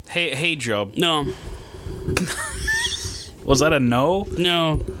Hey, Joe. No. Was that a no?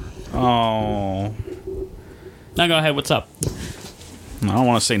 No. Oh. Now go ahead. What's up? I don't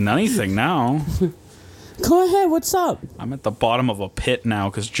want to say anything now. Go ahead. What's up? I'm at the bottom of a pit now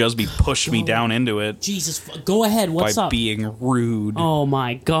because Jusby pushed me down into it. Jesus. Go ahead. What's by up? being rude. Oh,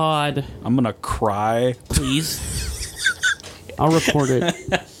 my God. I'm going to cry. Please. I'll record it.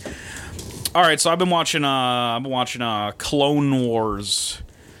 All right, so I've been watching Clone Wars,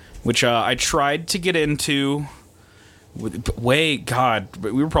 which I tried to get into. God,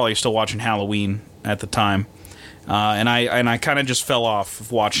 we were probably still watching Halloween at the time, and I kind of just fell off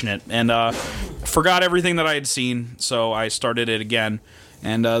of watching it and forgot everything that I had seen. So I started it again,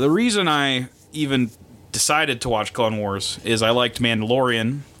 and the reason I even decided to watch Clone Wars is I liked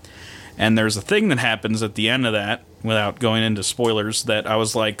Mandalorian, and there's a thing that happens at the end of that, without going into spoilers, that I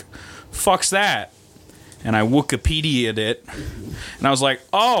was like, fuck's that? And I Wikipedia'd it, and I was like,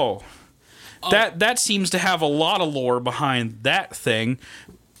 oh. That seems to have a lot of lore behind that thing.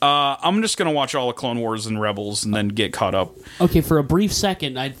 I'm just going to watch all of Clone Wars and Rebels and then get caught up. Okay, for a brief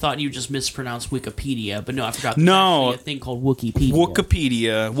second, I thought you just mispronounced Wikipedia, but no, I forgot there's actually a thing called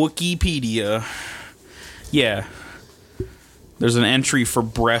Wikipedia. Wikipedia. Yeah. There's an entry for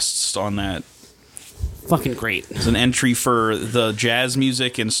breasts on that. Fucking great. There's an entry for the jazz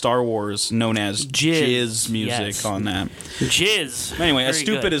music in Star Wars known as jizz music on that. Jizz. Anyway, as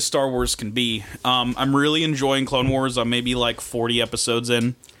stupid as Star Wars can be, I'm really enjoying Clone Wars. I'm maybe like 40 episodes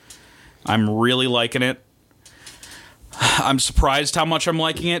in. I'm really liking it. I'm surprised how much I'm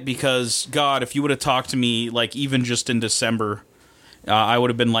liking it because, God, if you would have talked to me like even just in December, I would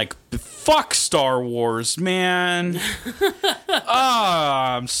have been like, fuck Star Wars, man.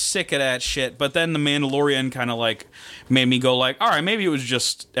 I'm sick of that shit. But then The Mandalorian kind of like made me go like, all right, maybe it was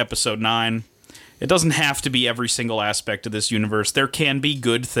just episode 9. It doesn't have to be every single aspect of this universe. There can be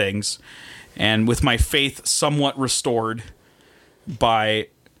good things. And with my faith somewhat restored by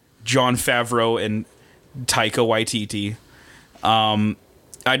Jon Favreau and Taika Waititi,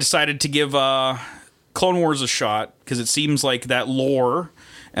 I decided to give Clone Wars a shot because it seems like that lore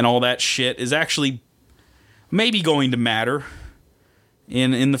and all that shit is actually maybe going to matter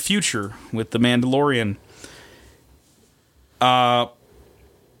in the future with The Mandalorian. I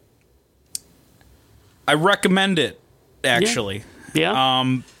recommend it, actually.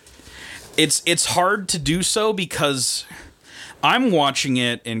 Yeah. It's hard to do so because I'm watching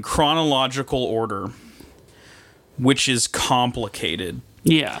it in chronological order, which is complicated.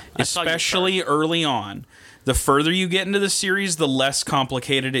 Yeah. Especially early on. The further you get into the series, the less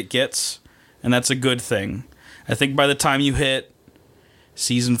complicated it gets, and that's a good thing. I think by the time you hit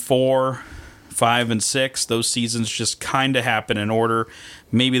season 4, 5, and 6, those seasons just kind of happen in order.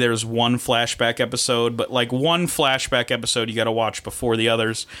 Maybe there's one flashback episode, but like one flashback episode you got to watch before the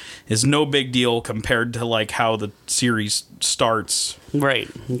others is no big deal compared to like how the series starts. Right,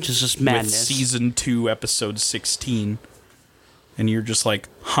 which is just madness. With season 2, episode 16. And you're just like,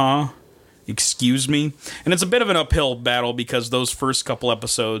 huh? Excuse me? And it's a bit of an uphill battle because those first couple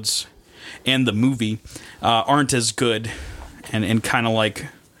episodes and the movie aren't as good and kind of like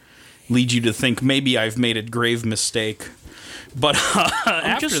lead you to think maybe I've made a grave mistake. But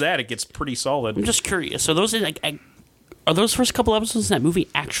after that, it gets pretty solid. I'm just curious. So those are those first couple episodes in that movie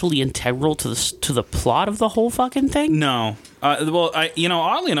actually integral to the plot of the whole fucking thing? No.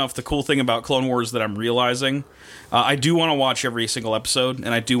 Oddly enough, the cool thing about Clone Wars that I'm realizing, I do want to watch every single episode,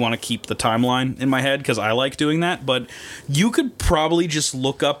 and I do want to keep the timeline in my head because I like doing that. But you could probably just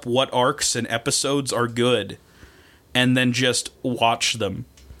look up what arcs and episodes are good, and then just watch them.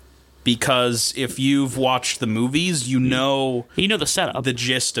 Because if you've watched the movies, you know the setup, the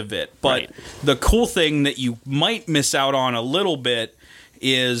gist of it. But right. The cool thing that you might miss out on a little bit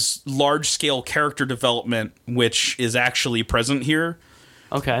is large-scale character development, which is actually present here.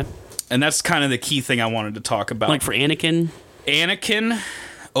 Okay. And that's kind of the key thing I wanted to talk about. Like for Anakin,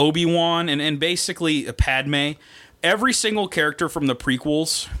 Obi-Wan, and basically Padme. Every single character from the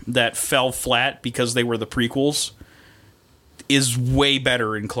prequels that fell flat because they were the prequels is way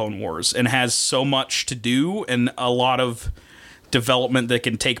better in Clone Wars and has so much to do and a lot of development that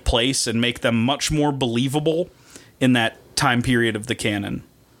can take place and make them much more believable in that time period of the canon.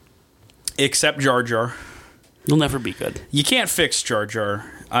 Except Jar Jar. He'll never be good. You can't fix Jar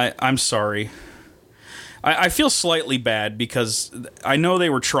Jar. I'm sorry. I feel slightly bad because I know they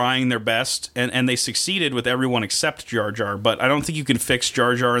were trying their best and they succeeded with everyone except Jar Jar, but I don't think you can fix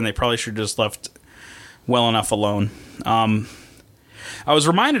Jar Jar and they probably should have just left well enough alone. I was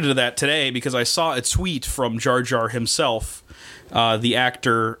reminded of that today because I saw a tweet from Jar Jar himself, the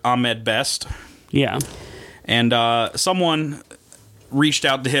actor Ahmed Best. Yeah. And someone reached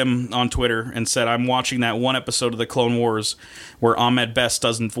out to him on Twitter and said, I'm watching that one episode of the Clone Wars where Ahmed Best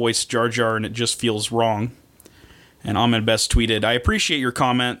doesn't voice Jar Jar and it just feels wrong. And Ahmed Best tweeted, I appreciate your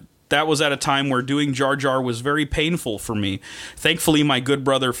comment. That was at a time where doing Jar Jar was very painful for me. Thankfully, my good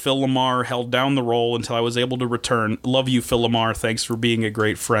brother Phil Lamar held down the role until I was able to return. Love you, Phil Lamar. Thanks for being a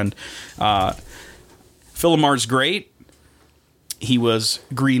great friend. Phil Lamar's great. He was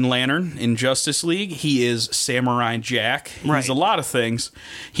Green Lantern in Justice League. He is Samurai Jack. He's a lot of things.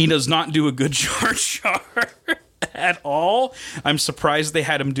 He does not do a good Jar Jar at all. I'm surprised they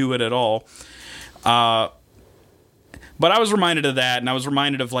had him do it at all. But I was reminded of that, and I was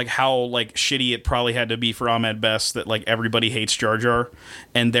reminded of like how like shitty it probably had to be for Ahmed Best that like everybody hates Jar Jar,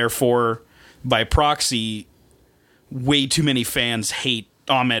 and therefore by proxy, way too many fans hate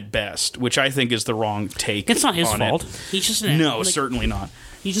Ahmed Best, which I think is the wrong take. It's not his fault. He's just certainly not.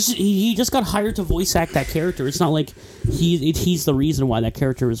 He just got hired to voice act that character. It's not like he's the reason why that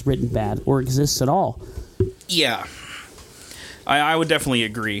character is written bad or exists at all. Yeah, I would definitely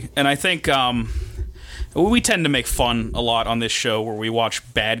agree, and I think we tend to make fun a lot on this show where we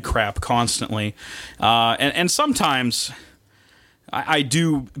watch bad crap constantly, and sometimes I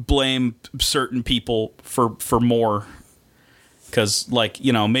do blame certain people for more. Because, like,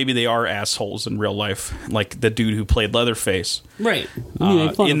 you know, maybe they are assholes in real life, like the dude who played Leatherface, right?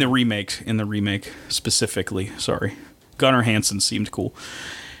 In the remake specifically. Sorry, Gunnar Hansen seemed cool,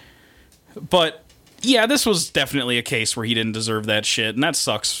 but yeah, this was definitely a case where he didn't deserve that shit, and that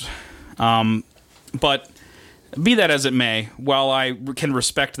sucks. But be that as it may, while I can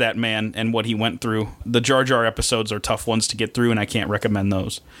respect that man and what he went through, the Jar Jar episodes are tough ones to get through, and I can't recommend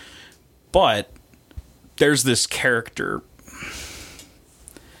those. But there's this character.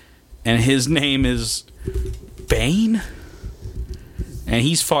 And his name is Bane? And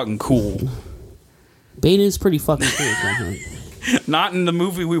he's fucking cool. Bane is pretty fucking cool. Not in the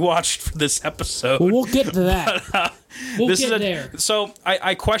movie we watched for this episode. Well, we'll get to that. But, we'll get there. So,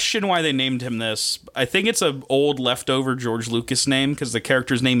 I question why they named him this. I think it's an old leftover George Lucas name, because the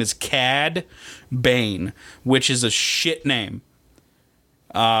character's name is Cad Bane, which is a shit name.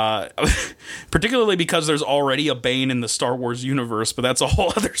 Particularly because there's already a Bane in the Star Wars universe, but that's a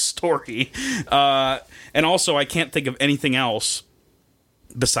whole other story. And also, I can't think of anything else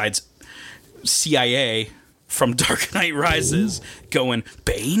besides CIA from Dark Knight Rises going,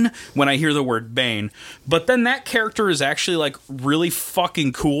 Bane? When I hear the word Bane. But then that character is actually, like, really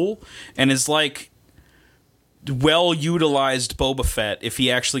fucking cool, and is, like, well-utilized Boba Fett if he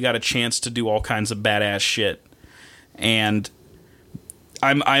actually got a chance to do all kinds of badass shit. And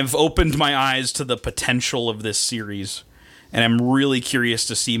I've opened my eyes to the potential of this series, and I'm really curious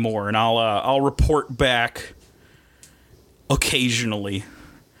to see more. And I'll report back occasionally.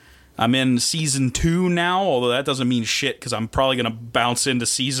 I'm in season 2 now, although that doesn't mean shit because I'm probably gonna bounce into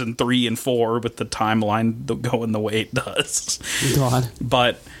season 3 and 4 with the timeline going the way it does. God,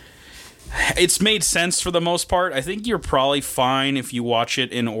 but it's made sense for the most part. I think you're probably fine if you watch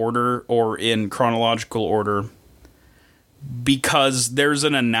it in order or in chronological order. Because there's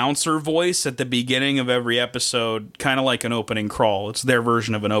an announcer voice at the beginning of every episode, kind of like an opening crawl. It's their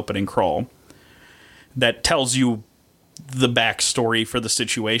version of an opening crawl that tells you the backstory for the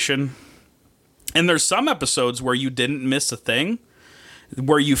situation. And there's some episodes where you didn't miss a thing,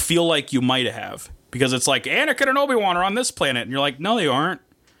 where you feel like you might have. Because it's like, Anakin and Obi-Wan are on this planet. And you're like, no, they aren't.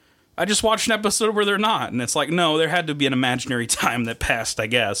 I just watched an episode where they're not. And it's like, no, there had to be an imaginary time that passed, I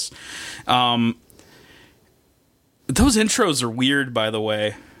guess. Those intros are weird, by the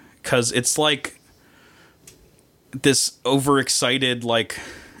way, because it's like this overexcited, like,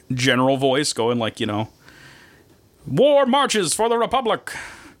 general voice going like, you know, war marches for the Republic.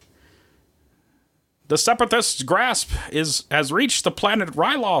 The Separatists' grasp has reached the planet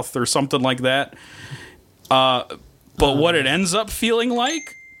Ryloth or something like that. But what it ends up feeling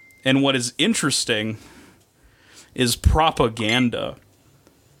like, and what is interesting, is propaganda.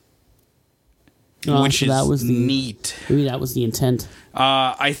 Which so is neat. Maybe that was the intent.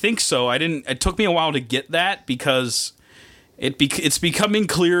 I think so. It took me a while to get that because it's becoming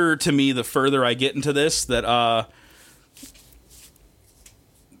clearer to me the further I get into this that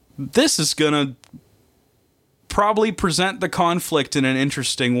this is gonna probably present the conflict in an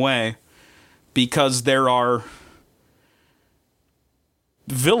interesting way because there are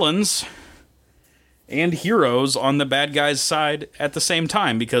villains and heroes on the bad guys' side at the same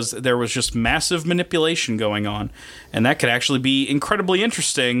time because there was just massive manipulation going on. And that could actually be incredibly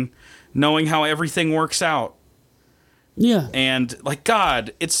interesting knowing how everything works out. Yeah. And, like,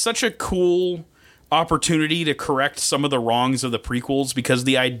 God, it's such a cool opportunity to correct some of the wrongs of the prequels because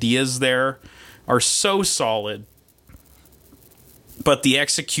the ideas there are so solid. but the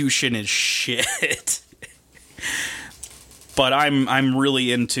execution is shit. But I'm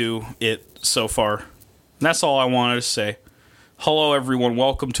really into it so far. And that's all I wanted to say. Hello, everyone.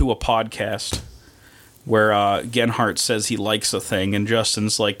 Welcome to a podcast where Genhart says he likes a thing, and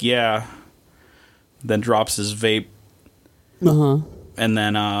Justin's like, yeah. Then drops his vape. And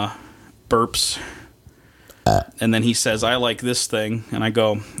then burps. And then he says, I like this thing. And I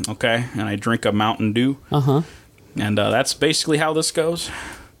go, okay. And I drink a Mountain Dew. And that's basically how this goes.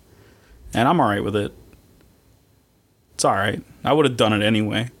 And I'm all right with it. It's all right. I would have done it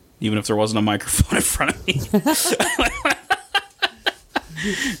anyway, even if there wasn't a microphone in front of me.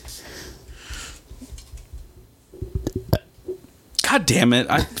 God damn it.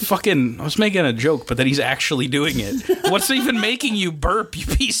 I was making a joke, but then he's actually doing it. What's even making you burp, you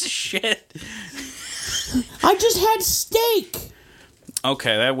piece of shit? I just had steak.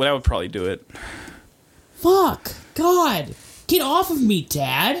 Okay, that would probably do it. Fuck. God. Get off of me,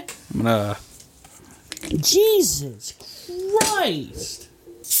 Dad. I'm gonna... Jesus Christ.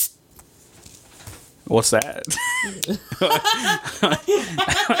 What's that?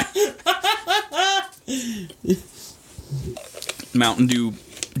 Mountain Dew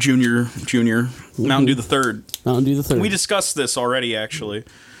Junior, Mountain Dew the Third. Mountain Dew the Third. We discussed this already, actually,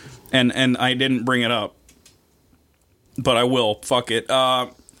 and I didn't bring it up, but I will. Fuck it.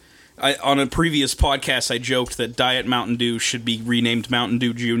 On a previous podcast, I joked that Diet Mountain Dew should be renamed Mountain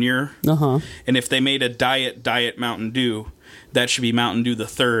Dew Junior. And if they made a Diet Mountain Dew, that should be Mountain Dew the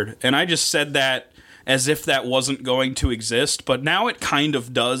Third. And I just said that as if that wasn't going to exist, but now it kind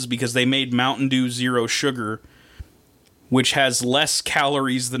of does, because they made Mountain Dew Zero Sugar, which has less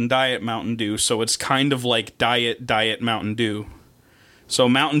calories than Diet Mountain Dew, so it's kind of like Diet Mountain Dew. So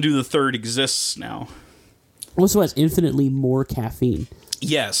Mountain Dew the Third exists now. Also has infinitely more caffeine.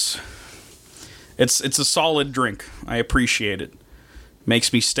 Yes. It's a solid drink. I appreciate it.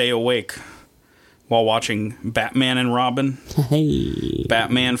 Makes me stay awake while watching Batman and Robin. Hey.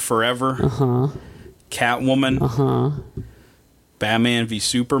 Batman Forever. Catwoman. Batman v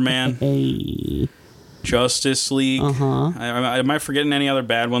Superman. Hey. Justice League. Am I forgetting any other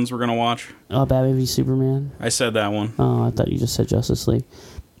bad ones we're going to watch? Batman v Superman. I said that one. Oh, I thought you just said Justice League.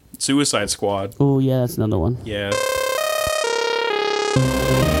 Suicide Squad. Oh, yeah, that's another one. Yeah.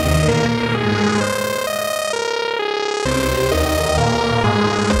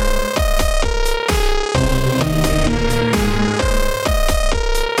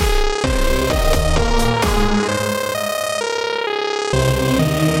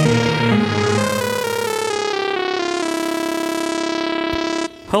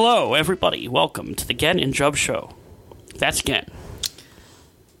 Hello, everybody. Welcome to the Gen and Jub Show. That's Gen.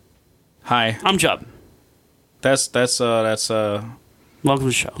 Hi. I'm Jub. That's Welcome to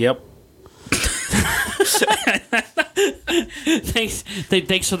the show. Yep.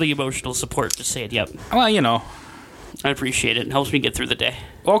 Thanks for the emotional support. Just say it. Yep. Well, you know. I appreciate it. It helps me get through the day.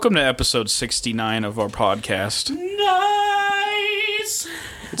 Welcome to episode 69 of our podcast. Nice.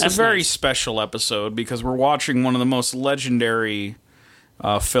 It's a very special episode because we're watching one of the most legendary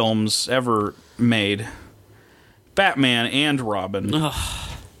films ever made. Batman and Robin.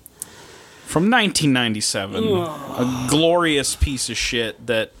 From 1997. A glorious piece of shit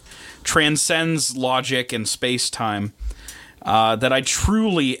that transcends logic and space-time that I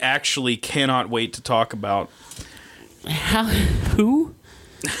truly, actually cannot wait to talk about. Who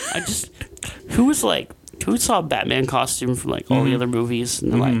saw a Batman costume from like all the other movies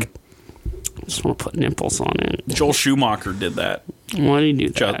and they're like, I just want to put nipples on it. Joel Schumacher did that. Why did he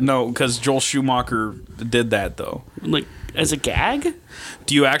do that? No, because Joel Schumacher did that, though. Like, as a gag?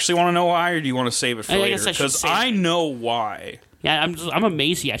 Do you actually want to know why, or do you want to save it for later? Guess I should Because I know why. Yeah, I'm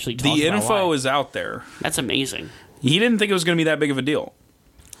amazed he actually talked The about info why. is out there. That's amazing. He didn't think it was going to be that big of a deal.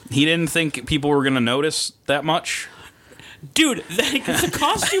 He didn't think people were going to notice that much. Dude, the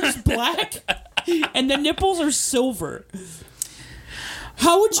costume's black, and the nipples are silver.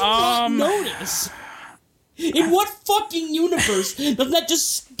 How would you not notice? In what fucking universe does that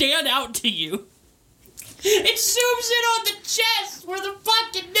just stand out to you? It zooms in on the chest where the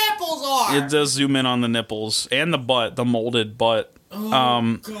fucking nipples are. It does zoom in on the nipples and the butt, the molded butt.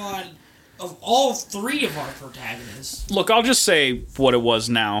 Oh, God. Of all three of our protagonists. Look, I'll just say what it was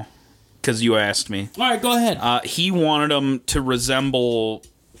now, because you asked me. All right, go ahead. He wanted them to resemble,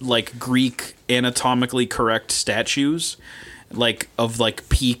 like, Greek anatomically correct statues, like, of, like,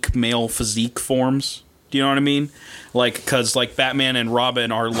 peak male physique forms. Do you know what I mean? Like, because, like, Batman and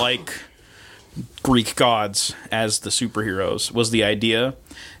Robin are like Greek gods as the superheroes, was the idea.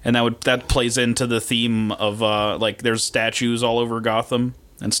 And that plays into the theme of, like, there's statues all over Gotham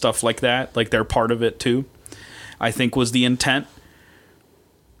and stuff like that. Like, they're part of it, too, I think was the intent.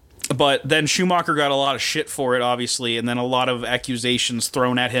 But then Schumacher got a lot of shit for it, obviously, and then a lot of accusations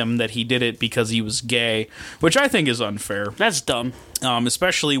thrown at him that he did it because he was gay, which I think is unfair. That's dumb.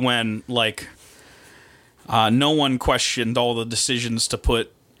 Especially when, like, no one questioned all the decisions to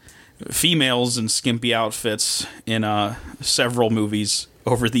put females in skimpy outfits in several movies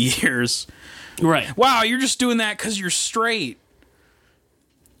over the years. Right. Wow, you're just doing that because you're straight.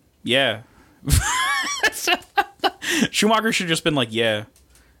 Yeah. Schumacher should have just been like, yeah,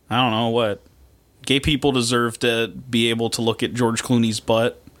 I don't know what. Gay people deserve to be able to look at George Clooney's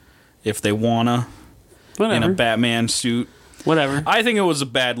butt if they wanna. Whatever. In a Batman suit. Whatever. I think it was a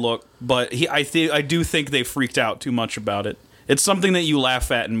bad look, but I do think they freaked out too much about it. It's something that you laugh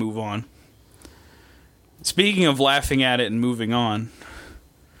at and move on. Speaking of laughing at it and moving on.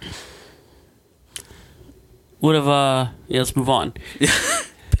 Let's move on.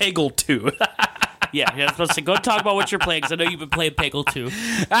 Peggle 2. Yeah, I was supposed to say, go talk about what you're playing, because I know you've been playing Peggle 2.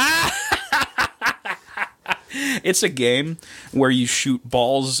 It's a game where you shoot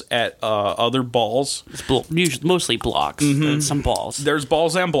balls at other balls. It's usually mostly blocks, but some balls. There's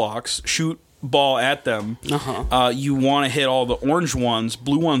balls and blocks. Shoot ball at them. You want to hit all the orange ones.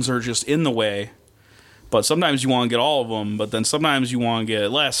 Blue ones are just in the way. But sometimes you want to get all of them, but then sometimes you want to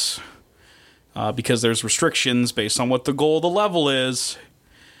get less. Because there's restrictions based on what the goal of the level is.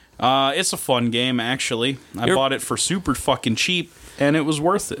 It's a fun game, actually. I bought it for super fucking cheap, and it was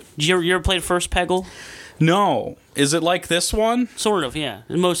worth it. Did you ever play first Peggle? No. Is it like this one? Sort of, yeah.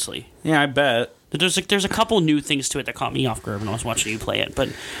 Mostly. Yeah, I bet. There's a couple new things to it that caught me off guard when I was watching you play it, but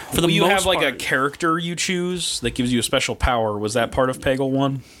for the most part... You have like a character you choose that gives you a special power. Was that part of Peggle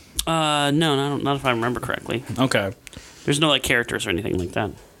 1? No, not if I remember correctly. Okay. There's no like characters or anything like that.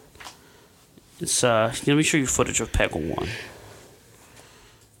 It's let me show you footage of Peggle 1.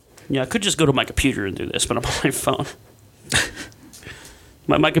 Yeah, I could just go to my computer and do this, but I'm on my phone.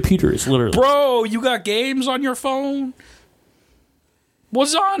 My computer is literally... Bro, you got games on your phone?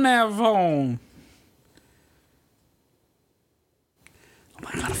 What's on that phone? Oh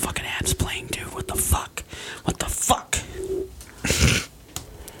my god, a fucking ad's playing, dude. What the fuck? What the fuck?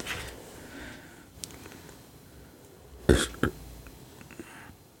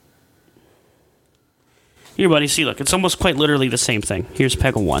 Here, buddy, see, look, it's almost quite literally the same thing. Here's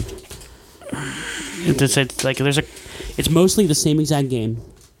Peggle 1. It's mostly the same exact game.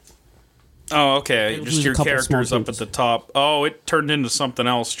 Oh, okay. There's Just a your couple characters small up at the top. Oh, it turned into something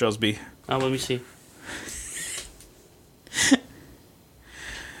else, Jusby. Oh, let me see.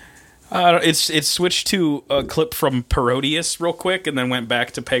 It switched to a clip from Parodius real quick and then went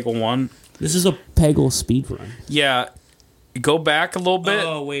back to Peggle 1. This is a Peggle speedrun. Yeah. Go back a little bit.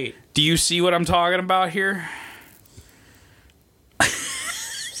 Oh, wait. Do you see what I'm talking about here?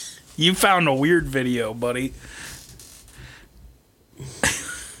 You found a weird video, buddy.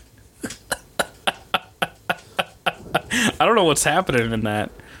 I don't know what's happening in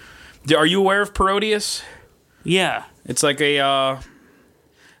that. Are you aware of Parodius? Yeah. It's like a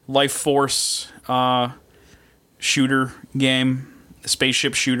Life Force shooter game, a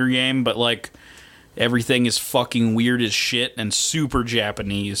spaceship shooter game, but like everything is fucking weird as shit and super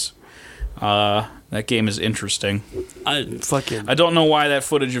Japanese. That game is interesting. I don't know why that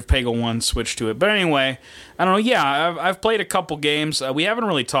footage of Peggle 1 switched to it. But anyway, I don't know. Yeah, I've played a couple games. We haven't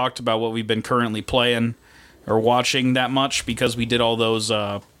really talked about what we've been currently playing or watching that much because we did all those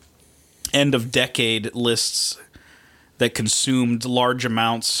end-of-decade lists that consumed large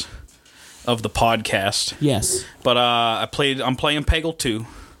amounts of the podcast. Yes. But I'm playing Peggle 2.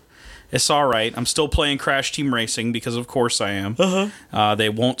 It's all right. I'm still playing Crash Team Racing because, of course, I am. They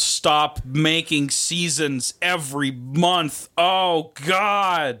won't stop making seasons every month. Oh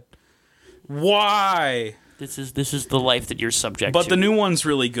God, why? This is the life that you're subject to. But the new one's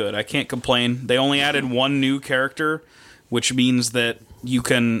really good. I can't complain. They only added one new character, which means that you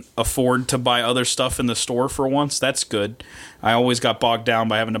can afford to buy other stuff in the store for once. That's good. I always got bogged down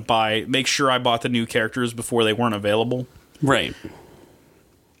by having to make sure I bought the new characters before they weren't available. Right.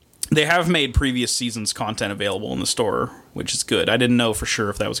 They have made previous seasons' content available in the store, which is good. I didn't know for sure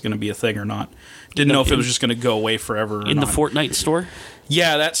if that was going to be a thing or not. Didn't know if it was just going to go away forever or in not. The Fortnite store?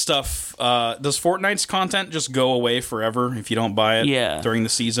 Yeah, that stuff. Does Fortnite's content just go away forever if you don't buy it during the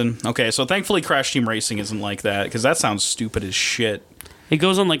season? Okay, so thankfully Crash Team Racing isn't like that, because that sounds stupid as shit. It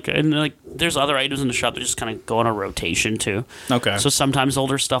goes on there's other items in the shop that just kind of go on a rotation too. Okay. So sometimes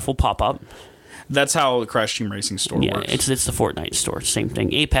older stuff will pop up. That's how the Crash Team Racing store works. Yeah, it's the Fortnite store. Same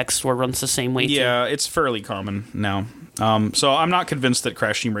thing. Apex store runs the same way, too. Yeah, it's fairly common now. So I'm not convinced that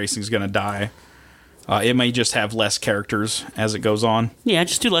Crash Team Racing is going to die. It may just have less characters as it goes on. Yeah,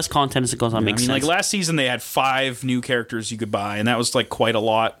 just do less content as it goes on. Makes sense. Like last season, they had 5 new characters you could buy, and that was like quite a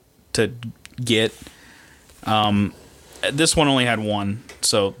lot to get. This one only had one,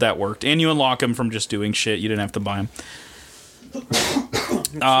 so that worked. And you unlock them from just doing shit. You didn't have to buy them.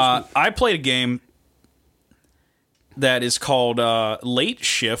 I played a game that is called Late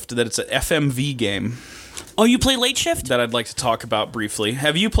Shift, that it's an FMV game. Oh, you play Late Shift? That I'd like to talk about briefly.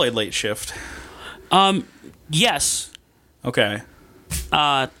 Have you played Late Shift? Yes. Okay. If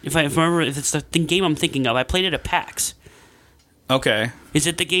I remember, if it's the game I'm thinking of, I played it at PAX. Okay. Is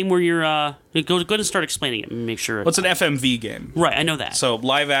it the game where you're, go and start explaining it and make sure. Well, it's an FMV game. Right, I know that. So,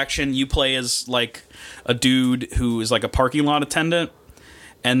 live action, you play as, like, a dude who is, like, a parking lot attendant,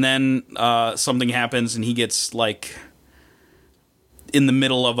 and then something happens and he gets, like, in the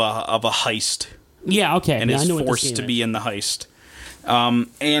middle of a heist. Yeah, okay. And is forced to be in the heist.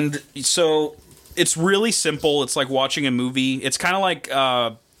 And so, it's really simple. It's like watching a movie. It's kind of like...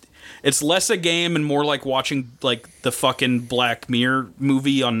 it's less a game and more like watching like the fucking Black Mirror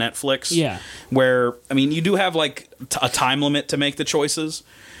movie on Netflix. Yeah. Where, I mean, you do have like a time limit to make the choices.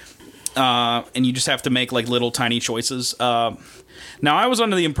 And you just have to make like little tiny choices. Now, I was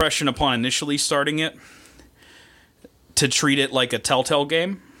under the impression upon initially starting it to treat it like a Telltale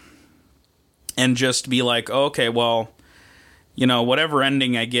game. And just be like, oh, okay, well, you know, whatever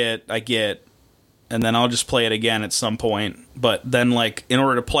ending I get. And then I'll just play it again at some point. But then, like, in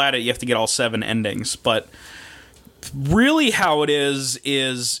order to plat it, you have to get all 7 endings. But really how it is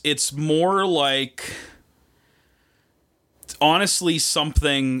it's more like, honestly,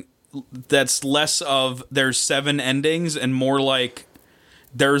 something that's less of there's 7 endings and more like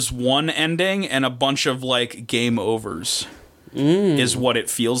there's one ending and a bunch of, like, game overs. Is what it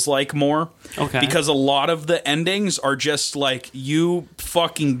feels like more. Okay. Because a lot of the endings are just like, you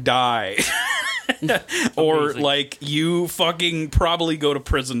fucking die. Or Amazing. like you fucking probably go to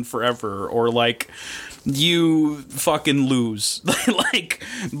prison forever, or like you fucking lose. Like,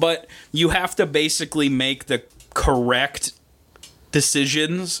 but you have to basically make the correct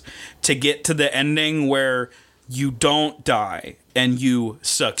decisions to get to the ending where you don't die and you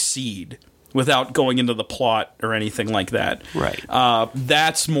succeed without going into the plot or anything like that. Right.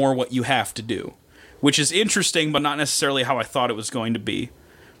 That's more what you have to do, which is interesting, but not necessarily how I thought it was going to be.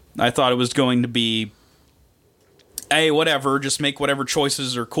 I thought it was going to be, hey, whatever, just make whatever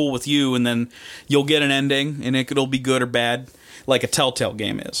choices are cool with you, and then you'll get an ending, and it'll be good or bad, like a Telltale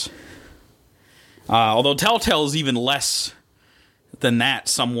game is. Although Telltale is even less than that,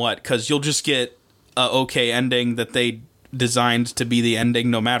 somewhat, because you'll just get a okay ending that they designed to be the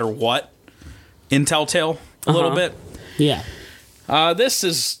ending no matter what in Telltale, a little bit. Yeah. This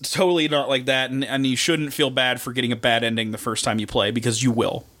is totally not like that, and you shouldn't feel bad for getting a bad ending the first time you play, because you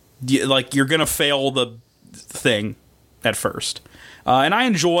will. Like, you're gonna fail the thing at first. And I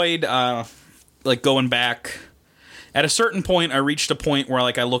enjoyed, like, going back. At a certain point, I reached a point where,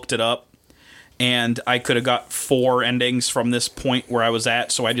 like, I looked it up, and I could have got 4 endings from this point where I was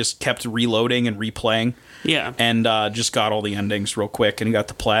at, so I just kept reloading and replaying. Yeah. And just got all the endings real quick and got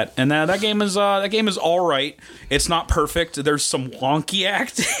the plat. And that game is all right. It's not perfect. There's some wonky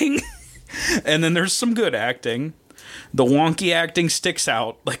acting, and then there's some good acting. The wonky acting sticks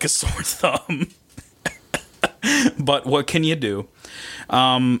out like a sore thumb. But what can you do?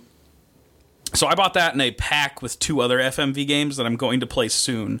 So I bought that in a pack with 2 other FMV games that I'm going to play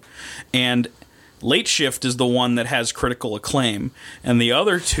soon. And Late Shift is the one that has critical acclaim. And the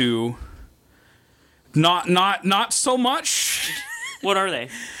other 2, not so much. What are they?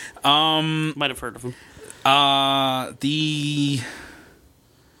 Might have heard of them.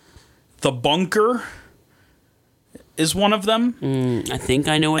 The Bunker is one of them. I think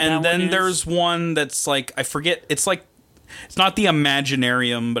I know what that one is. And then there's one that's like, I forget, it's like, it's not the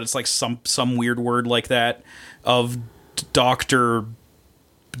Imaginarium, but it's like some weird word like that, of Dr.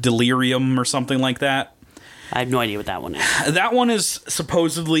 Delirium or something like that. I have no idea what that one is. That one is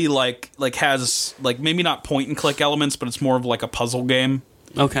supposedly like has like maybe not point and click elements, but it's more of like a puzzle game.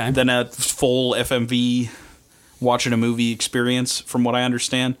 Okay. Than a full FMV watching a movie experience, from what I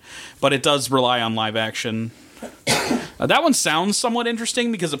understand. But it does rely on live action. That one sounds somewhat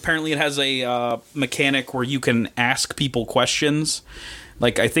interesting because apparently it has a mechanic where you can ask people questions.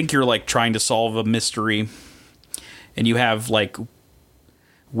 Like, I think you're like trying to solve a mystery, and you have like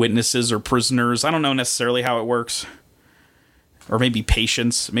witnesses or prisoners. I don't know necessarily how it works. Or maybe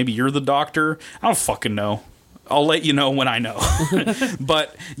patients. Maybe you're the doctor. I don't fucking know. I'll let you know when I know.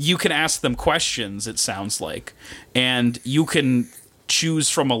 But you can ask them questions, it sounds like. And you can choose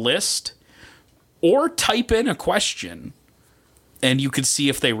from a list or type in a question, and you can see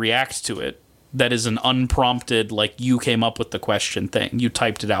if they react to it. That is an unprompted, like, you came up with the question thing. You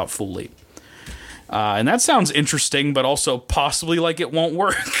typed it out fully. And that sounds interesting, but also possibly like it won't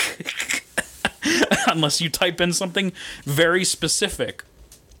work. unless you type in something very specific.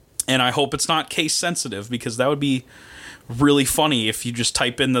 And I hope it's not case sensitive, because that would be really funny if you just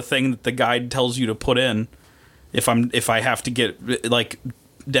type in the thing that the guide tells you to put in. If I have to get like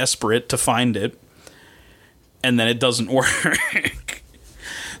desperate to find it, and then it doesn't work.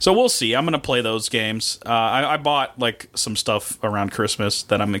 So we'll see. I'm gonna play those games. I bought like some stuff around Christmas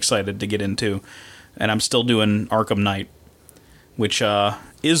that I'm excited to get into, and I'm still doing Arkham Knight, which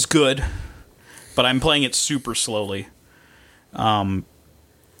is good, but I'm playing it super slowly.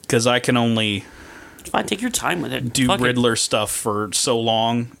 Because I can only fine, take your time with it. Do Riddler stuff for so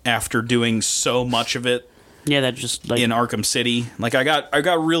long after doing so much of it. Yeah, that just like in Arkham City. Like I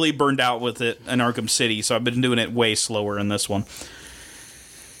got really burned out with it in Arkham City, so I've been doing it way slower in this one.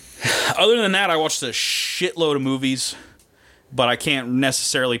 Other than that, I watched a shitload of movies, but I can't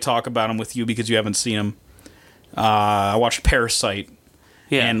necessarily talk about them with you because you haven't seen them. I watched Parasite.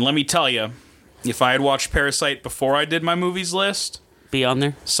 Yeah. And let me tell you, if I had watched Parasite before I did my movies list, be on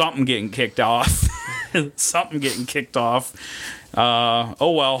there. Something getting kicked off. Something getting kicked off.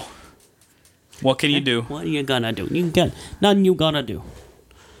 Oh well. What can you do? What are you gonna do? You got nothing you gonna do.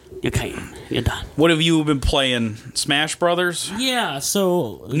 You can't. You're done. What have you been playing? Smash Brothers? Yeah,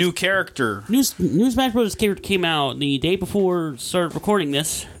 so new character. New Smash Brothers character came out the day before started recording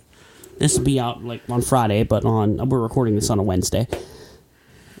this. This will be out like on Friday, but we're recording this on a Wednesday.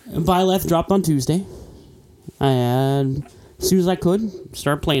 Byleth dropped on Tuesday. And as soon as I could,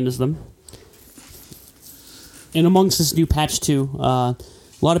 started playing as them. And amongst this new patch too, a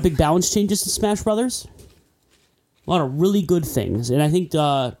lot of big balance changes to Smash Brothers. A lot of really good things, and I think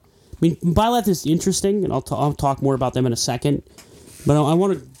Byleth is interesting, and I'll talk more about them in a second. But I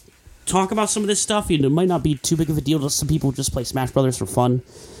want to talk about some of this stuff. It might not be too big of a deal to some people who just play Smash Brothers for fun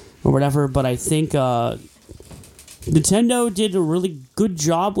or whatever. But I think Nintendo did a really good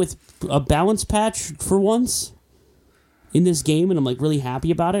job with a balance patch for once in this game, and I'm like really happy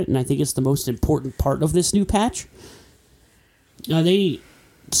about it. And I think it's the most important part of this new patch. They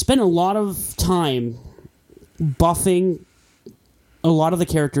spent a lot of time buffing a lot of the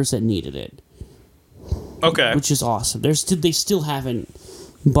characters that needed it. Okay. Which is awesome. They still haven't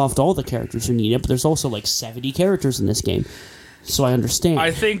buffed all the characters who need it, but there's also like 70 characters in this game. So I understand.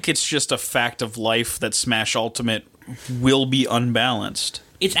 I think it's just a fact of life that Smash Ultimate will be unbalanced.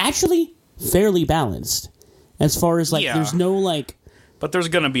 It's actually fairly balanced. As far as like, there's no like... But there's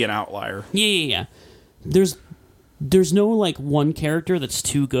going to be an outlier. Yeah. There's no like one character that's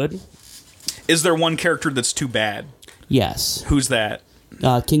too good. Is there one character that's too bad? Yes. Who's that?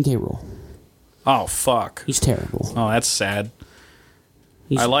 King K. Rool. Oh, fuck. He's terrible. Oh, that's sad.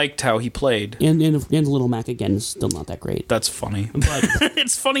 I liked how he played. And Little Mac, again, is still not that great. That's funny. But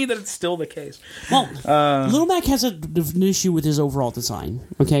it's funny that it's still the case. Well, Little Mac has an issue with his overall design.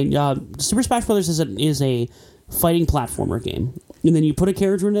 Okay, Super Smash Bros. is a fighting platformer game. And then you put a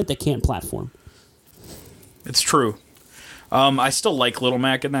character in it that can't platform. It's true. I still like Little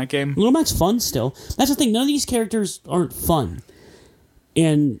Mac in that game. Little Mac's fun still. That's the thing. None of these characters aren't fun.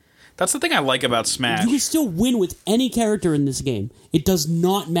 And that's the thing I like about Smash. You can still win with any character in this game. It does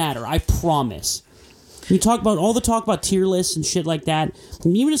not matter. I promise. You talk about tier lists and shit like that.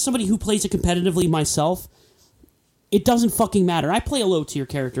 And even as somebody who plays it competitively myself, it doesn't fucking matter. I play a low tier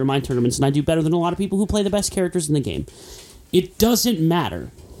character in my tournaments, and I do better than a lot of people who play the best characters in the game. It doesn't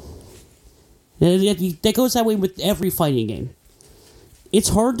matter. That goes that way with every fighting game. It's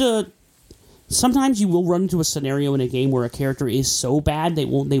hard to... Sometimes you will run into a scenario in a game where a character is so bad they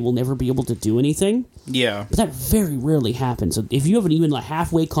will never be able to do anything. Yeah. But that very rarely happens. If you have even a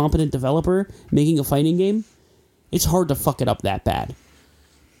halfway competent developer making a fighting game, it's hard to fuck it up that bad.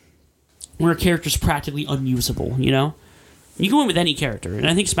 Where a character's practically unusable, you know? You can win with any character, and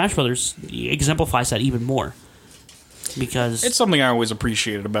I think Smash Brothers exemplifies that even more. Because... It's something I always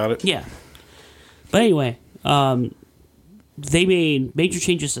appreciated about it. Yeah. But anyway, they made major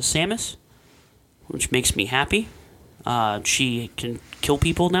changes to Samus, which makes me happy. She can kill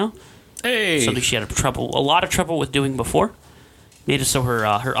people now. Hey! Something she had a lot of trouble with doing before. Made it so her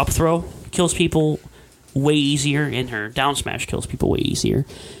up throw kills people way easier, and her down smash kills people way easier,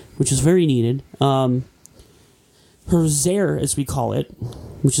 which is very needed. Her Zair, as we call it,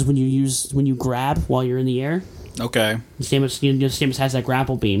 which is when you grab while you're in the air. Okay. Samus has that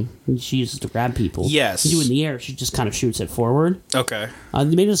grapple beam, and she uses to grab people. Yes. You do in the air, she just kind of shoots it forward. Okay.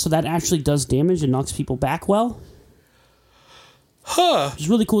 They made it so that actually does damage and knocks people back well. Huh. It's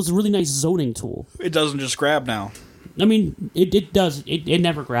really cool. It's a really nice zoning tool. It doesn't just grab now. I mean, it does. It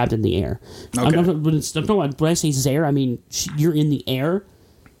never grabbed in the air. Okay. When I say Zair, I mean you're in the air,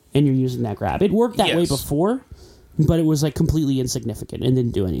 and you're using that grab. It worked that way before. but it was like completely insignificant and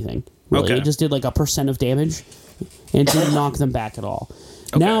didn't do anything. Really. Okay. It just did like 1% of damage and it didn't knock them back at all.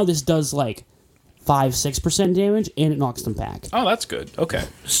 Okay. Now this does like 5-6% damage and it knocks them back. Oh, that's good. Okay.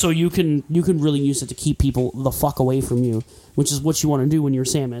 So you can really use it to keep people the fuck away from you, which is what you want to do when you're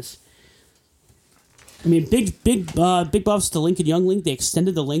Samus. I mean, big buffs to Link and Young Link. They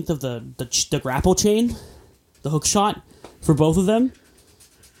extended the length of the grapple chain, the hook shot, for both of them,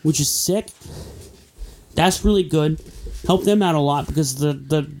 which is sick. That's really good. Helped them out a lot because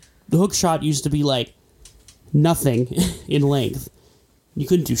the hook shot used to be like nothing in length. You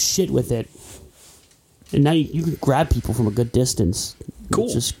couldn't do shit with it. And now you can grab people from a good distance. Cool.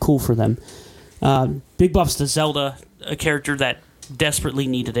 Which is cool for them. Big buffs to Zelda, a character that desperately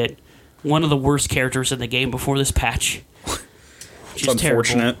needed it. One of the worst characters in the game before this patch. It's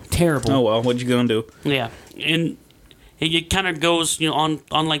unfortunate. Terrible. Oh well, what you gonna do? Yeah, and it kind of goes on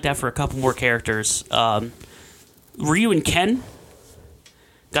like that for a couple more characters. Ryu and Ken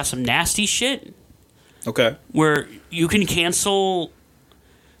got some nasty shit. Okay. Where you can cancel.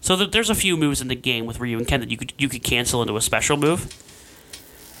 So there's a few moves in the game with Ryu and Ken that you could cancel into a special move.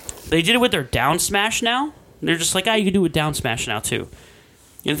 They did it with their down smash now. They're just like, you can do it with down smash now too.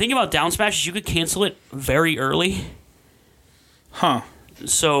 And the thing about down smash is you could cancel it very early. Huh.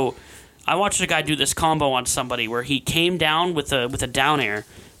 So I watched a guy do this combo on somebody where he came down with a down air.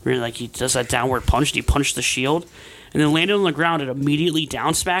 Where like he does that downward punch and he punched the shield. And then landed on the ground and immediately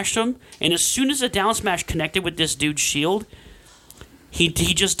down smashed him. And as soon as the down smash connected with this dude's shield, he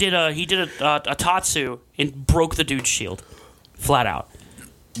just did a Tatsu and broke the dude's shield. Flat out.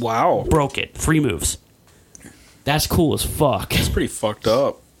 Wow. Broke it. 3 moves. That's cool as fuck. It's pretty fucked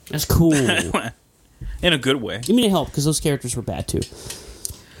up. That's cool. In a good way. I mean, it helped because those characters were bad too.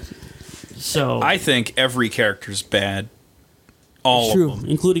 So I think every character's bad. All true, of them.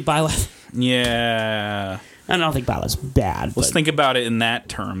 including Byleth. Yeah. I don't think Byleth's bad. Let's think about it in that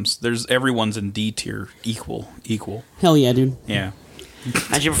terms. Everyone's in D tier, equal. Hell yeah, dude. Yeah.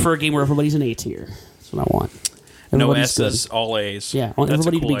 I should prefer a game where everybody's an A tier. That's what I want. No Everybody's S's, good. all A's. Yeah, I want That's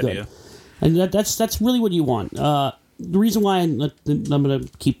everybody a cool to be idea. good. And that's really what you want. The reason why I'm going to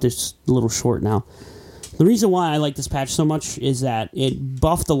keep this a little short now. The reason why I like this patch so much is that it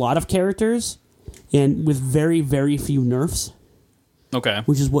buffed a lot of characters, and with very, very few nerfs. Okay.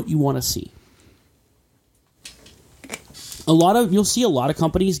 Which is what you want to see. You'll see a lot of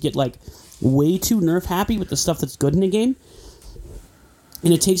companies get like way too nerf happy with the stuff that's good in the game,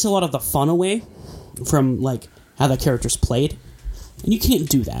 and it takes a lot of the fun away from like how the character's played, and you can't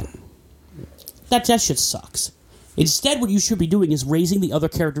do that. That shit sucks. Instead, what you should be doing is raising the other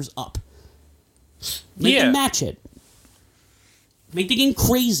characters up. Make them match it. Make the game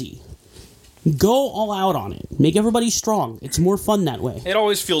crazy. Go all out on it. Make everybody strong. It's more fun that way. It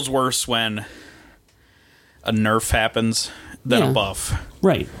always feels worse when a nerf happens than a buff.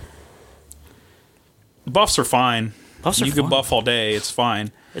 Right. Buffs are fine. You can fun. buff all day. It's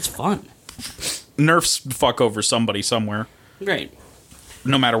fine. It's fun. Nerfs fuck over somebody somewhere. Right.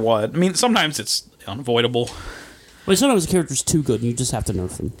 No matter what. I mean, sometimes it's unavoidable. Well, sometimes the character's too good and you just have to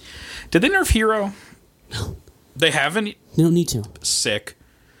nerf them. Did they nerf Hero? No. They haven't? They don't need to. Sick.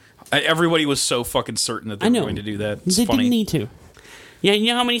 Everybody was so fucking certain that they were going to do that. It's they funny. didn't need to. Yeah, you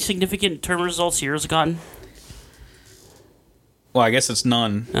know how many significant turn results Hero's gotten? Well, I guess it's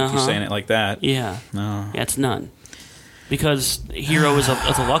none, if you're saying it like that. Yeah. No. Yeah, it's none. Because Hero is a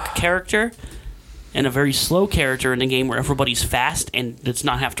luck character and a very slow character in a game where everybody's fast and does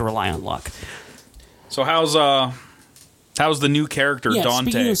not have to rely on luck. So how's the new character,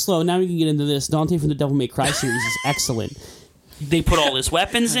 Dante? Speaking of slow, now we can get into this. Dante from the Devil May Cry series is excellent. They put all his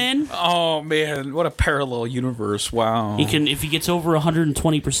weapons in. Oh man, what a parallel universe! Wow. He can, if he gets over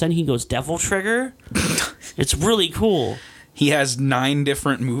 120%, he goes Devil Trigger. It's really cool. He has 9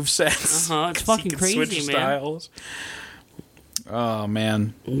 different movesets. It's fucking crazy, switch man. Styles. Oh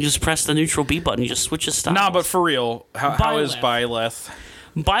man. You just press the neutral B button. You just switch his styles. Nah, but for real, how is Byleth?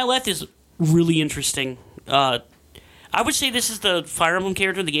 Byleth is really interesting. I would say this is the Fire Emblem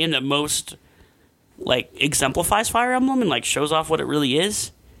character in the game that most like exemplifies Fire Emblem and like shows off what it really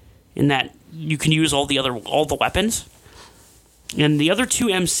is. In that you can use all the weapons, and the other 2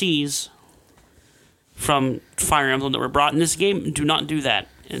 MCs from Fire Emblem that were brought in this game do not do that.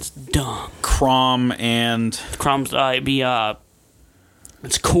 It's dumb. Chrom and Chrom's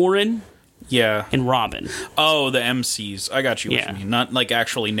it's Corrin. Yeah. And Robin. Oh, the MCs. I got you. What you mean. Not like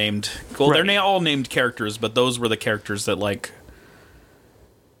actually named. Well, right. They're all named characters, but those were the characters that like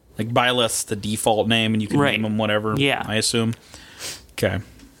Byleth's the default name, and you can name them whatever. Yeah. I assume. Okay.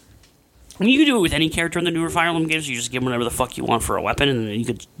 I mean, you can do it with any character in the newer Fire Emblem games. You just give them whatever the fuck you want for a weapon, and then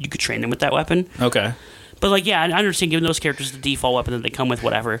you could train them with that weapon. Okay. But, like, yeah, I understand giving those characters the default weapon that they come with,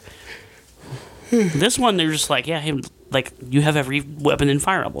 whatever. This one, they're just like, yeah, hey, like, you have every weapon in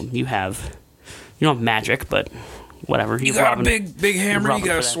Fire Emblem. You don't have magic, but whatever. You got a big hammer, you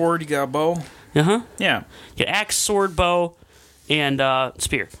got a sword, you got a bow. Uh-huh. Yeah. You got axe, sword, bow, and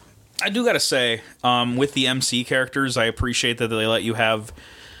spear. I do gotta say, with the MC characters, I appreciate that they let you have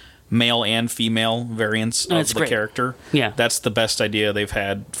male and female variants of the character. Yeah. That's the best idea they've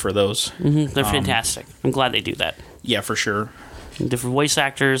had for those. Mm-hmm. They're fantastic. I'm glad they do that. Yeah, for sure. Different voice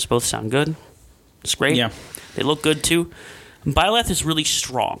actors, both sound good. It's great. Yeah. They look good, too. Byleth is really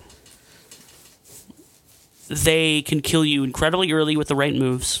strong. They can kill you incredibly early with the right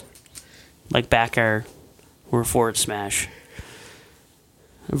moves, like back air or forward smash.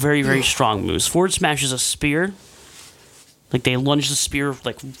 Very, very strong moves. Forward smash is a spear. Like, they lunge the spear,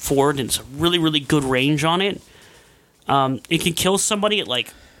 like, forward, and it's a really, really good range on it. It can kill somebody at,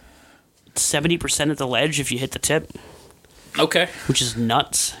 like, 70% at the ledge if you hit the tip. Okay. Which is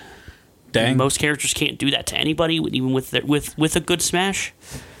nuts. Dang. Most characters can't do that to anybody, even with a good smash.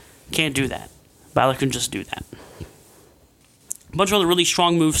 Can't do that. Byleth can just do that. A bunch of other really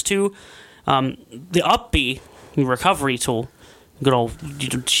strong moves, too. The up B, recovery tool, good old,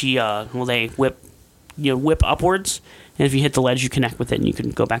 they whip upwards, and if you hit the ledge, you connect with it, and you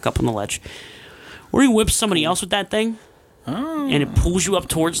can go back up on the ledge. Or you whip somebody else with that thing, and it pulls you up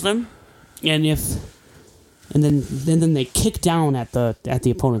towards them, and then they kick down at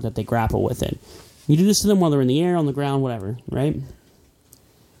the opponent that they grapple with it. You do this to them while they're in the air, on the ground, whatever, right?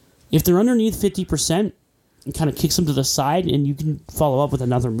 If they're underneath 50%, it kind of kicks them to the side, and you can follow up with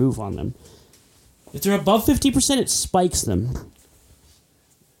another move on them. If they're above 50%, it spikes them.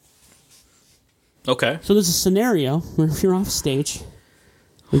 Okay. So there's a scenario where if you're off stage,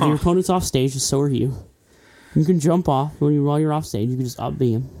 if your opponent's off stage, and so are you, you can jump off while you're off stage. You can just up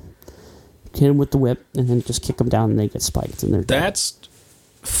B him, hit him with the whip, and then just kick them down, and they get spiked, and they're dead. That's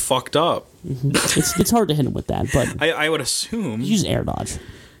fucked up. Mm-hmm. It's hard to hit him with that, but I would assume you use air dodge,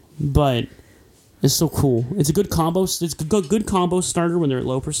 but it's so cool. It's a good combo. It's a good combo starter when they're at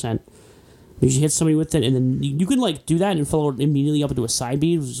low percent. You hit somebody with it, and then you can like do that and follow it immediately up into a side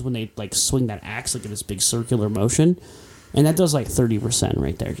beat, which is when they like swing that axe like in this big circular motion, and that does like 30%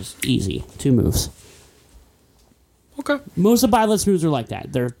 right there, just easy 2 moves. Okay. Most of Byleth's moves are like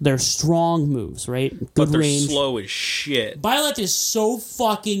that. They're strong moves, right? Good but they're range. Slow as shit. Byleth is so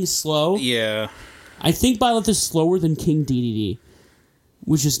fucking slow. Yeah. I think Byleth is slower than King DDD,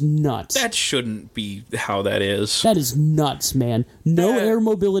 which is nuts. That shouldn't be how that is. That is nuts, man. No air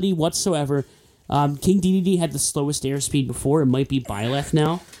mobility whatsoever. King DDD had the slowest airspeed before. It might be Byleth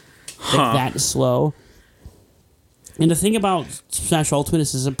now. Like that slow. And the thing about Smash Ultimate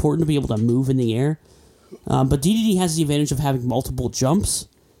is it's important to be able to move in the air. But DDD has the advantage of having multiple jumps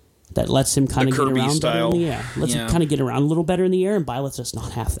that lets him kind of get around better in the air. Lets him kind of get around a little better in the air, and Byleth does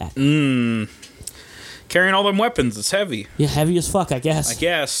not have that. Carrying all them weapons, it's heavy. Yeah, heavy as fuck, I guess.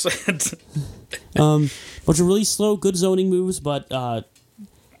 Bunch of really slow, good zoning moves, but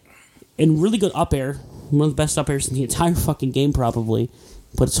and really good up air. One of the best up airs in the entire fucking game, probably.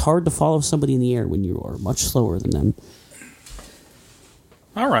 But it's hard to follow somebody in the air when you are much slower than them.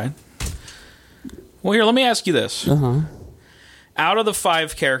 All right. Well, here, let me ask you this. Uh-huh. Out of the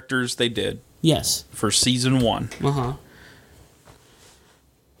 5 characters they did. Yes. For Season 1. Uh-huh.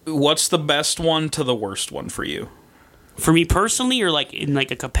 What's the best one to the worst one for you? For me personally, or like in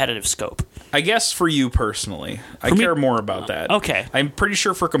like a competitive scope? I guess for you personally. I care more about that. Okay. I'm pretty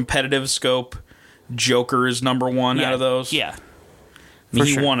sure for competitive scope, Joker is number 1 out of those. Yeah.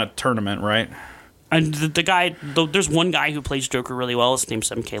 He won a tournament, right? And the guy, there's one guy who plays Joker really well. His name's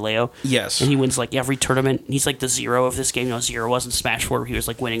MK Leo. Yes. And he wins like every tournament. He's like the Zero of this game. You know, Zero was in Smash 4 where he was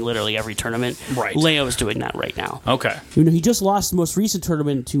like winning literally every tournament. Right. Leo is doing that right now. Okay. You know, he just lost the most recent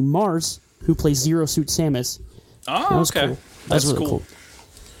tournament to Mars, who plays Zero Suit Samus. Oh, that was okay. Cool. That's really cool.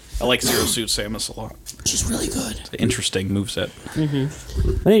 I like Zero Suit Samus a lot. She's really good. It's an interesting moveset.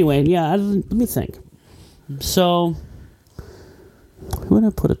 Mm-hmm. But anyway, yeah, let me think. So, who would I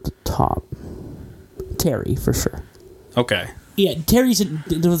put at the top? Terry, for sure. Okay. Yeah, Terry's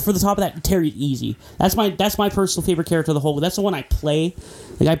for the top of that. Terry's easy. That's my personal favorite character of the whole. That's the one I play.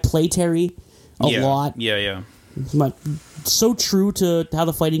 Like I play Terry a lot. Yeah. So true to how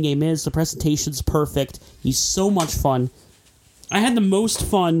the fighting game is. The presentation's perfect. He's so much fun. I had the most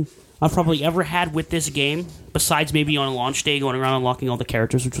fun I've probably ever had with this game, besides maybe on a launch day going around unlocking all the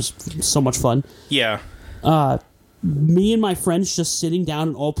characters, which was so much fun. Yeah. Me and my friends just sitting down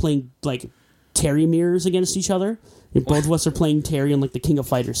and all playing like Terry mirrors against each other. And both of us are playing Terry on like the King of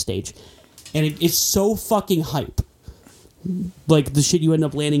Fighters stage. And it's so fucking hype. like the shit you end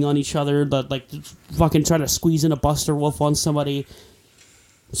up landing on each other, like fucking trying to squeeze in a Buster Wolf on somebody.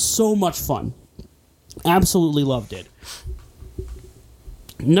 So much fun. Absolutely loved it.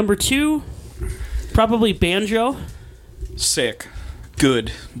 Number 2, probably Banjo. Sick.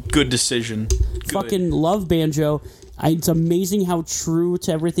 Good decision. Good. Fucking love Banjo. It's amazing how true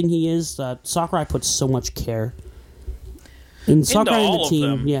to everything he is. Sakurai puts so much care. In Sakurai and the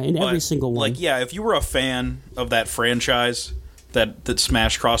team, in every single one. Like, yeah, if you were a fan of that franchise that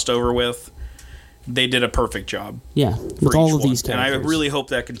Smash crossed over with, they did a perfect job. Yeah, with all of these characters. And I really hope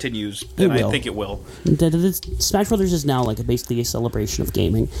that continues, and I think it will. Smash Brothers is now like basically a celebration of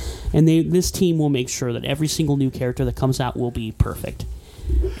gaming, and this team will make sure that every single new character that comes out will be perfect.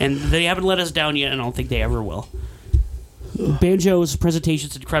 And they haven't let us down yet, and I don't think they ever will. Banjo's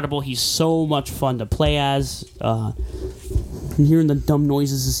presentation's incredible. He's so much fun to play as. And hearing the dumb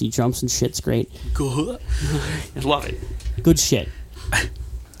noises as he jumps and shit's great. Good. I love it. Good shit.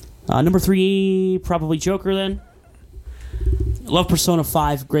 Number 3, probably Joker then. Love Persona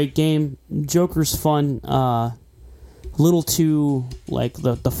 5, great game. Joker's fun. A little too, like,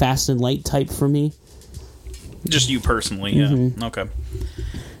 the fast and light type for me. Just you personally, yeah. Mm-hmm. Okay.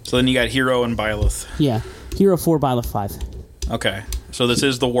 So then you got Hero and Byleth. Yeah. Hero 4, Byleth 5. Okay. So this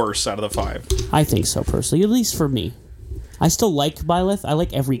is the worst out of the 5. I think so, personally. At least for me. I still like Byleth. I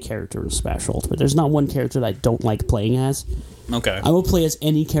like every character in Smash Ultimate. There's not one character that I don't like playing as. Okay. I will play as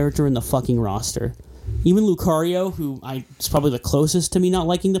any character in the fucking roster. Even Lucario, who is probably the closest to me not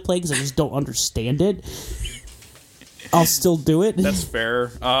liking to play because I just don't understand it. I'll still do it. That's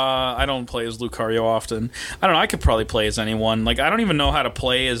fair. I don't play as Lucario often. I don't know. I could probably play as anyone. Like, I don't even know how to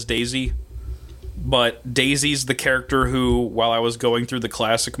play as Daisy. But Daisy's the character who, while I was going through the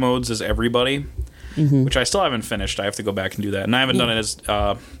classic modes, is everybody. Mm-hmm. Which I still haven't finished. I have to go back and do that. And I haven't done it as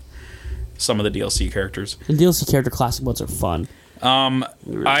some of the DLC characters. The DLC character classic modes are fun.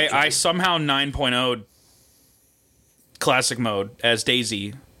 I somehow 9.0'd classic mode as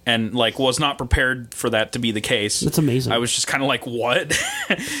Daisy and like was not prepared for that to be the case. That's amazing. I was just kind of like, what?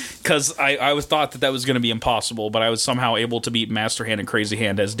 Because I was thought that was going to be impossible, but I was somehow able to beat Master Hand and Crazy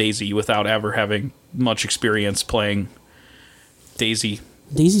Hand as Daisy without ever having much experience playing Daisy.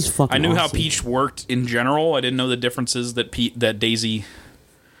 Daisy's fucking I knew awesome. how Peach worked in general. I didn't know the differences that Daisy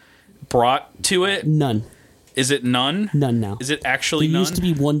brought to it. None. Is it none? None now. Is it actually there none? There used to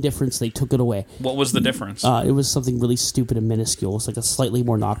be one difference. They took it away. What was the difference? It was something really stupid and minuscule. It's like a slightly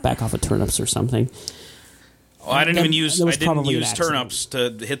more knockback off of turnips or something. Oh, I didn't use turnips to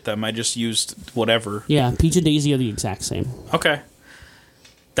hit them. I just used whatever. Yeah, Peach and Daisy are the exact same. Okay.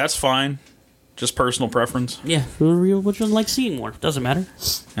 That's fine. Just personal preference. Yeah, which one like seeing more. Doesn't matter.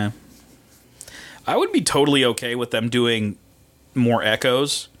 Yeah. I would be totally okay with them doing more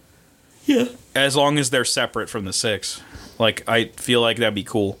echoes. Yeah. As long as they're separate from the 6. Like, I feel like that'd be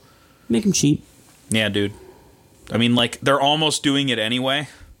cool. Make them cheap. Yeah, dude. I mean, like, they're almost doing it anyway.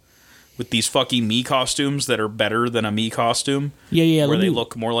 With these fucking Mii costumes that are better than a Mii costume. Yeah. Where they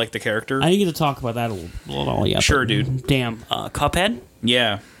look more like the character. I didn't get to talk about that a little yet. Sure, dude. Damn. Cuphead?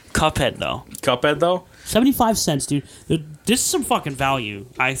 Yeah. Cuphead, though. 75 cents, dude. This is some fucking value,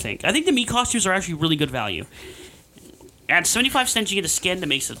 I think. I think the Mii costumes are actually really good value. At 75 cents, you get a skin that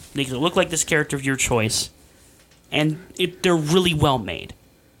makes it look like this character of your choice. And they're really well made.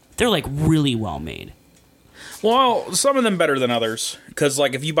 They're, like, really well made. Well, some of them better than others. Because,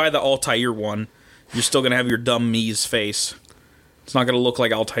 like, if you buy the Altair one, you're still going to have your dumb Mii's face. It's not going to look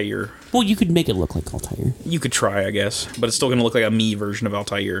like Altair. Well, you could make it look like Altair. You could try, I guess. But it's still going to look like a Mii version of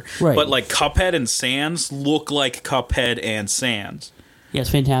Altair. Right. But, like, Cuphead and Sans look like Cuphead and Sans. Yeah, it's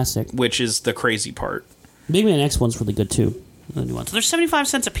fantastic. Which is the crazy part. Mega Man X one's really good, too. The new one. So they're 75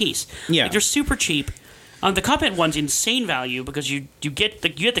 cents a piece. Yeah. Like, they're super cheap. The Cuphead one's insane value because you get the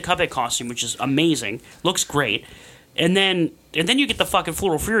Cuphead costume, which is amazing. Looks great. And then you get the fucking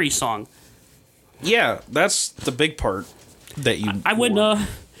Floral Fury song. Yeah, that's the big part. That you I went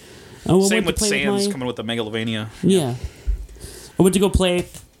same with Sans coming with the Megalovania. Yeah. I went to go play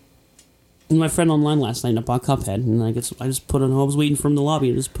with my friend online last night and I bought Cuphead and I just put on I was waiting for him in the lobby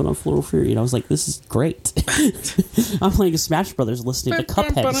and just put on Floral Fury and I was like, this is great. I'm playing a Smash Brothers listening to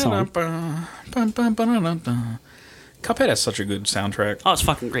Cuphead song. Cuphead has such a good soundtrack. Oh, it's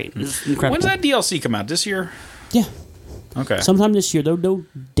fucking great. It's incredible. When's that DLC come out? This year? Yeah. Okay. Sometime this year, though no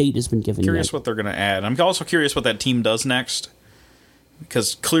date has been given Curious yet. what they're going to add. I'm also curious what that team does next.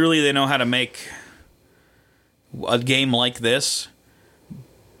 Because clearly they know how to make a game like this,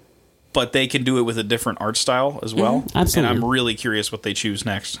 but they can do it with a different art style as well. Absolutely. And I'm really curious what they choose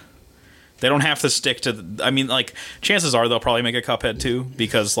next. They don't have to stick to... I mean, like, chances are they'll probably make a Cuphead too,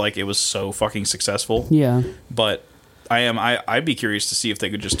 because, like, it was so fucking successful. Yeah. But I am. I'd be curious to see if they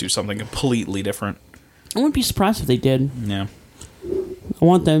could just do something completely different. I wouldn't be surprised if they did. Yeah. I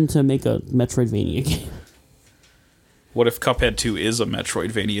want them to make a Metroidvania game. What if Cuphead 2 is a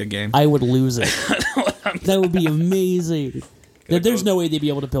Metroidvania game? I would lose it. That would be amazing. There's no way they'd be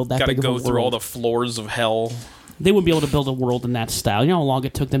able to build that big of a world. Gotta go through all the floors of hell. They wouldn't be able to build a world in that style. You know how long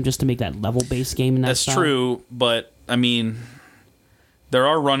it took them just to make that level-based game in that style? That's true, but, I mean, there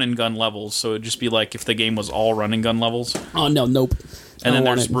are run-and-gun levels, so it'd just be like if the game was all run-and-gun levels. Oh, no, nope. And then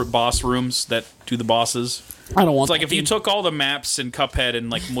there's boss rooms that do the bosses. I don't want It's like if you took all the maps in Cuphead and,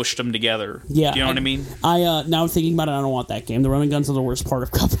 like, mushed them together. Yeah. Do you know what I mean? Now I'm thinking about it, I don't want that game. The run-and-guns are the worst part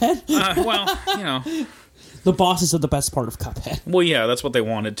of Cuphead. Well, you know. The bosses are the best part of Cuphead. Well, yeah, that's what they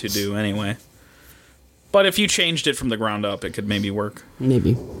wanted to do anyway. But if you changed it from the ground up, it could maybe work.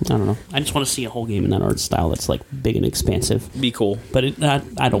 Maybe. I don't know. I just want to see a whole game in that art style that's like big and expansive. Be cool. But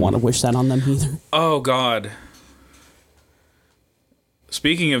I don't want to wish that on them either. Oh, God.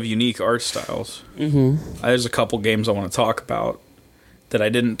 Speaking of unique art styles, there's a couple games I want to talk about that I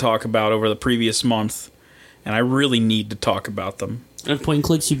didn't talk about over the previous month, and I really need to talk about them. And point and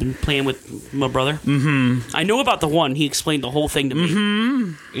clicks you've been playing with my brother? Mm-hmm. I know about the one. He explained the whole thing to me.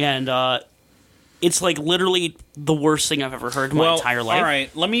 Mm-hmm. And it's like literally the worst thing I've ever heard in my entire life. All right,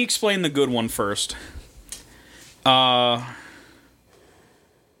 let me explain the good one first. The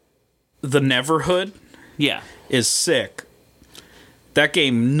Neverhood is sick. That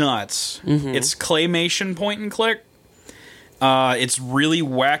game nuts. Mm-hmm. It's claymation point and click. It's really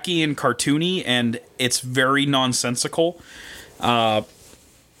wacky and cartoony, and it's very nonsensical.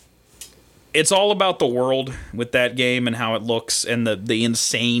 It's all about the world with that game and how it looks and the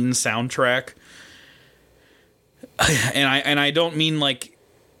insane soundtrack. And I don't mean like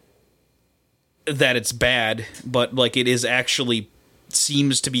that it's bad, but like it is actually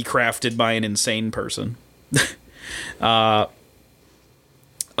seems to be crafted by an insane person. That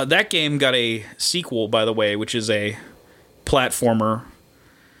game got a sequel, by the way, which is a platformer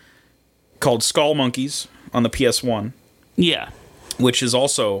called Skull Monkeys on the PS1. Yeah. Which is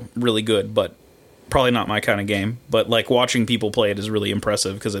also really good, but probably not my kind of game. But like watching people play it is really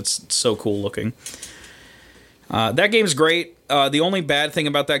impressive because it's so cool looking. That game's great. The only bad thing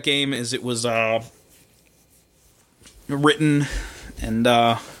about that game is it was written and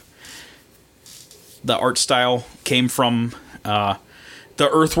the art style came from the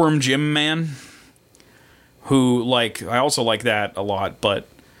Earthworm Jim man, who, like, I also like that a lot, but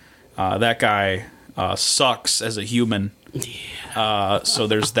that guy sucks as a human. Yeah. So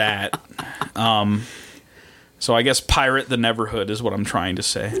there's that. So I guess pirate the Neverhood is what I'm trying to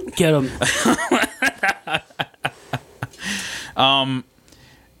say. Get him.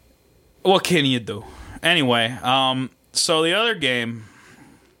 What can you do? Anyway, so the other game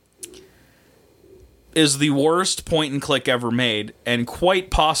is the worst point and click ever made, and quite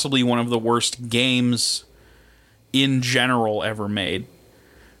possibly one of the worst games in general ever made.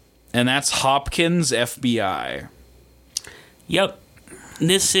 And that's Hopkins FBI. Yep.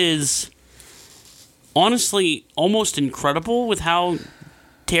 This is honestly almost incredible with how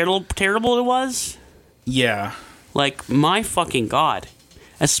terrible it was. Yeah. Like, my fucking God.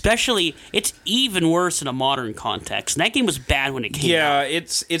 Especially, it's even worse in a modern context. And that game was bad when it came out. Yeah,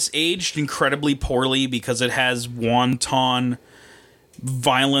 it's aged incredibly poorly because it has wanton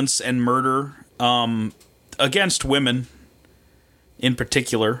violence and murder against women in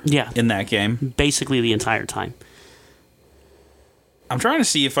particular in that game. Basically the entire time. I'm trying to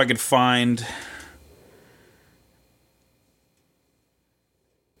see if I could find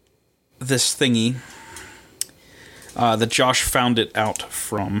this thingy that Josh found it out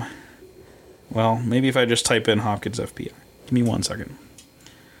from. Well, maybe if I just type in Hopkins FBI. Give me 1 second.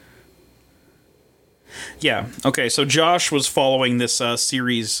 Yeah, okay, so Josh was following this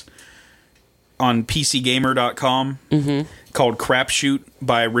series on PCGamer.com called Crapshoot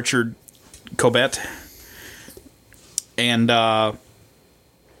by Richard Cobbett. And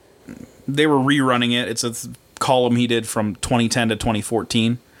they were rerunning it. It's a column he did from 2010 to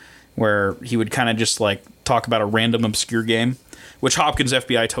 2014 where he would kind of just like talk about a random obscure game, which Hopkins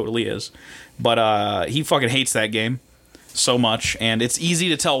FBI totally is. But he fucking hates that game so much, and it's easy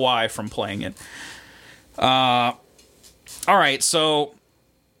to tell why from playing it. Alright, so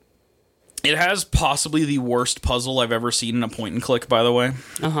it has possibly the worst puzzle I've ever seen in a point and click, by the way.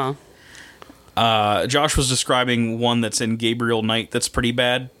 Josh was describing one that's in Gabriel Knight that's pretty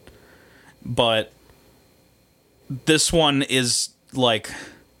bad, but this one is like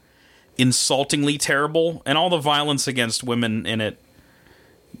insultingly terrible, and all the violence against women in it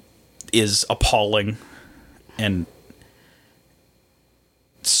is appalling and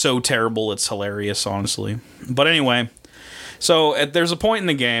so terrible it's hilarious, honestly. But anyway, So there's a point in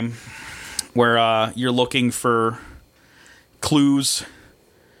the game where you're looking for clues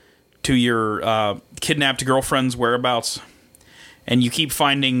to your kidnapped girlfriend's whereabouts, and you keep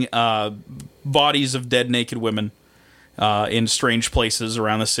finding bodies of dead naked women in strange places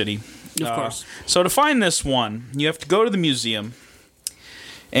around the city. Of course. So to find this one, you have to go to the museum,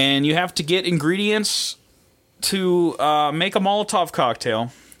 and you have to get ingredients to make a Molotov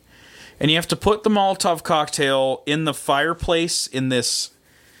cocktail. And you have to put the Molotov cocktail in the fireplace in this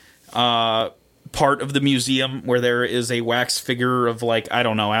part of the museum where there is a wax figure of, like, I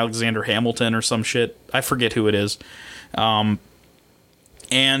don't know, Alexander Hamilton or some shit. I forget who it is. And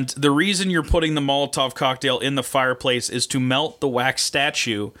the reason you're putting the Molotov cocktail in the fireplace is to melt the wax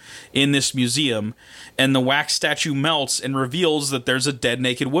statue in this museum. And the wax statue melts and reveals that there's a dead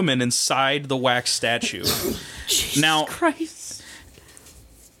naked woman inside the wax statue. Jesus Christ.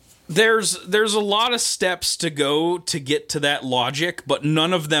 There's a lot of steps to go to get to that logic, but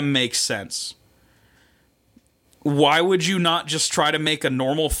none of them make sense. Why would you not just try to make a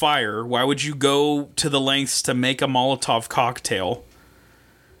normal fire? Why would you go to the lengths to make a Molotov cocktail?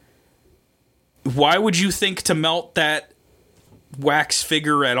 Why would you think to melt that wax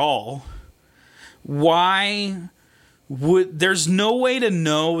figure at all? Why would... There's no way to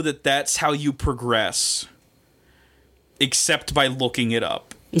know that that's how you progress except by looking it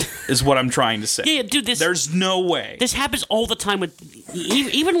up, is what I'm trying to say. Yeah, dude, there's no way. This happens all the time with...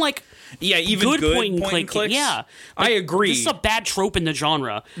 Even, like... Yeah, even good point and clicks. Yeah. I Like, agree. This is a bad trope in the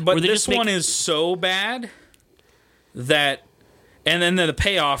genre. But this one is so bad that... And then the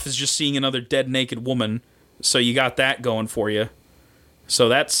payoff is just seeing another dead naked woman. So you got that going for you. So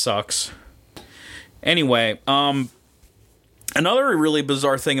that sucks. Anyway, another really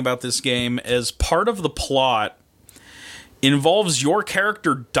bizarre thing about this game is part of the plot involves your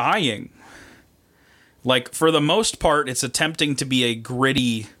character dying. Like, for the most part, it's attempting to be a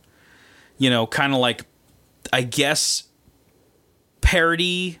gritty, kind of like, I guess,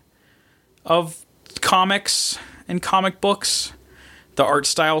 parody of comics and comic books. The art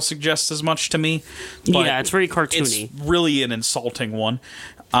style suggests as much to me. But yeah, it's very cartoony. It's really an insulting one.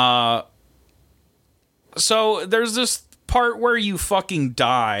 So there's this part where you fucking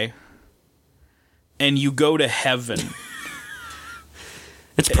die and you go to heaven.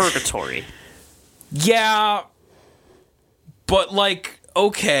 It's purgatory. Yeah, but like,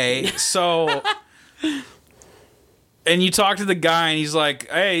 okay, so... And you talk to the guy and he's like,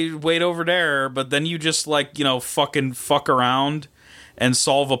 hey, wait over there. But then you just like, fucking fuck around and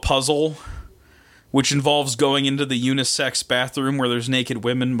solve a puzzle, which involves going into the unisex bathroom where there's naked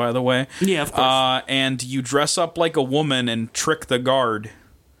women, by the way. Yeah, of course. And you dress up like a woman and trick the guard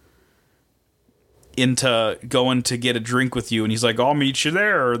into going to get a drink with you. And he's like, I'll meet you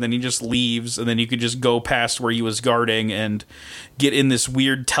there. And then he just leaves. And then you could just go past where he was guarding and get in this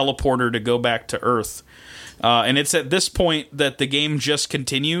weird teleporter to go back to Earth. And it's at this point that the game just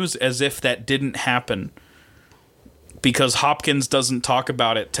continues as if that didn't happen. Because Hopkins doesn't talk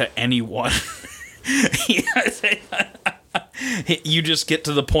about it to anyone. You just get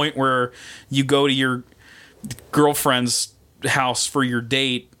to the point where you go to your girlfriend's house for your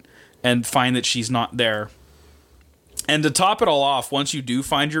date and find that she's not there. And to top it all off, once you do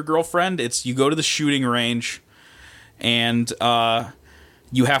find your girlfriend, you go to the shooting range and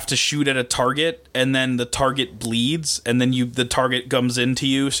you have to shoot at a target, and then the target bleeds, and then the target comes into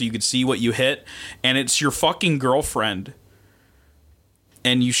you so you can see what you hit, and it's your fucking girlfriend.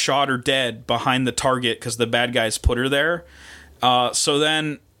 And you shot her dead behind the target because the bad guys put her there. So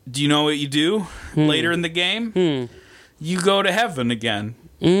then, do you know what you do later in the game? You go to heaven again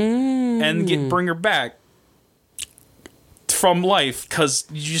and bring her back from life because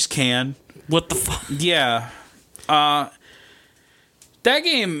you just can. What the fuck? Yeah. That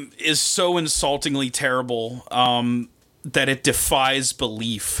game is so insultingly terrible that it defies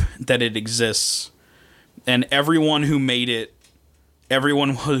belief that it exists. And everyone who made it,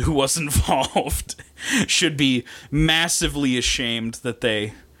 everyone who was involved, should be massively ashamed that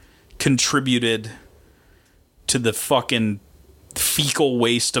they contributed to the fucking fecal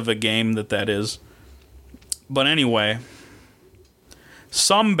waste of a game that is. But anyway,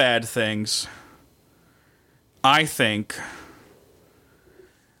 some bad things, I think,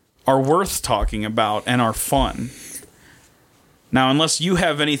 are worth talking about and are fun. Now, unless you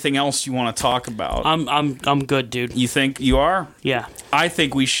have anything else you want to talk about, I'm good, dude. You think you are? Yeah. I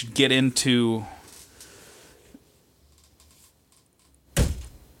think we should get into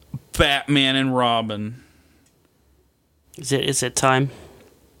Batman and Robin. Is it time?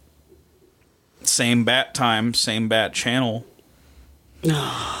 Same bat time, same bat channel.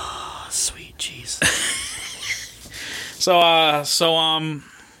 Oh, sweet Jesus.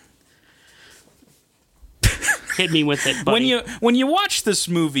 Hit me with it, buddy. when you watch this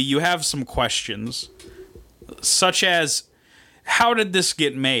movie, you have some questions, such as, how did this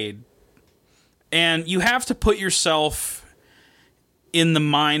get made? And you have to put yourself in the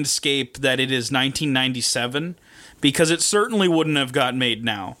mindscape that it is 1997, because it certainly wouldn't have got made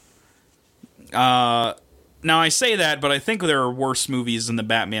now. Now, I say that, but I think there are worse movies in the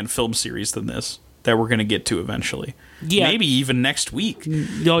Batman film series than this that we're going to get to eventually. Yeah. Maybe even next week.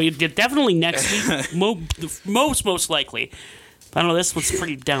 No, definitely next week. most likely. I don't know, this one's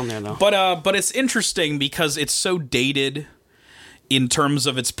pretty down there, though. But it's interesting because it's so dated in terms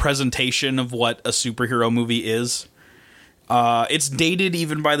of its presentation of what a superhero movie is. It's dated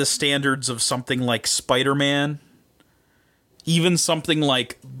even by the standards of something like Spider-Man, even something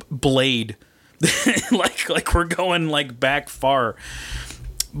like Blade. like we're going like back far.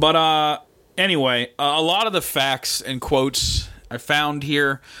 But anyway, a lot of the facts and quotes I found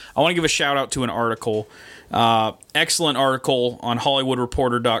here. I want to give a shout out to an article. Excellent article on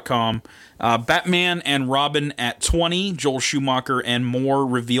HollywoodReporter.com. Batman and Robin at 20, Joel Schumacher and more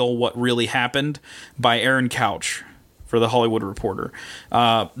reveal what really happened, by Aaron Couch for the Hollywood Reporter.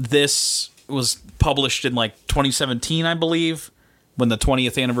 This was published in like 2017, I believe, when the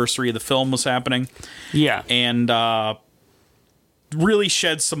 20th anniversary of the film was happening. Yeah. And really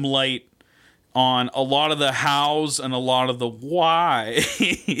shed some light on a lot of the hows and a lot of the whys.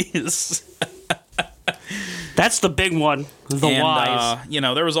 That's the big one, the whys.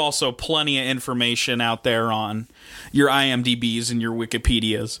 There was also plenty of information out there on your IMDb's and your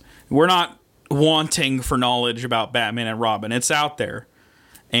Wikipedias. We're not wanting for knowledge about Batman and Robin. It's out there.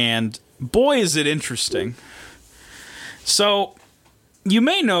 And boy, is it interesting. So, you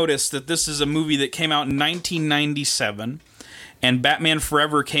may notice that this is a movie that came out in 1997, and Batman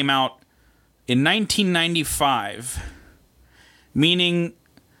Forever came out in 1995, meaning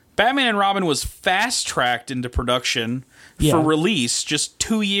Batman and Robin was fast-tracked into production for release just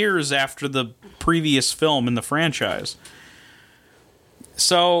 2 years after the previous film in the franchise.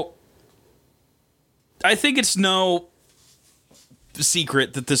 So, I think it's no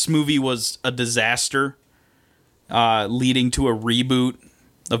secret that this movie was a disaster, leading to a reboot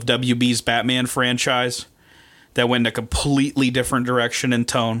of WB's Batman franchise that went in a completely different direction and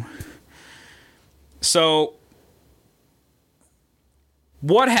tone. So,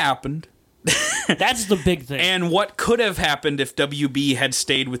 what happened? That's the big thing. And what could have happened if WB had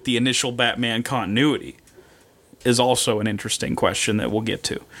stayed with the initial Batman continuity is also an interesting question that we'll get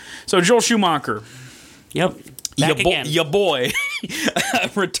to. So, Joel Schumacher. Yep. Back again. Your boy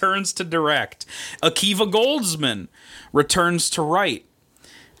returns to direct. Akiva Goldsman returns to write.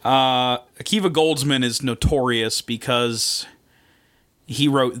 Akiva Goldsman is notorious because he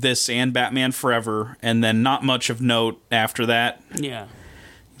wrote this and Batman Forever, and then not much of note after that. Yeah.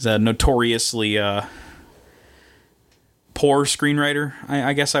 He's a notoriously poor screenwriter,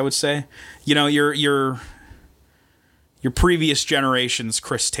 I guess I would say. Your previous generation's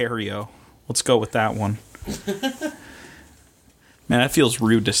Chris Terrio. Let's go with that one. Man, that feels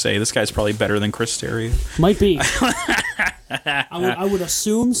rude to say. This guy's probably better than Chris Terrio. Might be. I would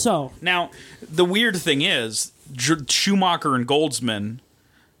assume so. Now, the weird thing is, Schumacher and Goldsman,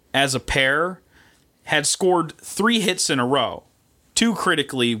 as a pair, had scored 3 hits in a row. 2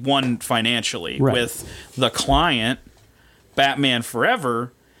 critically, 1 financially, right, with The Client, Batman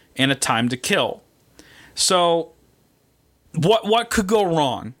Forever, and A Time to Kill. So, what could go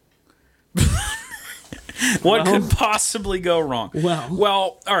wrong? What could possibly go wrong?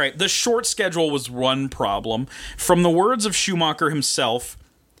 Well, all right, the short schedule was one problem. From the words of Schumacher himself,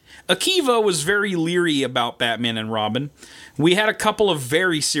 Akiva was very leery about Batman and Robin. We had a couple of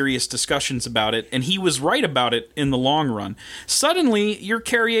very serious discussions about it, and he was right about it in the long run. Suddenly, you're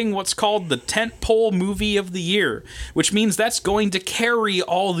carrying what's called the tentpole movie of the year, which means that's going to carry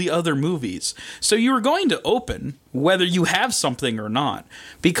all the other movies. So you're going to open, whether you have something or not,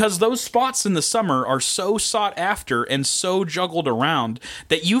 because those spots in the summer are so sought after and so juggled around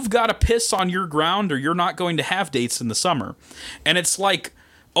that you've got to piss on your ground or you're not going to have dates in the summer. And it's like,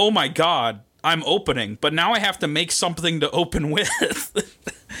 oh my God, I'm opening, but now I have to make something to open with.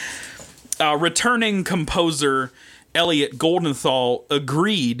 Returning composer Elliot Goldenthal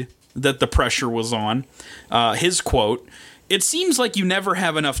agreed that the pressure was on. His quote, "It seems like you never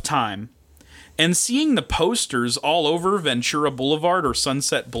have enough time. And seeing the posters all over Ventura Boulevard or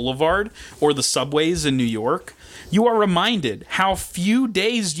Sunset Boulevard or the subways in New York, you are reminded how few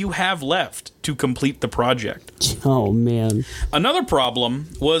days you have left to complete the project." Oh, man. Another problem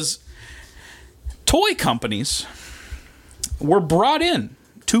was toy companies were brought in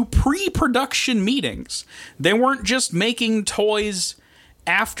to pre-production meetings. They weren't just making toys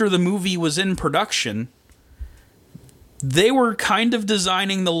after the movie was in production. They were kind of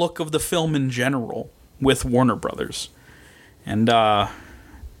designing the look of the film in general with Warner Brothers. And that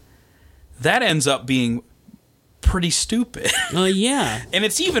ends up being pretty stupid. Yeah. And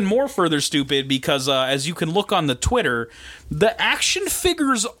it's even more further stupid because as you can look on the Twitter, the action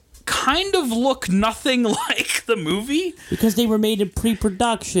figures kind of look nothing like the movie. Because they were made in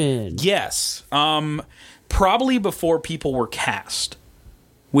pre-production. Yes. Probably before people were cast,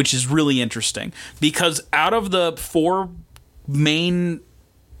 which is really interesting. Because out of the 4 main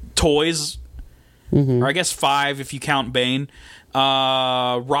toys, or I guess 5 if you count Bane,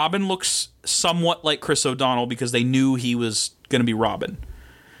 Robin looks somewhat like Chris O'Donnell because they knew he was going to be Robin.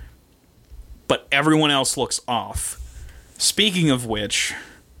 But everyone else looks off. Speaking of which,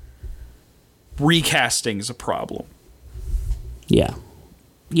 recasting is a problem. Yeah.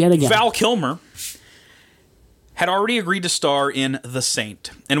 Yet again. Val Kilmer had already agreed to star in The Saint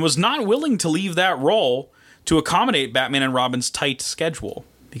and was not willing to leave that role to accommodate Batman and Robin's tight schedule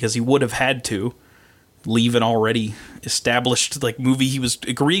because he would have had to leave an already established movie he was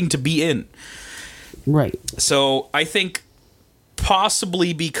agreeing to be in. Right. So I think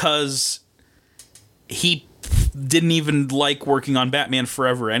possibly because he didn't even like working on Batman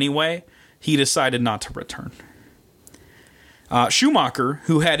Forever anyway, he decided not to return. Schumacher,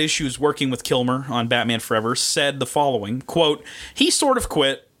 who had issues working with Kilmer on Batman Forever, said the following, quote, "He sort of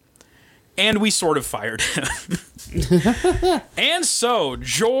quit, and we sort of fired him." And so,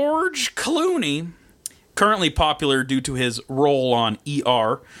 George Clooney, currently popular due to his role on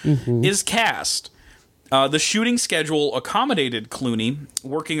ER, is cast. The shooting schedule accommodated Clooney,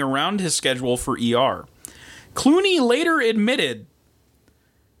 working around his schedule for ER. Clooney later admitted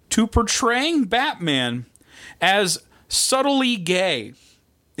to portraying Batman as subtly gay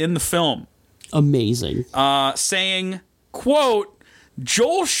in the film. Amazing. Saying, quote,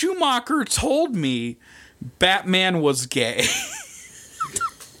 "Joel Schumacher told me Batman was gay."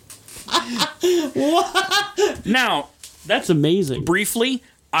 What? Now, that's amazing. Briefly,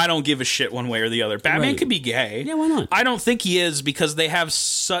 I don't give a shit one way or the other. Batman could be gay. Yeah, why not? I don't think he is because they have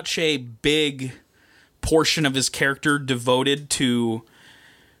such a big portion of his character devoted to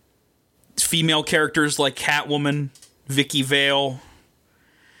female characters like Catwoman, Vicky Vale.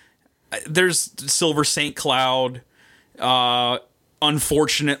 There's Silver St. Cloud.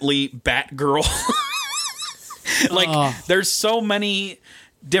 Unfortunately, Batgirl. There's so many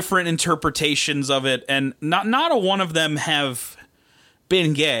different interpretations of it, and not a one of them have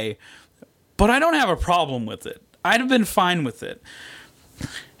been gay, but I don't have a problem with it. I'd have been fine with it.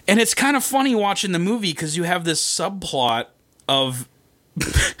 And it's kind of funny watching the movie because you have this subplot of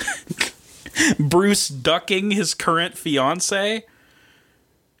Bruce ducking his current fiance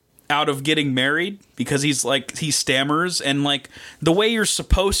out of getting married because he stammers, and the way you're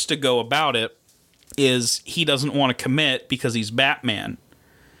supposed to go about it is he doesn't want to commit because he's Batman.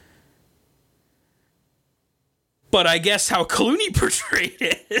 But I guess how Clooney portrayed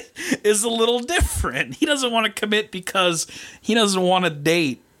it is a little different. He doesn't want to commit because he doesn't want to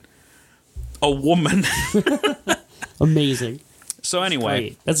date a woman. Amazing. So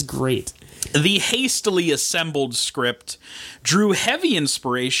anyway. That's great. The hastily assembled script drew heavy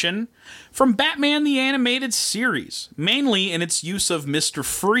inspiration from Batman the Animated Series, mainly in its use of Mr.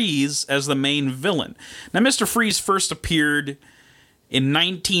 Freeze as the main villain. Now, Mr. Freeze first appeared in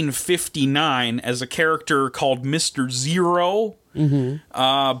 1959 as a character called Mr. Zero,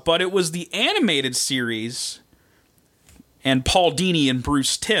 but it was the animated series and Paul Dini and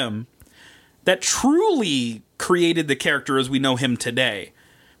Bruce Timm that truly created the character as we know him today,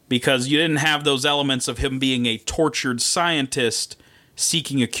 because you didn't have those elements of him being a tortured scientist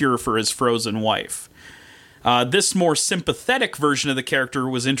seeking a cure for his frozen wife. This more sympathetic version of the character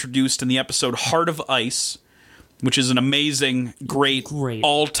was introduced in the episode Heart of Ice, which is an amazing, great.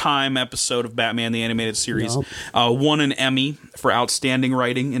 All-time episode of Batman the Animated Series. Yep. Won an Emmy for outstanding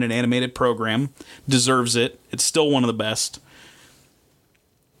writing in an animated program. Deserves it. It's still one of the best.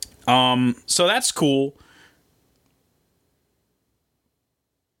 So that's cool.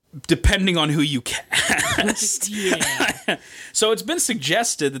 Depending on who you cast. Yeah. So it's been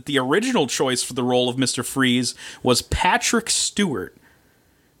suggested that the original choice for the role of Mr. Freeze was Patrick Stewart,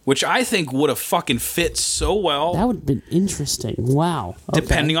 which I think would have fucking fit so well. That would have been interesting. Wow. Okay.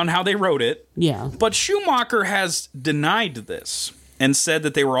 Depending on how they wrote it. Yeah. But Schumacher has denied this and said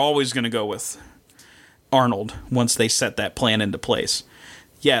that they were always going to go with Arnold once they set that plan into place.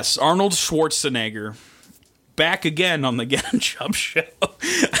 Yes, Arnold Schwarzenegger, back again on the Get and Chubb show.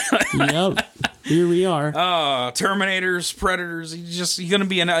 Yep. Here we are. Terminators, Predators. He's gonna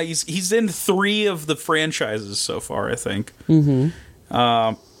be he's in 3 of the franchises so far, I think.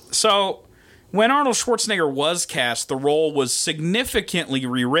 So when Arnold Schwarzenegger was cast, the role was significantly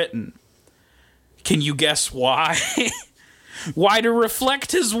rewritten. Can you guess why? Why, to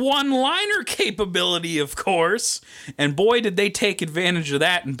reflect his one-liner capability, of course. And boy, did they take advantage of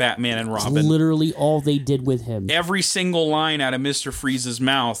that in Batman and Robin. It's literally all they did with him. Every single line out of Mr. Freeze's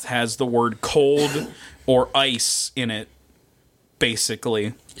mouth has the word cold or ice in it,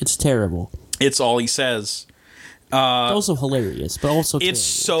 basically. It's terrible. It's all he says. It's also hilarious, but also terrible. It's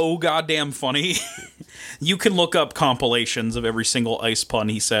so goddamn funny. You can look up compilations of every single ice pun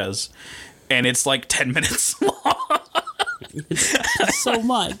he says, and it's like 10 minutes long. It's so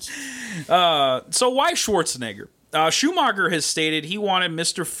much. So why Schwarzenegger? Schumacher has stated he wanted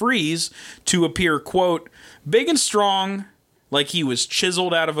Mr. Freeze to appear, quote, big and strong, like he was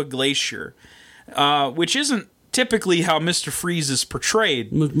chiseled out of a glacier, which isn't typically how Mr. Freeze is portrayed.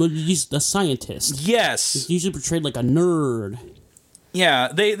 He's a scientist. Yes. He's usually portrayed like a nerd. Yeah,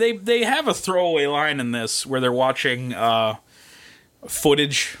 they have a throwaway line in this where they're watching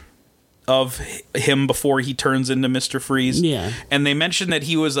footage of him before he turns into Mr. Freeze. Yeah. And they mentioned that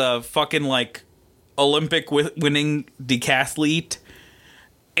he was a fucking, like, Olympic winning decathlete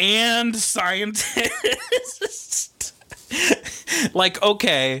and scientist. Like,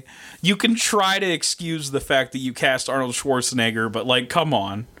 okay, you can try to excuse the fact that you cast Arnold Schwarzenegger, but, like, come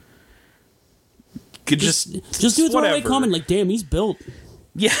on. Could just do a throwaway comment like, damn, he's built.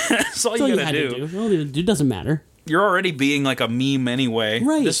 Yeah, that's all you gotta do. It doesn't matter. You're already being like a meme anyway.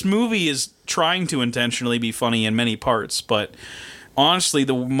 Right. This movie is trying to intentionally be funny in many parts, but honestly,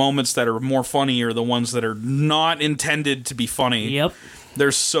 the moments that are more funny are the ones that are not intended to be funny. Yep.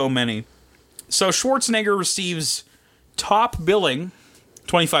 There's so many. So Schwarzenegger receives top billing,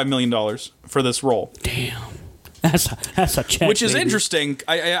 $25 million for this role. Damn. That's a check. Which is interesting.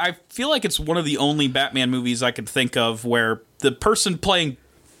 I feel like it's one of the only Batman movies I could think of where the person playing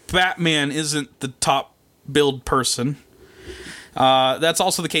Batman isn't the top billed person. That's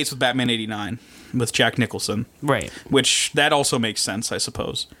also the case with Batman 89 with Jack Nicholson. Right. Which, that also makes sense, I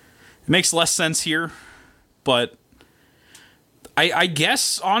suppose. It makes less sense here, but I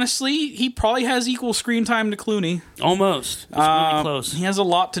guess, honestly, he probably has equal screen time to Clooney. Almost. It's really close. He has a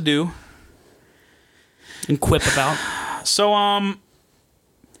lot to do. And quip about. So,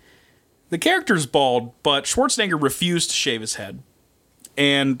 the character's bald, but Schwarzenegger refused to shave his head.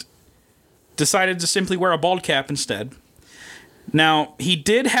 And decided to simply wear a bald cap instead. Now, he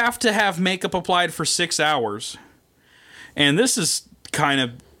did have to have makeup applied for 6 hours. And this is kind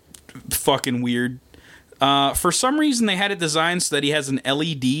of fucking weird. For some reason, they had it designed so that he has an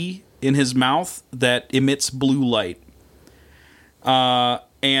LED in his mouth that emits blue light.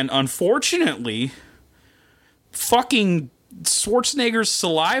 And unfortunately, fucking Schwarzenegger's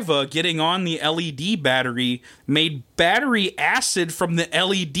saliva getting on the LED battery made battery acid from the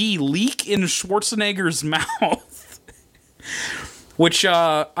LED leak in Schwarzenegger's mouth. Which,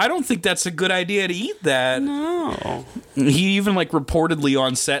 I don't think that's a good idea to eat that. No. He even, like, reportedly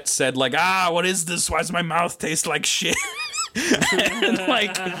on set said, like, what is this? Why does my mouth taste like shit? And,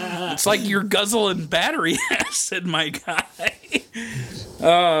 like, it's like you're guzzling battery acid, my guy.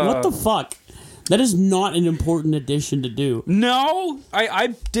 What the fuck? That is not an important addition to do. No,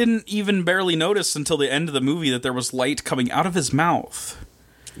 I didn't even barely notice until the end of the movie that there was light coming out of his mouth.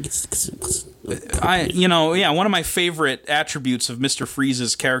 One of my favorite attributes of Mr.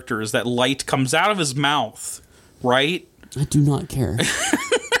 Freeze's character is that light comes out of his mouth, right? I do not care.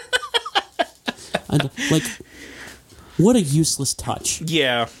 What a useless touch.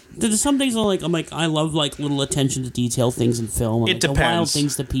 Yeah. There's some things I love like little attention to detail things in film. It depends. The wild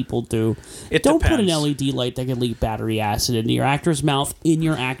things that people do. It Don't depends. put an LED light that can leak battery acid into your actor's mouth in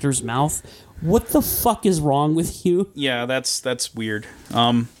your actor's mouth. What the fuck is wrong with you? Yeah, that's weird.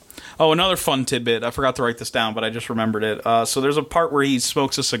 Another fun tidbit. I forgot to write this down, but I just remembered it. So there's a part where he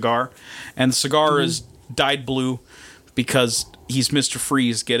smokes a cigar, and the cigar is dyed blue because he's Mr.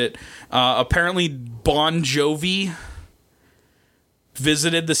 Freeze. Get it? Apparently, Bon Jovi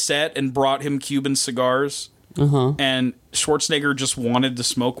visited the set and brought him Cuban cigars. And Schwarzenegger just wanted to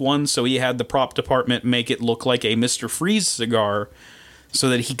smoke one, so he had the prop department make it look like a Mr. Freeze cigar so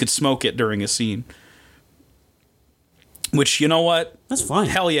that he could smoke it during a scene. Which, you know what? That's fine.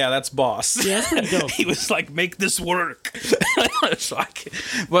 Hell yeah, that's boss. Yeah, that's pretty dope. He was like, make this work.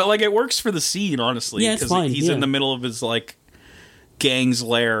 But, like, it works for the scene, honestly. Yeah, it's fine. He's in the middle of his, like, gang's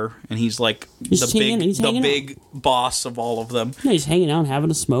lair, and he's, like, the big boss of all of them. Yeah, he's hanging out,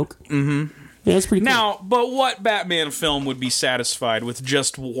 having a smoke. Mm-hmm. Yeah, that's pretty cool. Now, but what Batman film would be satisfied with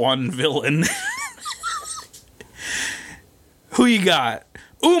just one villain? Who you got?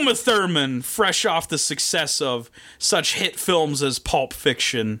 Uma Thurman, fresh off the success of such hit films as Pulp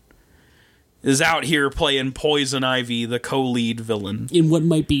Fiction, is out here playing Poison Ivy, the co-lead villain. In what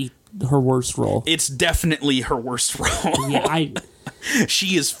might be her worst role. It's definitely her worst role. Yeah,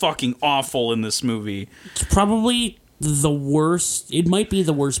 She is fucking awful in this movie. It's probably the worst. It might be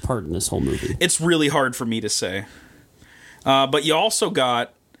the worst part in this whole movie. It's really hard for me to say. But you also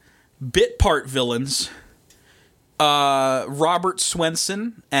got bit part villains. Robert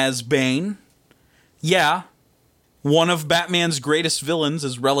Swenson as Bane. Yeah, one of Batman's greatest villains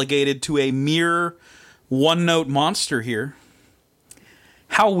is relegated to a mere one-note monster here.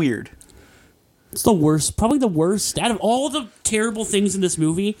 How weird. It's the worst, probably the worst. Out of all the terrible things in this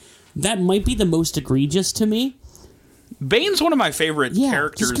movie, that might be the most egregious to me. Bane's one of my favorite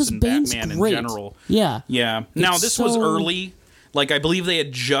characters in Bane's Batman great. in general. Yeah. Yeah. Now, this was early. Like, I believe they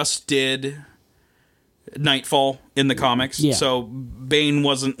had just did Nightfall in the comics. Yeah. So Bane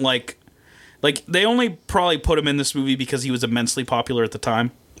wasn't like they only probably put him in this movie because he was immensely popular at the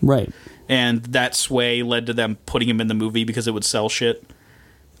time. Right. And that sway led to them putting him in the movie because it would sell shit.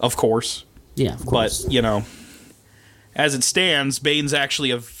 Of course. Yeah, of course. But, you know, as it stands, Bane's actually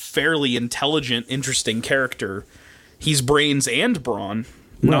a fairly intelligent, interesting character. He's brains and brawn,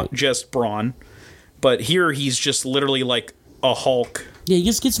 not just brawn. But here he's just literally like a Hulk. Yeah, he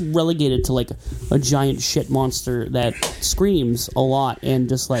just gets relegated to like a giant shit monster that screams a lot and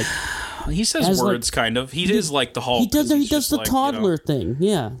just like... He says words, like, kind of. He is like the Hulk. He does the like, toddler thing,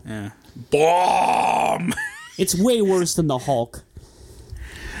 yeah. Yeah. Bomb! It's way worse than the Hulk.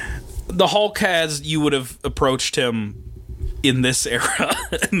 The Hulk you would have approached him in this era,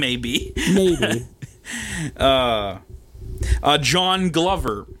 maybe. Maybe. John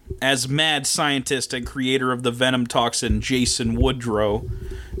Glover as mad scientist and creator of the venom toxin, Jason Woodrow.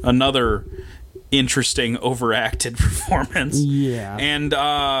 Another interesting overacted performance. Yeah. And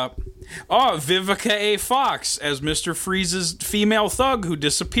Vivica A. Fox as Mr. Freeze's female thug who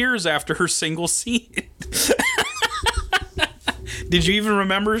disappears after her single scene. Did you even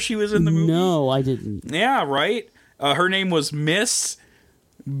remember she was in the movie? No, I didn't. Yeah, right? Her name was Miss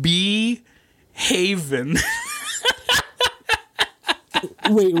B. Haven.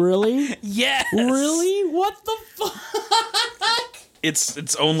 Wait, really? Yes. Really? What the fuck?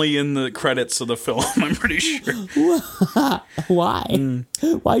 It's only in the credits of the film, I'm pretty sure. Why?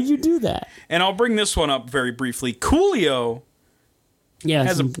 Why'd you do that? And I'll bring this one up very briefly. Coolio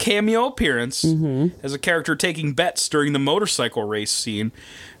has a cameo appearance as a character taking bets during the motorcycle race scene.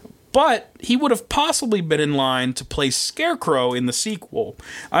 But he would have possibly been in line to play Scarecrow in the sequel.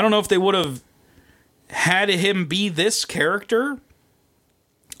 I don't know if they would have had him be this character,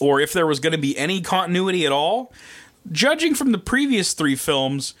 or if there was going to be any continuity at all. Judging from the previous 3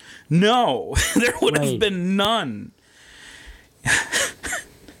 films, no, there would have been none.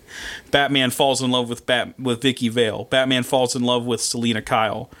 Batman falls in love with Vicky Vale. Batman falls in love with Selena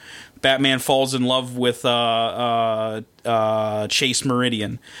Kyle. Batman falls in love with Chase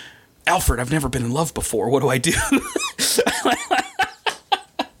Meridian. Alfred, I've never been in love before. What do I do?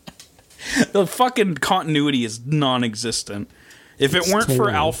 The fucking continuity is non-existent. If it weren't for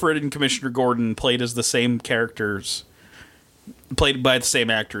Alfred and Commissioner Gordon played as the same characters, played by the same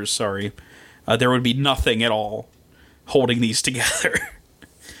actors, sorry, there would be nothing at all holding these together.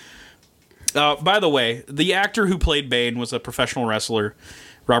 By the way, the actor who played Bane was a professional wrestler,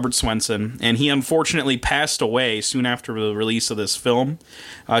 Robert Swenson, and he unfortunately passed away soon after the release of this film.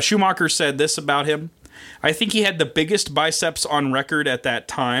 Schumacher said this about him: I think he had the biggest biceps on record at that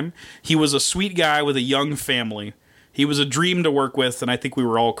time. He was a sweet guy with a young family. He was a dream to work with, and I think we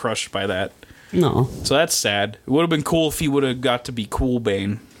were all crushed by that. No. So that's sad. It would have been cool if he would have got to be Cool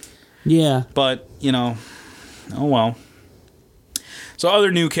Bane. Yeah. But, you know, oh well. So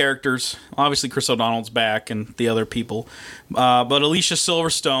other new characters. Obviously, Chris O'Donnell's back and the other people. But Alicia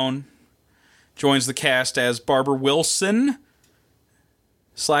Silverstone joins the cast as Barbara Wilson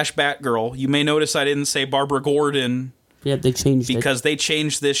 / Batgirl. You may notice I didn't say Barbara Gordon. Yeah, they changed it. Because they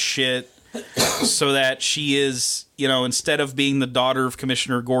changed this shit so that she is, you know, instead of being the daughter of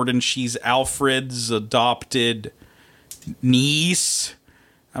Commissioner Gordon, she's Alfred's adopted niece.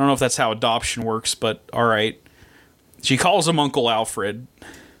 I don't know if that's how adoption works, but all right. She calls him Uncle Alfred.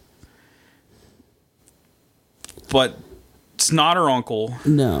 But it's not her uncle.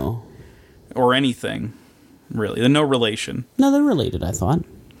 No. Or anything, really. They're no relation. No, they're related, I thought.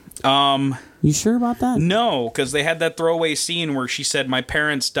 You sure about that? No, because they had that throwaway scene where she said, my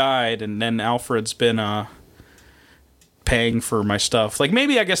parents died, and then Alfred's been paying for my stuff. Like,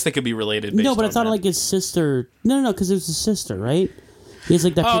 maybe I guess they could be related. No, but I on thought that. like his sister. No, because it was his sister, right? He has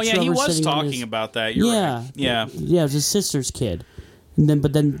like that. Oh picture yeah, he of her was sitting on talking his- about that. You're right. Yeah. It was his sister's kid.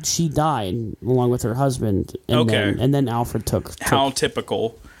 But then she died along with her husband. And Okay. then Alfred took How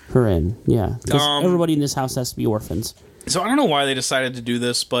typical. her in. Yeah, because everybody in this house has to be orphans. So I don't know why they decided to do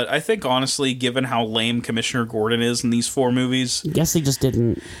this, but I think honestly, given how lame Commissioner Gordon is in these 4 movies, I guess they just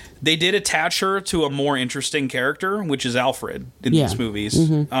didn't. they did attach her to a more interesting character, which is Alfred in Yeah. these movies.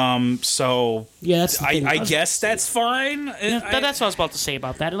 So Yeah, that's the thing. I guess that's fine. That's what I was about to say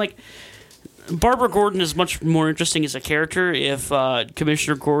about that. Like, Barbara Gordon is much more interesting as a character if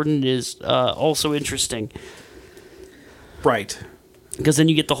Commissioner Gordon is also interesting. Right. Because then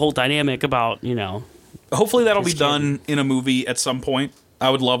you get the whole dynamic about, Hopefully that'll be Just done in a movie at some point. I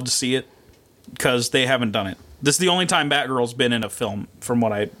would love to see it because they haven't done it. This is the only time Batgirl's been in a film, from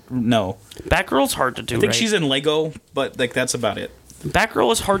what I know. Batgirl's hard to do I think right. she's in Lego, but like that's about it.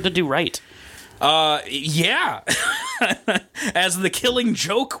 Batgirl is hard to do right. Yeah. As the Killing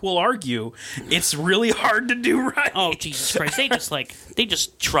Joke will argue, it's really hard to do right. Oh, Jesus Christ. They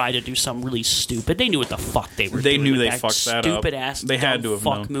just try to do something really stupid. They knew what the fuck they were They doing. knew with they that fucked that up. stupid ass They had to have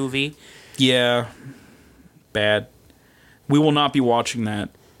fuck known. movie. Yeah. Bad. We will not be watching that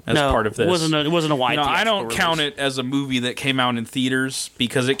as part of this. It wasn't a wide I don't theatrical count release. it as a movie that came out in theaters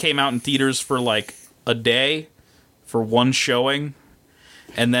because it came out in theaters for like a day for one showing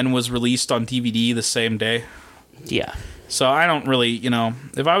and then was released on DVD the same day. Yeah. So I don't really,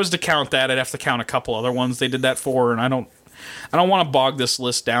 if I was to count that, I'd have to count a couple other ones they did that for, and I don't want to bog this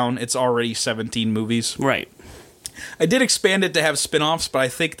list down. It's already 17 movies. Right. I did expand it to have spin-offs, but I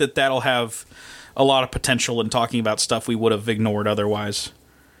think that that'll have a lot of potential in talking about stuff we would have ignored otherwise.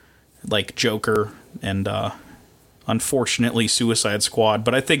 Like Joker and, unfortunately, Suicide Squad.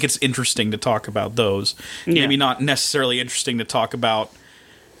 But I think it's interesting to talk about those. Yeah. Maybe not necessarily interesting to talk about,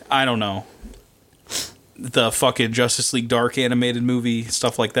 I don't know, the fucking Justice League Dark animated movie,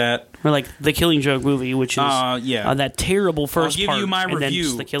 stuff like that. Or like the Killing Joke movie, which is that terrible first I'll give part. you my and then review.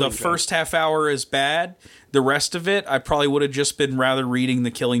 just The Killing Joke. first half hour is bad. The rest of it, I probably would have just been rather reading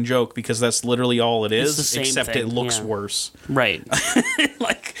The Killing Joke because that's literally all it is, the same except thing, it looks yeah. worse. Right.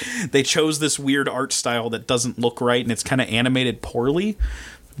 Like, they chose this weird art style that doesn't look right, and it's kind of animated poorly.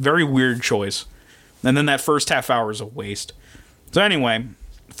 Very weird choice. And then that first half hour is a waste. So anyway,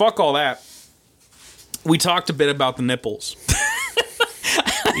 fuck all that. We talked a bit about the nipples.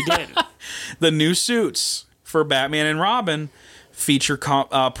 We did. The new suits for Batman and Robin feature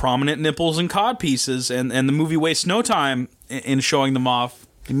prominent nipples and cod pieces, and the movie wastes no time in showing them off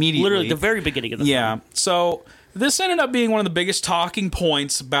immediately. Literally, the very beginning of the film. So this ended up being one of the biggest talking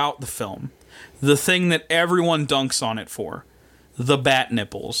points about the film. The thing that everyone dunks on it for. The bat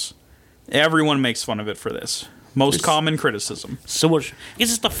nipples. Everyone makes fun of it for this. Most common criticism. So much.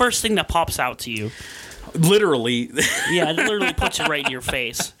 Because it's the first thing that pops out to you. Literally. Yeah, it literally puts it right in your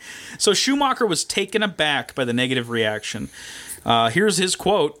face. So Schumacher was taken aback by the negative reaction. Here's his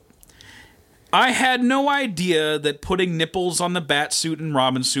quote. I had no idea that putting nipples on the bat suit and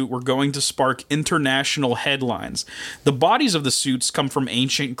Robin suit were going to spark international headlines. The bodies of the suits come from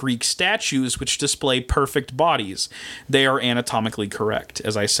ancient Greek statues which display perfect bodies. They are anatomically correct,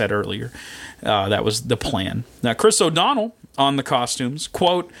 as I said earlier. That was the plan. Now, Chris O'Donnell on the costumes,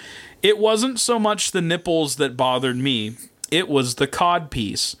 quote, it wasn't so much the nipples that bothered me. It was the cod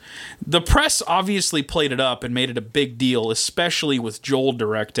piece. The press obviously played it up and made it a big deal, especially with Joel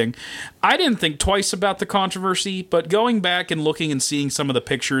directing. I didn't think twice about the controversy, but going back and looking and seeing some of the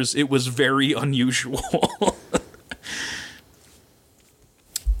pictures, it was very unusual.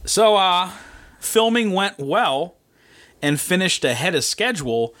 So, filming went well and finished ahead of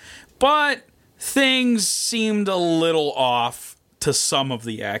schedule, but things seemed a little off to some of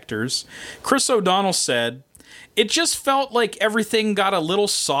the actors. Chris O'Donnell said, it just felt like everything got a little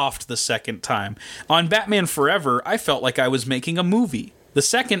soft the second time. On Batman Forever, I felt like I was making a movie. The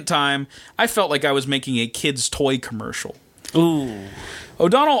second time, I felt like I was making a kid's toy commercial. Ooh.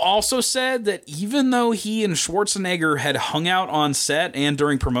 O'Donnell also said that even though he and Schwarzenegger had hung out on set and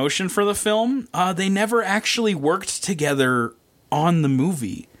during promotion for the film, they never actually worked together on the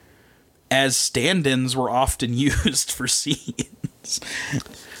movie, as stand-ins were often used for scenes.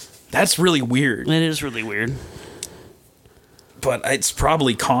 That's really weird. It is really weird. But it's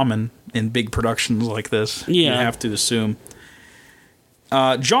probably common in big productions like this. Yeah. You have to assume.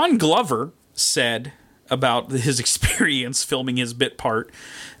 John Glover said about his experience filming his bit part,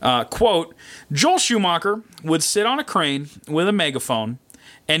 quote, Joel Schumacher would sit on a crane with a megaphone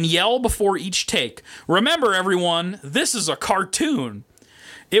and yell before each take, remember everyone, this is a cartoon.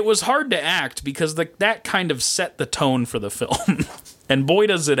 it was hard to act because that kind of set the tone for the film. And boy,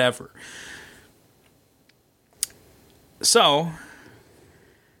 does it ever. So,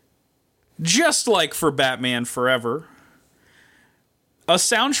 just like for Batman Forever, a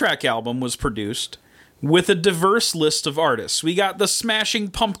soundtrack album was produced with a diverse list of artists. We got the Smashing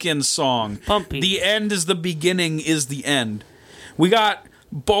Pumpkins song, Pumpy. The End is the Beginning is the End. We got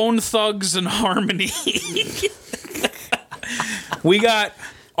Bone Thugs and Harmony. We got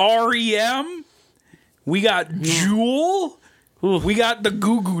REM. We got Jewel. We got the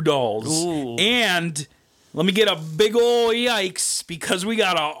Goo Goo Dolls. Ooh. And let me get a big ol' yikes because we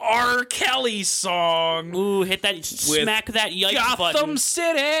got a R. Kelly song. Ooh, hit that, smack that yikes Gotham button.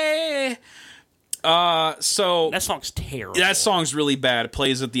 City. So That song's terrible. that song's really bad. It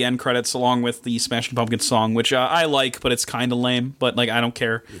plays at the end credits along with the Smashing Pumpkins song, which I like, but it's kind of lame. But like, I don't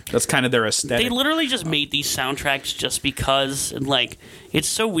care. That's kind of their aesthetic. They literally just made these soundtracks just because, and like, it's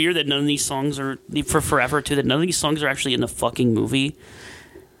so weird that none of these songs are, for Forever too, that none of these songs are actually in the fucking movie.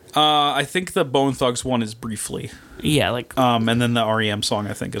 I think the Bone Thugs one is briefly. Yeah, like, And then the REM song,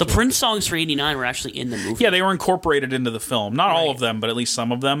 I think, as the well. Prince songs for 89 were actually in the movie. Yeah, they were incorporated into the film. Not all Right. of them, but at least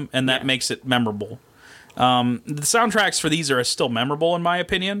some of them, and that makes it memorable. The soundtracks for these are still memorable, in my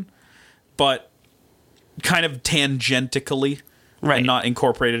opinion, but kind of tangentially, Right. and not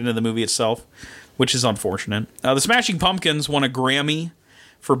incorporated into the movie itself, which is unfortunate. The Smashing Pumpkins won a Grammy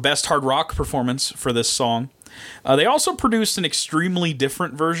for Best Hard Rock Performance for this song. They also produced an extremely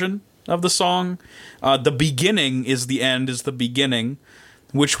different version of the song. The Beginning is the End is the Beginning,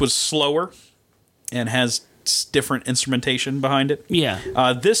 which was slower and has different instrumentation behind it. Yeah.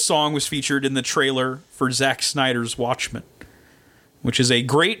 This song was featured in the trailer for Zack Snyder's Watchmen, which is a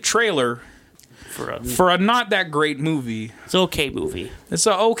great trailer for a not that great movie. It's an okay movie. It's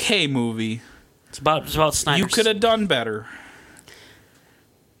an okay movie. It's about Snyder. You could have done better.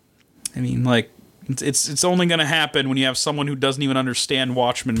 I mean, like, it's only going to happen when you have someone who doesn't even understand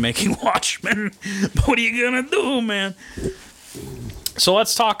Watchmen making Watchmen. But what are you going to do, man? So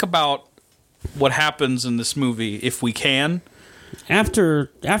let's talk about what happens in this movie, if we can. After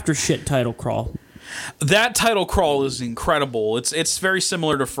shit title crawl. That title crawl is incredible. It's very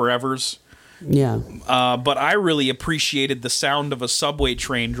similar to Forever's. Yeah. But I really appreciated the sound of a subway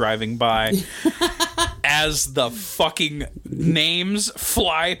train driving by as the fucking names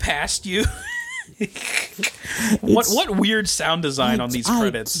fly past you. What weird sound design on these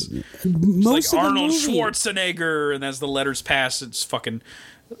credits? It's Most like of the Arnold movie, Schwarzenegger, and as the letters pass, it's fucking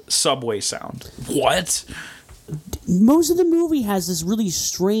subway sound. What? most of the movie has this really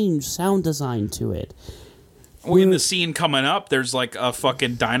strange sound design to it. In the scene coming up, there's like a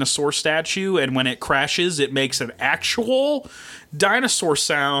fucking dinosaur statue, and when it crashes, it makes an actual dinosaur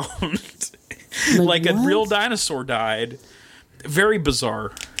sound. Like a what? real dinosaur died. Very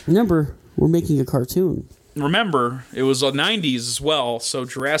bizarre. Remember, we're making a cartoon. Remember, it was the 90s as well, so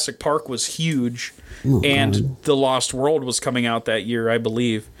Jurassic Park was huge, Oh, and God. The Lost World was coming out that year, I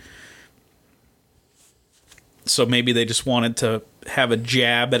believe. So maybe they just wanted to have a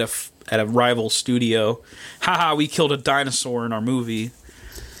jab at a rival studio. Haha, we killed a dinosaur in our movie.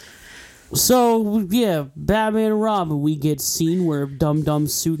 So, yeah, Batman and Robin, we get scene where Dum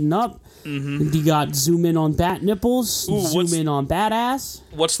Dum's suiting up. Mm-hmm. You got zoom in on bat nipples, Ooh, zoom in on badass.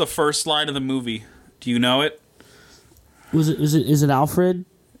 What's the first line of the movie? Do you know it? Is it Alfred?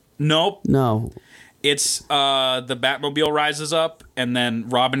 Nope. No. It's the Batmobile rises up, and then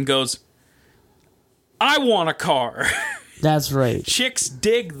Robin goes, I want a car. That's right. Chicks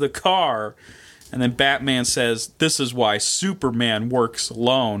dig the car. And then Batman says, this is why Superman works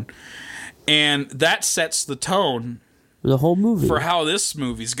alone. And that sets the tone The whole movie. for how this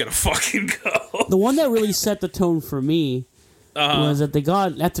movie's gonna fucking go. The one that really set the tone for me was that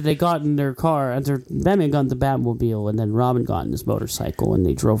after they got in their car, after Batman got in the Batmobile, and then Robin got in his motorcycle, and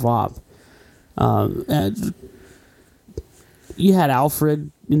they drove off. And you had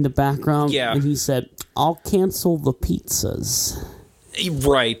Alfred in the background, Yeah. and he said, I'll cancel the pizzas.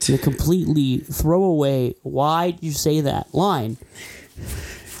 Right. To completely throw away, why'd you say that line?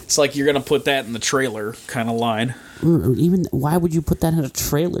 It's like you're gonna put that in the trailer kind of line. Or even, why would you put that in a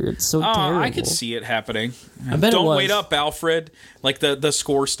trailer? It's so terrible. I could see it happening. I bet it Don't was. wait up, Alfred. Like the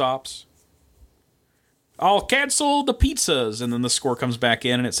score stops. I'll cancel the pizzas, and then the score comes back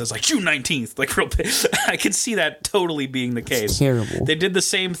in, and it says like June 19th. Like real, I could see that totally being the case. It's terrible. They did the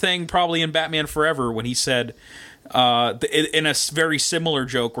same thing probably in Batman Forever when he said, in a very similar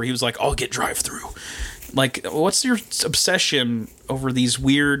joke where he was like, "I'll get drive-through." Like, what's your obsession over these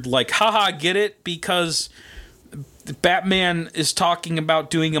weird like, haha, get it because Batman is talking about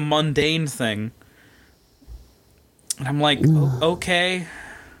doing a mundane thing, and I'm like, okay.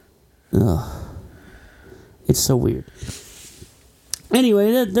 It's so weird.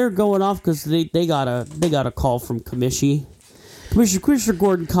 Anyway, they're going off because they got a call from Commissioner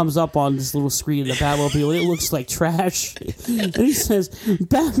Gordon comes up on this little screen in the Batmobile, and it looks like trash. And he says,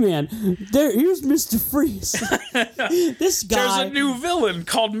 "Batman, here's Mr. Freeze." This guy. There's a new villain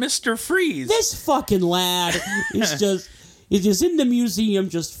called Mr. Freeze. This fucking lad is just in the museum,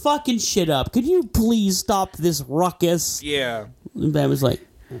 just fucking shit up. Could you please stop this ruckus? Yeah. And Batman's like,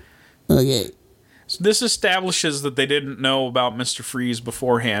 okay. So this establishes that they didn't know about Mr. Freeze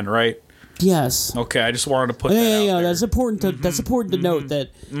beforehand, right? Yes. Okay, I just wanted to put that out there. That's important to note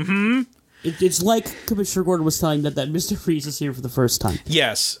that it's like Commissioner Gordon was telling that Mr. Freeze is here for the first time.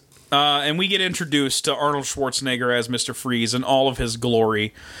 Yes. And we get introduced to Arnold Schwarzenegger as Mr. Freeze in all of his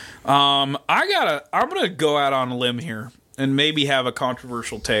glory. I'm gonna go out on a limb here and maybe have a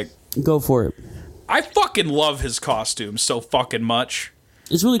controversial take. Go for it. I fucking love his costume so fucking much.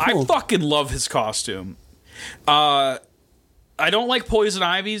 It's really cool. I fucking love his costume. I don't like Poison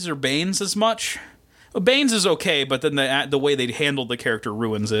Ivy's or Bane's as much. Well, Bane's is okay, but then the way they handled the character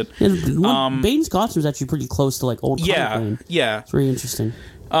ruins it. Bane's costume is actually pretty close to like old comic Bane. Yeah. It's very interesting.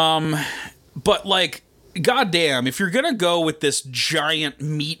 But like, goddamn, if you're gonna go with this giant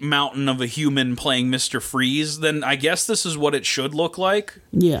meat mountain of a human playing Mr. Freeze, then I guess this is what it should look like.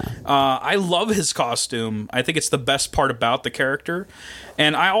 Yeah. I love his costume. I think it's the best part about the character.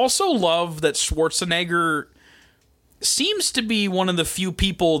 And I also love that Schwarzenegger seems to be one of the few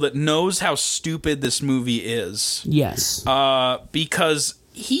people that knows how stupid this movie is. Yes. Because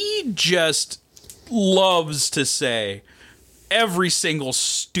he just loves to say every single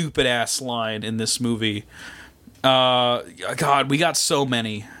stupid ass line in this movie. God, we got so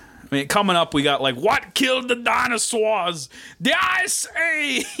many. I mean, coming up, we got like, "What killed the dinosaurs? The Ice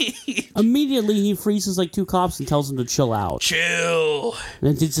Age!" Immediately, he freezes like two cops and tells them to chill out. Chill.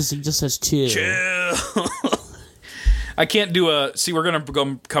 And he just says chill. Chill. I can't do a... See, we're going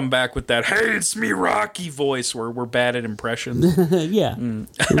to come back with that, "Hey, it's me, Rocky" voice, where we're bad at impressions. Yeah.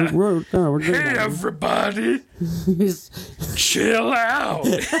 We're good. Hey, everybody. Chill out.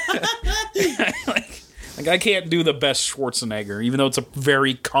 Like, I can't do the best Schwarzenegger, even though it's a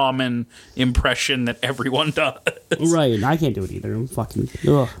very common impression that everyone does. Right, I can't do it either. I'm fucking...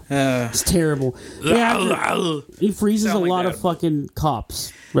 Ugh. It's terrible. Yeah, he freezes a lot of fucking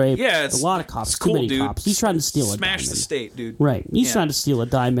cops, right? Yeah, it's a lot of cops. It's cool, too many dude. cops. He's trying to steal a diamond. Smash the state, dude. Right, he's trying to steal a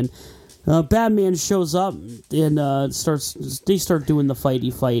diamond. Batman shows up and they start doing the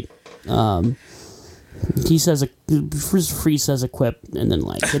fighty fight. He says Freeze says a quip, and then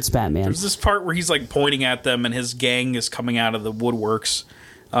like it's Batman. There's this part where he's like pointing at them, and his gang is coming out of the woodworks.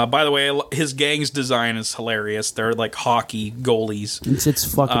 By the way, his gang's design is hilarious. They're like hockey goalies.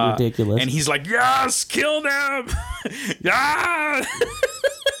 It's fucking ridiculous. And he's like, "Yes, kill them!" Yeah.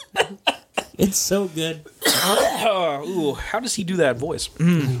 It's so good. Ooh, how does he do that voice?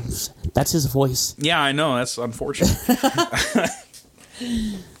 That's his voice. Yeah, I know. That's unfortunate.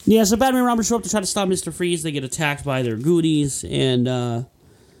 Yeah, so Batman and Robin show up to try to stop Mr. Freeze. They get attacked by their goonies, and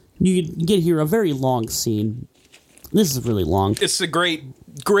you get here a very long scene. This is really long. It's a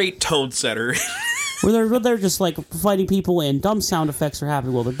great tone setter. where they're just like fighting people, and dumb sound effects are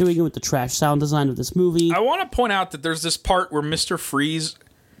happening while they're doing it with the trash sound design of this movie. I want to point out that there's this part where Mr. Freeze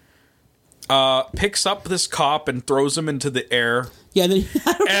picks up this cop and throws him into the air. Yeah, then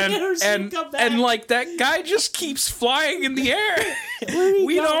and like that guy just keeps flying in the air.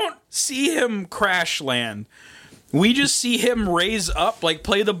 We don't see him crash land. We just see him raise up, like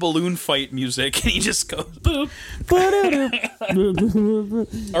play the balloon fight music, and he just goes boop.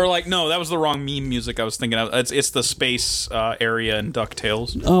 Or like, no, that was the wrong meme music I was thinking of. It's the space area in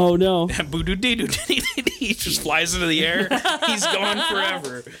DuckTales. Oh no! He just flies into the air. He's gone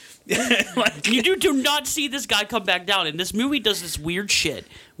forever. Like, you do not see this guy come back down, and this movie does this weird shit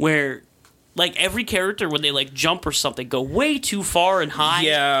where, like, every character when they like jump or something go way too far and high.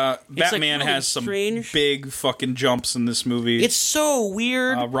 Yeah, It's, Batman like, really has some strange. big fucking jumps in this movie. It's so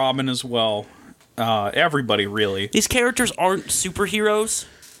weird. Robin as well. Everybody really. These characters aren't superheroes.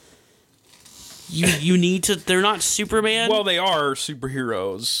 You need to. They're not Superman. Well, they are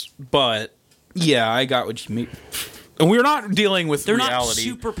superheroes, but yeah, I got what you mean. And we're not dealing with they're reality. not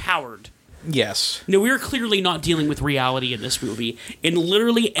super powered. Yes. No, we're clearly not dealing with reality in this movie in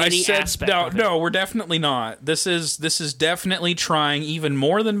literally any aspect. of it. No, we're definitely not. This is definitely trying even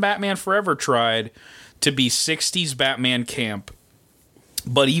more than Batman Forever tried to be 60s Batman camp.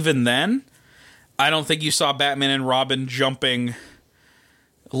 But even then, I don't think you saw Batman and Robin jumping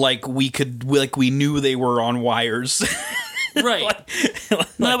like we knew they were on wires. Right.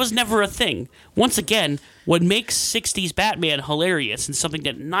 No, that was never a thing. Once again, what makes 60s Batman hilarious and something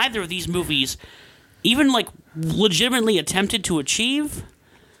that neither of these movies even, like, legitimately attempted to achieve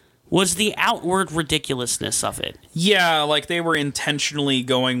was the outward ridiculousness of it. Yeah, like they were intentionally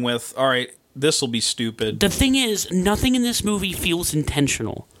going with, all right, this will be stupid. The thing is, nothing in this movie feels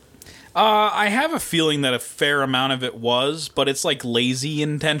intentional. I have a feeling that a fair amount of it was, but it's like lazy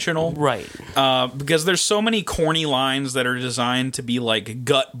intentional. Right. Because there's so many corny lines that are designed to be like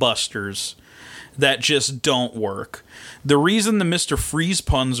gut busters that just don't work. The reason the Mr. Freeze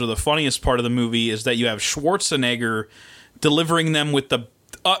puns are the funniest part of the movie is that you have Schwarzenegger delivering them with the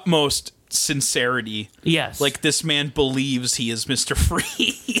utmost sincerity. Yes. Like this man believes he is Mr.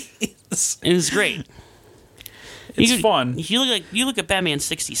 Freeze. It was great. It's fun. You look at Batman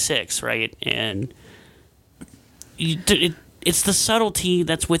 66, right? And it's the subtlety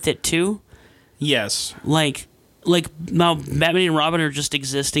that's with it too. Yes. Like now Batman and Robin are just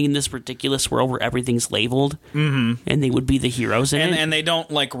existing in this ridiculous world where everything's labeled, and they would be the heroes in it. And they don't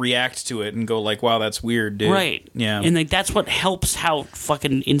like react to it and go like, "Wow, that's weird, dude." Right. Yeah. And like that's what helps how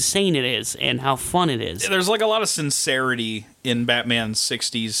fucking insane it is and how fun it is. There's like a lot of sincerity in Batman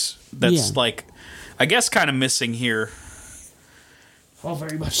 60s that's like, I guess, kind of missing here. Oh,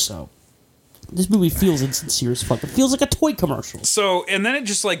 very much so. This movie feels insincere as fuck. It feels like a toy commercial. So, and then it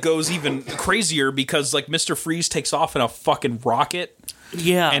just like goes even crazier because like Mr. Freeze takes off in a fucking rocket.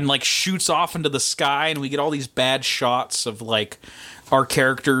 Yeah. And like shoots off into the sky, and we get all these bad shots of like our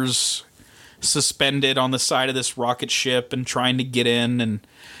characters suspended on the side of this rocket ship and trying to get in,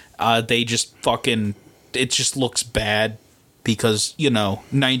 and they just fucking, it just looks bad because,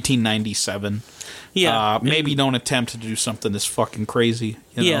 1997. Yeah. Maybe don't attempt to do something this fucking crazy.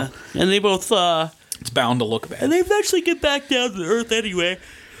 Yeah. And they both it's bound to look bad. and they eventually get back down to Earth anyway.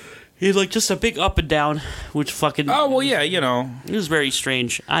 It's like just a big up and down, which fucking Oh, well, yeah, it was very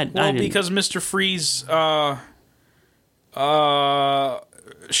strange. because Mr. Freeze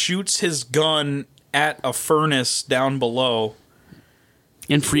shoots his gun at a furnace down below.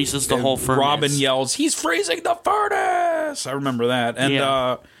 and freezes the whole furnace. Robin yells, "He's freezing the furnace!" I remember that. And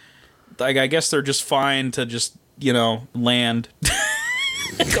I guess they're just fine to just, land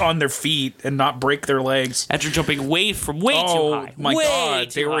on their feet and not break their legs. After jumping way too high. Oh my Way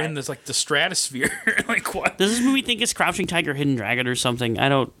god, they too were high. in this like the stratosphere. Like what? Does this movie think it's Crouching Tiger, Hidden Dragon or something? I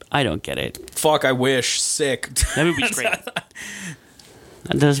don't get it. Fuck, I wish. Sick. That movie's great.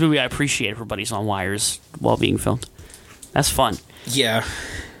 This movie, I appreciate everybody's on wires while being filmed. That's fun. Yeah.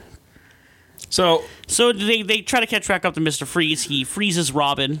 So they try to catch back up to Mr. Freeze. He freezes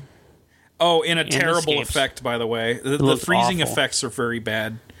Robin. Oh, in a terrible escapes. effect, by the way. The looked freezing awful. effects are very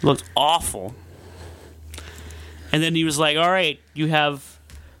bad. Looked awful. And then he was like, all right, you have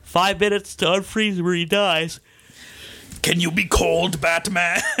 5 minutes to unfreeze him or he dies. Can you be cold,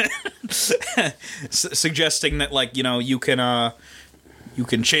 Batman? Suggesting that, like, you can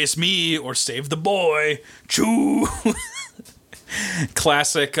chase me or save the boy. Choo.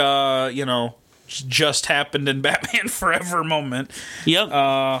 Classic, just happened in Batman Forever moment. Yep.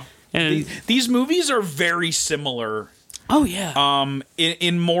 And These movies are very similar. oh, yeah.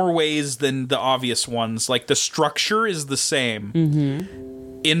 In more ways than the obvious ones. Like, the structure is the same.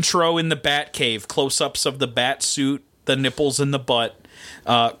 Mm-hmm. Intro in the Batcave, close-ups of the bat suit, the nipples in the butt,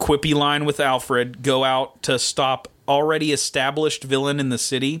 quippy line with Alfred, go out to stop already established villain in the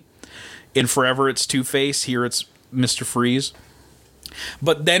city. In Forever, it's Two-Face. Here, it's Mr. Freeze.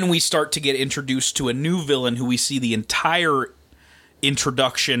 But then we start to get introduced to a new villain who we see the entire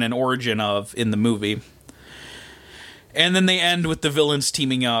introduction and origin of in the movie. And then they end with the villains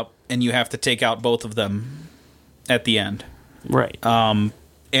teaming up, and you have to take out both of them at the end. right.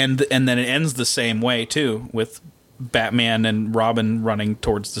 And then it ends the same way, too, with Batman and Robin running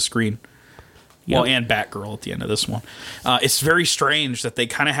towards the screen. Well, and Batgirl at the end of this one. It's very strange that they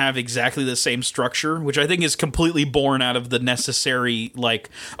kind of have exactly the same structure, which I think is completely born out of the necessary, like,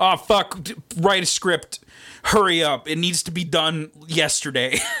 oh, fuck, write a script, hurry up, it needs to be done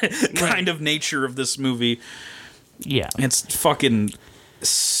yesterday kind of nature of this movie. Yeah. It's fucking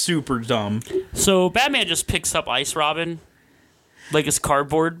super dumb. So Batman just picks up Ice Robin, like it's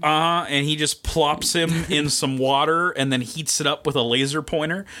cardboard. And he just plops him in some water and then heats it up with a laser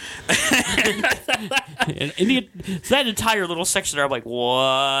pointer. And so that entire little section there, I'm like,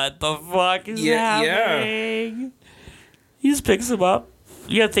 what the fuck is happening? He just picks him up.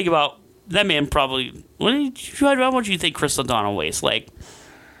 You gotta think about that man probably. How much do you think Chris O'Donnell weighs? Like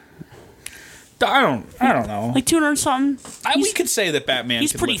I don't know. Like 200 something. We could say that Batman.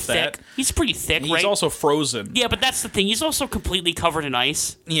 He's could pretty lift thick. That. He's pretty thick, He's right? also frozen. Yeah, but that's the thing. He's also completely covered in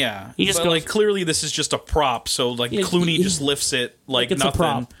ice. Yeah, He just but, goes- like clearly this is just a prop. So like Yeah, Clooney just lifts it like it's a nothing.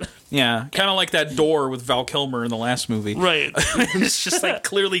 prop. Yeah, kind of like that door with Val Kilmer in the last movie. Right. It's just like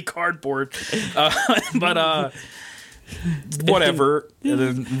clearly cardboard. But whatever. And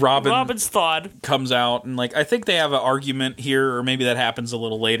then Robin's thawed. comes out, and like I think they have an argument here, or maybe that happens a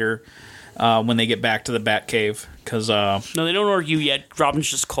little later when they get back to the Batcave, because No, they don't argue yet. Robin's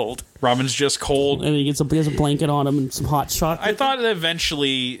just cold. Robin's just cold. And he gets he has a blanket on him and some hot chocolate. I thought that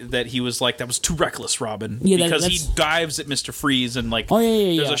eventually that he was like, that was too reckless, Robin. Yeah, because he that's- dives at Mr. Freeze and like, Oh,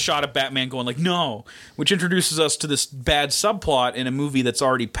 yeah, there's yeah. a shot of Batman going like, no, which introduces us to this bad subplot in a movie that's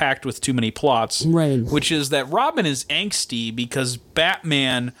already packed with too many plots. Right. Which is that Robin is angsty because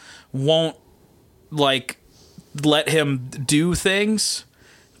Batman won't like let him do things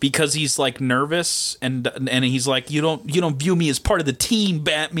because he's like nervous and he's like, you don't view me as part of the team,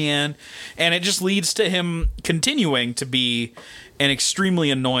 Batman, and it just leads to him continuing to be an extremely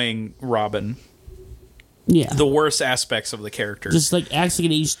annoying Robin. Yeah. The worst aspects of the character, Just like acts like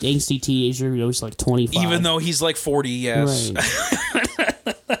an angsty teenager, he's like 25. even though he's like 40. Yes.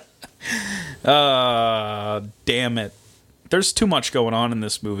 Right. Damn it. There's too much going on in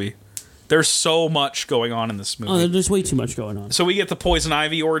this movie. There's so much going on in this movie. Oh, there's way too much going on. So we get the Poison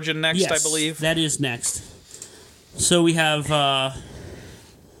Ivy origin next, Yes, I believe. that is next. So we have,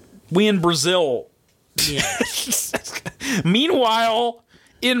 We in Brazil. yeah. Meanwhile,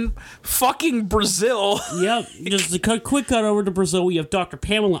 in fucking Brazil. Yep. Just a quick cut over to Brazil. We have Dr.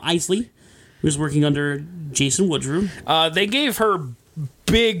 Pamela Isley, who's working under Jason Woodrue. They gave her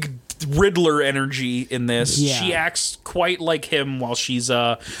big Riddler energy in this. Yeah. She acts quite like him while she's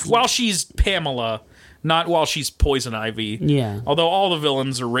Pamela, not while she's Poison Ivy. Yeah. Although all the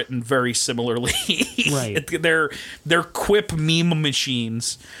villains are written very similarly. Right. They're quip meme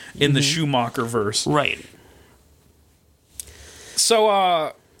machines in the Schumacher verse. Right.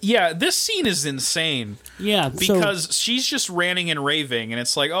 So yeah, this scene is insane. Yeah. Because she's just ranting and raving, and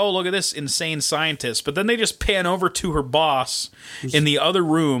it's like, oh, look at this insane scientist. But then they just pan over to her boss in the other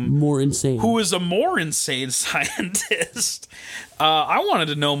room, more insane. who is a more insane scientist. I wanted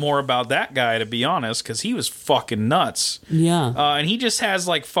to know more about that guy, to be honest, because he was fucking nuts. Yeah. And he just has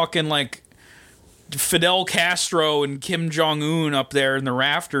like fucking like Fidel Castro and Kim Jong-un up there in the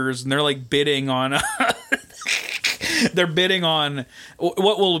rafters, and they're like bidding on... they're bidding on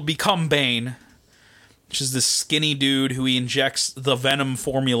what will become Bane, which is this skinny dude who he injects the Venom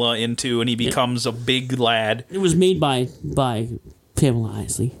formula into, and he becomes a big lad. It was made by Pamela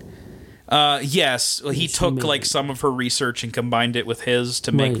Isley. Yes, he took made like it. some of her research and combined it with his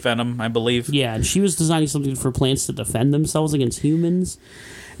to make Right. Venom, I believe. Yeah, and she was designing something for plants to defend themselves against humans.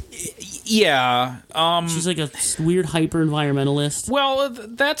 Yeah. She's like a weird hyper environmentalist. Well,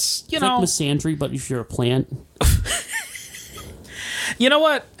 that's, you It's know... like misandry, but if you're a plant. You know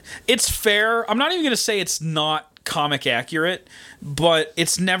what? It's fair. I'm not even going to say it's not comic accurate, but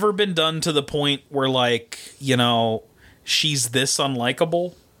it's never been done to the point where, like, you know, she's this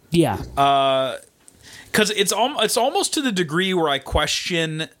unlikable. Yeah. Because it's almost to the degree where I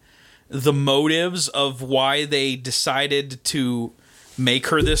question the motives of why they decided to make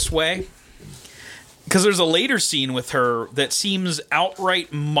her this way. Because there's a later scene with her that seems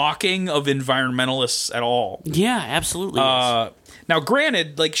outright mocking of environmentalists at all. Yeah, absolutely. Now,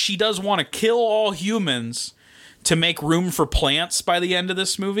 granted, like, she does want to kill all humans to make room for plants by the end of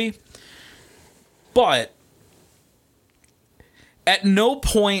this movie. But at no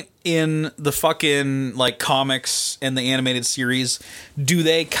point in the fucking, like, comics and the animated series do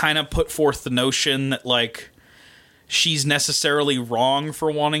they kind of put forth the notion that, like, she's necessarily wrong for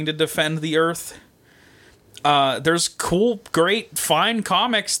wanting to defend the Earth. There's cool, great, fine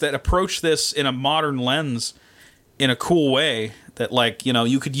comics that approach this in a modern lens in a cool way. That, like, you know,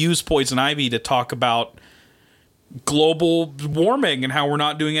 you could use Poison Ivy to talk about global warming and how we're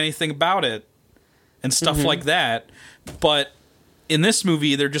not doing anything about it and stuff like that. But in this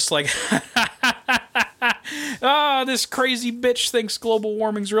movie, they're just like, this crazy bitch thinks global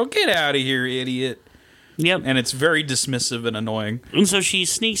warming's real. Get out of here, idiot. yep. And it's very dismissive and annoying. And so she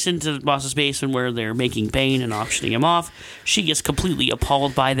sneaks into the boss's basement where they're making Bane and auctioning him off. She gets completely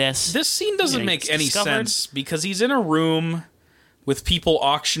appalled by this. This scene doesn't Yeah, make it's any discovered. sense because he's in a room with people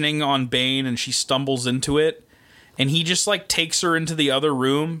auctioning on Bane and she stumbles into it and he just like takes her into the other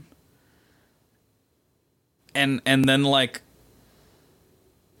room and then like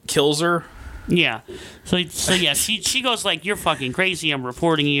kills her. Yeah. So yeah, she goes like, "You're fucking crazy. I'm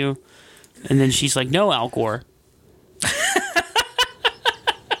reporting you." And then she's like, "No, Al Gore."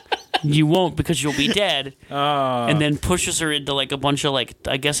 You won't because you'll be dead. And then pushes her into like a bunch of like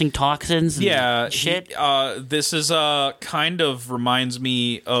I'm guessing toxins. And shit. This is kind of reminds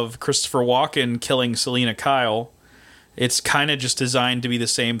me of Christopher Walken killing Selena Kyle. It's kind of just designed to be the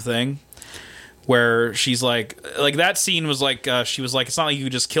same thing, where she's like that scene was like she was like, it's not like you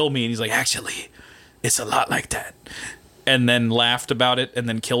could just kill me, and he's like, actually, it's a lot like that. And then laughed about it and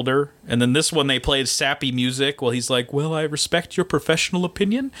then killed her. And then this one, they played sappy music while he's like, well, I respect your professional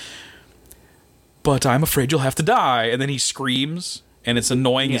opinion, but I'm afraid you'll have to die. And then he screams, and it's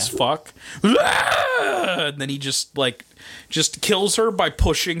annoying as fuck. And then he just kills her by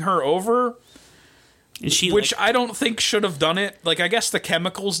pushing her over. And she, which I don't think should have done it. Like, I guess the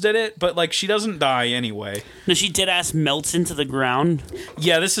chemicals did it, but, like, she doesn't die anyway. No, she dead-ass melts into the ground.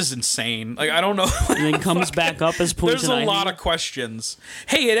 Yeah, this is insane. Like, I don't know. And then comes back up as poison There's a ivy. lot of questions.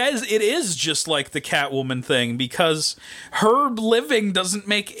 Hey, it is just like the Catwoman thing, because her living doesn't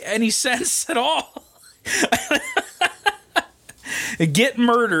make any sense at all. Get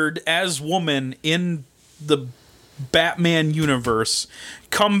murdered as woman in the Batman universe,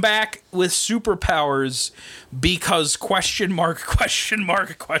 come back with superpowers because question mark.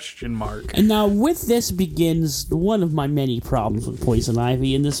 And now with this begins one of my many problems with Poison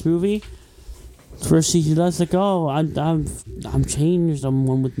Ivy in this movie. First she does like, oh, I'm changed, I'm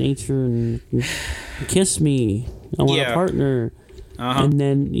one with nature, and kiss me, I want a partner. And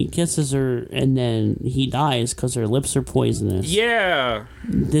then he kisses her, and then he dies because her lips are poisonous. Yeah.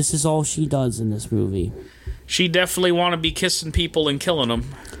 This is all she does in this movie. She definitely want to be kissing people and killing them.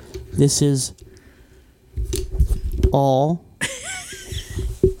 This is all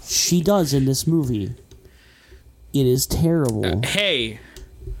she does in this movie. It is terrible. Hey,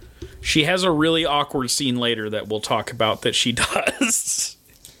 she has a really awkward scene later that we'll talk about that she does.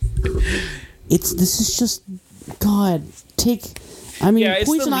 This is just, God,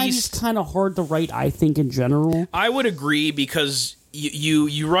 Poison Ivy's kind of hard to write, I think, in general. I would agree, because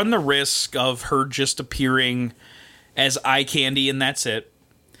you run the risk of her just appearing as eye candy and that's it.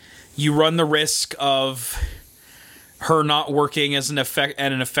 You run the risk of her not working as an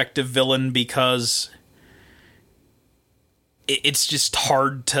effective villain, because it's just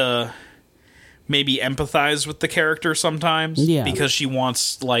hard to maybe empathize with the character sometimes. Yeah. Because she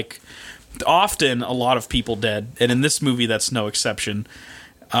wants, like, often a lot of people dead, and in this movie that's no exception.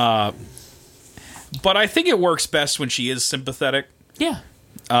 But I think it works best when she is sympathetic. Yeah.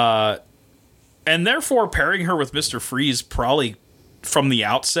 And therefore, pairing her with Mr. Freeze probably from the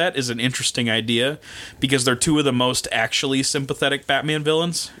outset is an interesting idea, because they're two of the most actually sympathetic Batman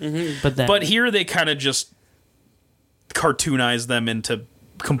villains. Mm-hmm. But here they kind of just cartoonize them into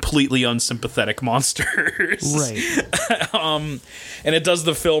completely unsympathetic monsters. Right. And it does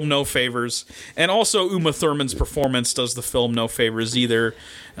the film no favors. And also Uma Thurman's performance does the film no favors either.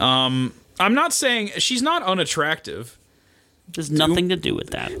 I'm not saying she's not unattractive. There's nothing to do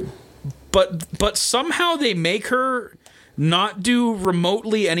with that. But somehow they make her not do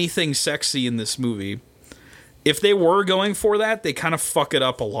remotely anything sexy in this movie. If they were going for that, they kind of fuck it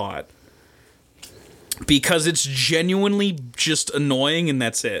up a lot. Because it's genuinely just annoying, and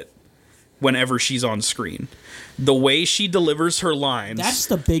that's it. Whenever she's on screen, the way she delivers her lines, that's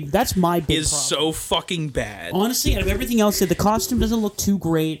my big is problem. So fucking bad. Honestly, out of everything else, the costume doesn't look too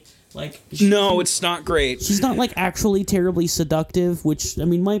great. Like, it's not great. She's not like actually terribly seductive, which I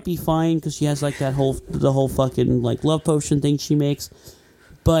mean might be fine because she has like the whole fucking like love potion thing she makes.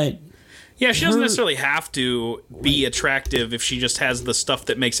 But yeah, she doesn't necessarily have to be attractive if she just has the stuff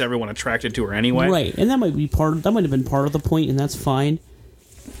that makes everyone attracted to her anyway. Right, and that might have been part of the point, and that's fine.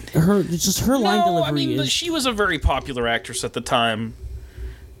 Line delivery. I mean, she was a very popular actress at the time.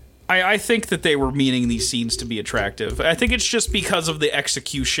 I think that they were meaning these scenes to be attractive. I think it's just because of the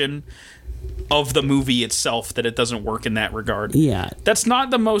execution of the movie itself that it doesn't work in that regard. Yeah. That's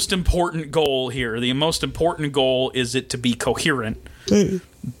not the most important goal here. The most important goal is it to be coherent.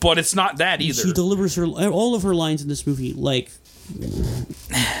 But it's not that either. She delivers all of her lines in this movie, like,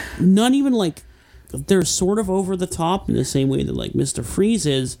 not even like, they're sort of over the top in the same way that like Mr. Freeze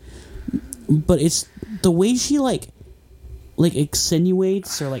is, but it's the way she like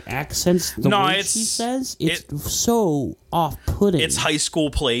extenuates or like accents the way she says. It's so off-putting. It's high school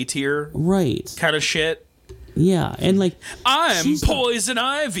play tier, right? Kind of shit. Yeah, and like I'm Poison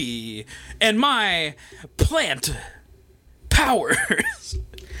Ivy, and my plant powers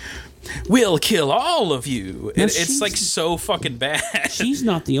will kill all of you. It's like so fucking bad. She's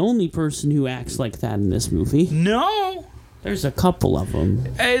not the only person who acts like that in this movie. No, there's a couple of them.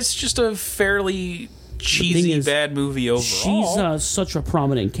 It's just a fairly cheesy, bad movie overall. She's such a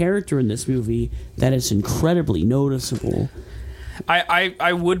prominent character in this movie that it's incredibly noticeable.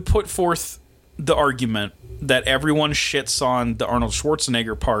 I would put forth the argument that everyone shits on the Arnold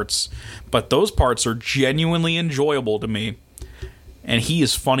Schwarzenegger parts, but those parts are genuinely enjoyable to me. And he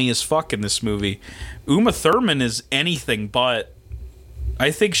is funny as fuck in this movie. Uma Thurman is anything but. I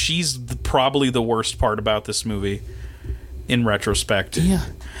think she's probably the worst part about this movie, in retrospect. Yeah.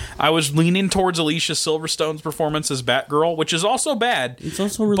 I was leaning towards Alicia Silverstone's performance as Batgirl, which is also bad. It's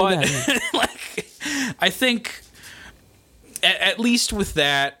also really bad. Yeah. Like, I think, at least with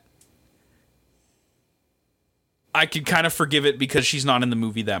that, I could kind of forgive it because she's not in the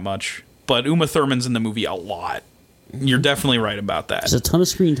movie that much. But Uma Thurman's in the movie a lot. You're definitely right about that. There's a ton of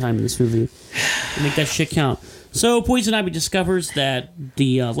screen time in this movie. Make that shit count. So, Poison Ivy discovers that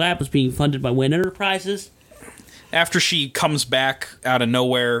the lab was being funded by Wayne Enterprises. After she comes back out of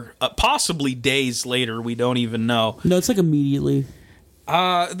nowhere, possibly days later, we don't even know. No, it's like immediately.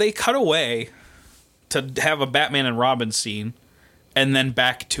 They cut away to have a Batman and Robin scene, and then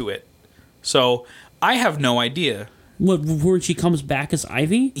back to it. So, I have no idea. What, where she comes back as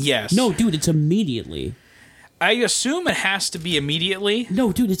Ivy? Yes. No, dude, it's immediately. I assume it has to be immediately.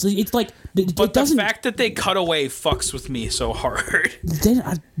 No, dude, it's like... But the fact that they cut away fucks with me so hard.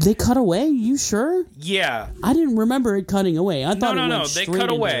 They cut away? You sure? Yeah. I didn't remember it cutting away. I thought No, they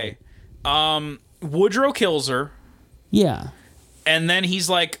cut away. Woodrow kills her. Yeah. And then he's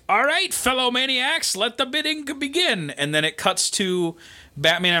like, all right, fellow maniacs, let the bidding begin. And then it cuts to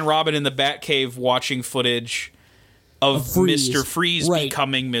Batman and Robin in the Batcave watching footage of Mr. Freeze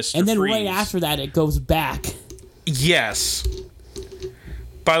becoming Mr. Freeze. And then right after that, it goes back. Yes.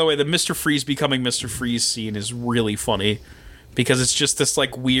 By the way, the Mr. Freeze becoming Mr. Freeze scene is really funny because it's just this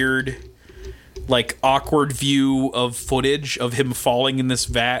like weird, like awkward view of footage of him falling in this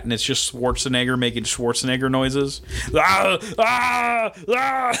vat, and it's just Schwarzenegger making Schwarzenegger noises. Ah, ah,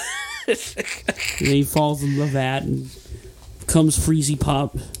 ah. And then he falls in the vat and comes Freezy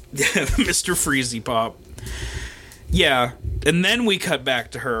Pop. Mr. Freezy Pop. Yeah, and then we cut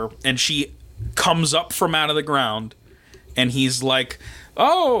back to her, and she comes up from out of the ground, and he's like,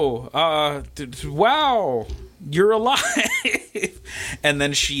 oh, wow, you're alive. And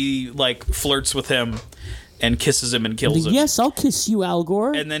then she, like, flirts with him and kisses him and kills him. Yes, I'll kiss you, Al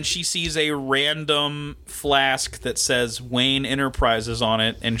Gore. And then she sees a random flask that says Wayne Enterprises on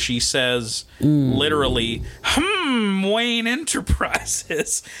it, and she says, literally, Wayne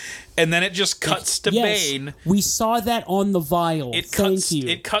Enterprises. And then it just cuts to Bane. We saw that on the vial. Thank you.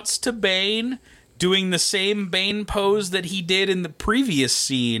 It cuts to Bane doing the same Bane pose that he did in the previous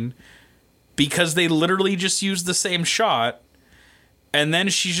scene because they literally just used the same shot. And then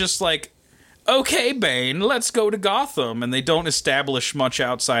she's just like, okay, Bane, let's go to Gotham. And they don't establish much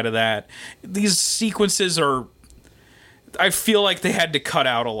outside of that. These sequences are... I feel like they had to cut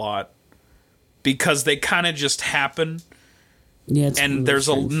out a lot because they kind of just happen. Yeah, and there's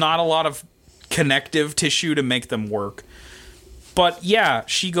not a lot of connective tissue to make them work. But yeah,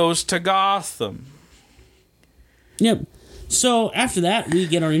 she goes to Gotham. Yep. So after that, we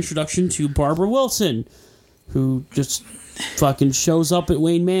get our introduction to Barbara Wilson, who just fucking shows up at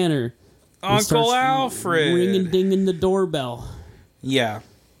Wayne Manor. Uncle Alfred. Ring-a-dinging the doorbell. Yeah.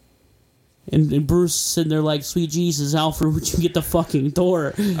 And Bruce sitting there like, sweet Jesus, Alfred, would you get the fucking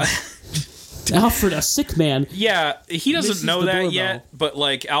door? Alfred, a sick man. Yeah, he doesn't know that yet, but,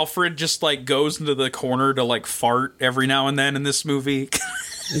 like, Alfred just, like, goes into the corner to, like, fart every now and then in this movie.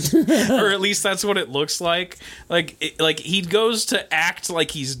 Or at least that's what it looks like. Like, he goes to act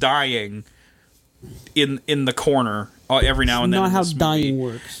like he's dying in the corner every now and then. Not how dying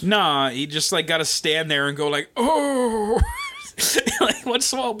works. Nah, he just, like, gotta stand there and go, like, oh... Like,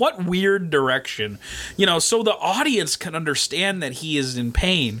 what weird direction, so the audience can understand that he is in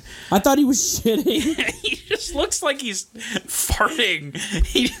pain. I thought he was shitting. He just looks like he's farting.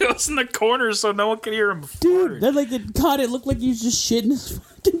 He goes in the corner so no one can hear him fart. Dude, that it looked like he was just shitting his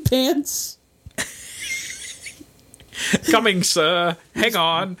fucking pants. Coming, sir. Hang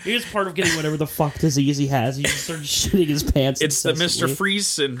on. He was part of getting whatever the fuck disease he has. He just started shitting his pants. It's the Mr. Freeze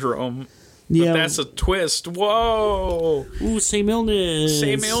syndrome. Yeah. But that's a twist. Whoa. Ooh, same illness.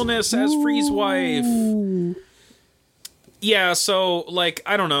 Same illness as Freeze wife. Yeah, so, like,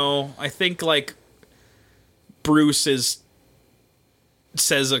 I don't know. I think, like, Bruce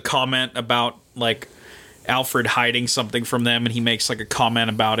says a comment about, like, Alfred hiding something from them, and he makes, like, a comment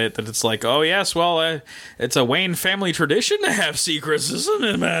about it that it's like, oh, yes, well, it's a Wayne family tradition to have secrets, isn't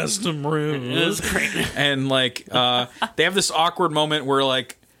it, Master Bruce? That's great. And, like, they have this awkward moment where,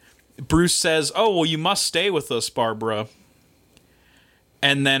 like, Bruce says, oh, well, you must stay with us, Barbara.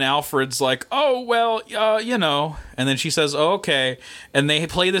 And then Alfred's like, oh, well, you know. And then she says, oh, okay. And they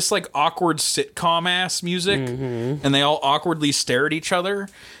play this, like, awkward sitcom-ass music. And they all awkwardly stare at each other.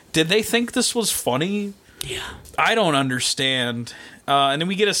 Did they think this was funny? Yeah. I don't understand. And then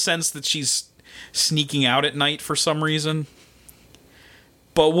we get a sense that she's sneaking out at night for some reason.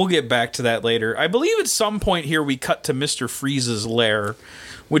 But we'll get back to that later. I believe at some point here we cut to Mr. Freeze's lair,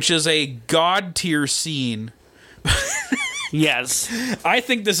 which is a god-tier scene. Yes. I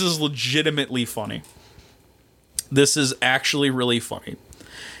think this is legitimately funny. This is actually really funny.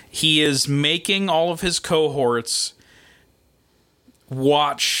 He is making all of his cohorts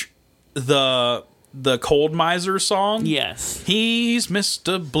watch the Cold Miser song. Yes. He's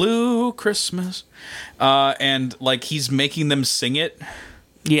Mr. Blue Christmas. And, like, he's making them sing it.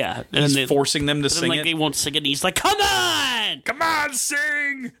 Yeah. He's forcing them to then, sing like, it. they won't sing it. And he's like, come on! Come on,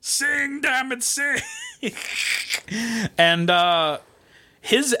 sing! Sing, damn it, sing! And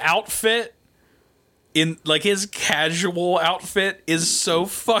his outfit, his casual outfit, is so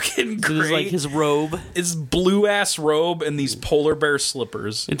fucking great. It's like his robe. His blue-ass robe and these polar bear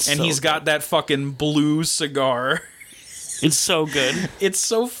slippers. And so he's got that fucking blue cigar. It's so good. It's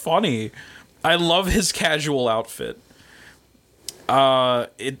so funny. I love his casual outfit.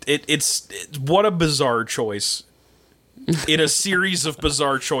 It's what a bizarre choice in a series of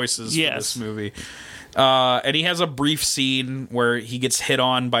bizarre choices for this movie. And he has a brief scene where he gets hit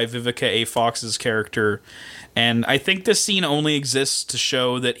on by Vivica A. Fox's character. And I think this scene only exists to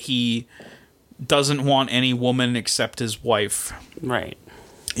show that he doesn't want any woman except his wife. Right.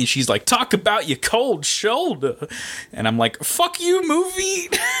 And she's like, talk about your cold shoulder. And I'm like, fuck you, movie.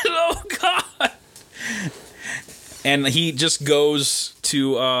 Oh, God. And he just goes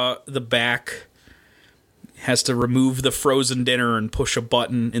to the back, has to remove the frozen dinner and push a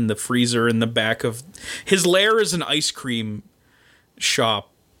button in the freezer in the back of... His lair is an ice cream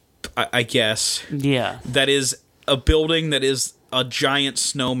shop, I guess. Yeah. That is a building that is a giant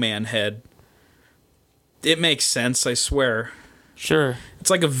snowman head. It makes sense, I swear. Sure.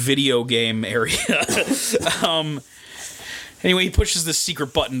 It's like a video game area. Anyway, he pushes this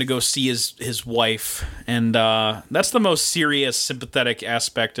secret button to go see his wife. And that's the most serious, sympathetic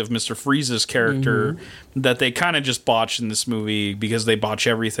aspect of Mr. Freeze's character that they kind of just botch in this movie because they botch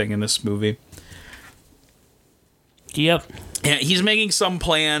everything in this movie. Yep. Yeah, he's making some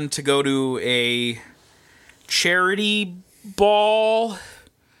plan to go to a charity ball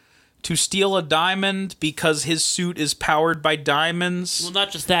to steal a diamond because his suit is powered by diamonds. Well,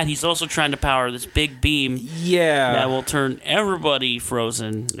 not just that. He's also trying to power this big beam that will turn everybody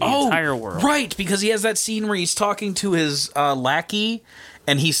frozen in the entire world. Right, because he has that scene where he's talking to his lackey,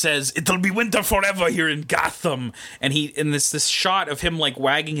 and he says, it'll be winter forever here in Gotham. And this shot of him, like,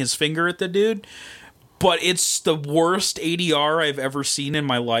 wagging his finger at the dude. But it's the worst ADR I've ever seen in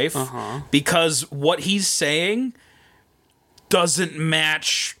my life. Because what he's saying doesn't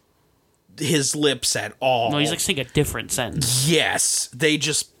match his lips at all. No, he's like saying a different sentence. Yes, they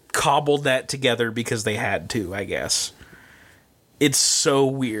just cobbled that together because they had to, I guess. It's so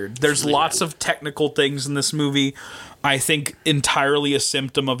weird. There's lots of technical things in this movie, I think entirely a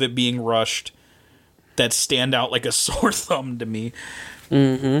symptom of it being rushed, that stand out like a sore thumb to me.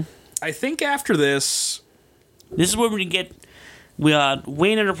 I think after this is where we get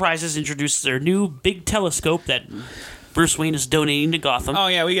Wayne Enterprises introduces their new big telescope that Bruce Wayne is donating to Gotham. Oh,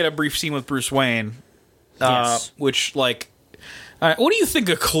 yeah, we get a brief scene with Bruce Wayne. Yes. Which, like... what do you think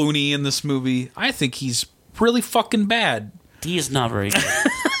of Clooney in this movie? I think he's really fucking bad. He is not very good.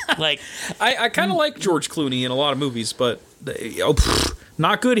 I kind of like George Clooney in a lot of movies, but...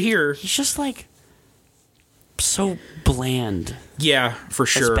 not good here. He's just, like, so bland. Yeah, for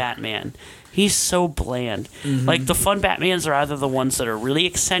sure. As Batman. He's so bland. Like, the fun Batmans are either the ones that are really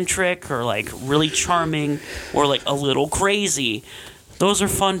eccentric or, like, really charming or, like, a little crazy. Those are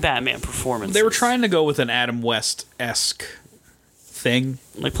fun Batman performances. They were trying to go with an Adam West-esque thing.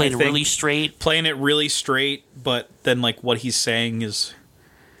 Like, playing it really straight. Playing it really straight, but then, like, what he's saying is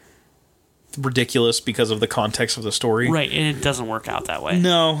ridiculous because of the context of the story. Right, and it doesn't work out that way.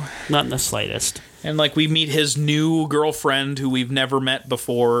 No. Not in the slightest. And, like, we meet his new girlfriend who we've never met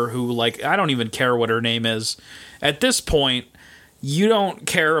before, who, like, I don't even care what her name is. At this point, you don't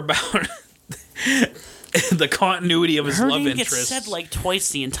care about the continuity of his love interest. Her name gets said, like, twice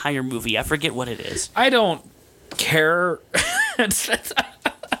the entire movie. I forget what it is. I don't care.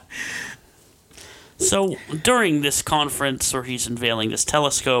 So, during this conference where he's unveiling this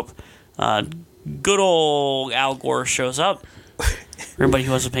telescope, good old Al Gore shows up. Everybody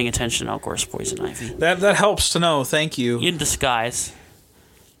who wasn't paying attention, Al Gore's Poison Ivy. That helps to know, thank you. In disguise.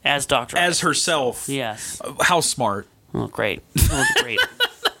 As Dr. As herself. Yes. How smart. Oh, great. Oh, great.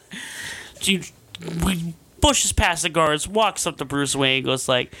 She pushes past the guards, walks up to Bruce Wayne, goes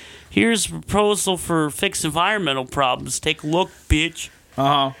like, here's a proposal for fix environmental problems. Take a look, bitch.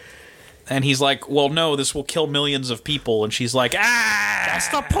 Uh-huh. And he's like, well, no, this will kill millions of people. And she's like, That's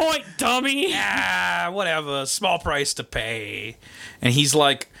the point, dummy. Whatever, small price to pay. And he's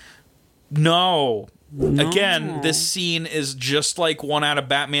like, no. Again, this scene is just like one out of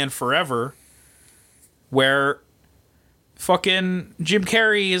Batman Forever, where fucking Jim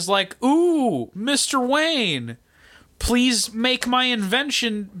Carrey is like, ooh, Mr. Wayne, please make my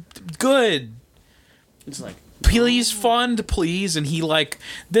invention good. It's like, Please fund, please. And he like,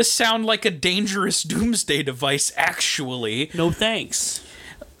 this sound like a dangerous doomsday device, actually. no thanks.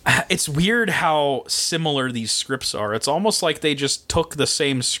 It's weird how similar these scripts are. It's almost like they just took the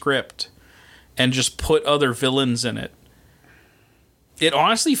same script and just put other villains in it. It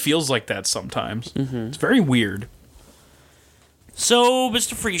honestly feels like that sometimes. Mm-hmm. It's very weird. So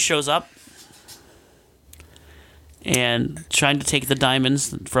Mr. Freeze shows up and trying to take the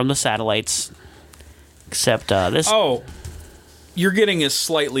diamonds from the satellites. Except this. Oh, you're getting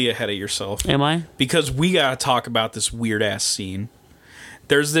slightly ahead of yourself. Am I? Because we gotta talk about this weird ass scene.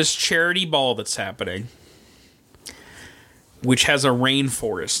 There's this charity ball that's happening, which has a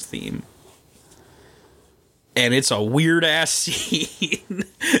rainforest theme. And it's a weird ass scene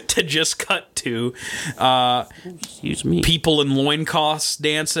to just cut to. Excuse me. People in loincloths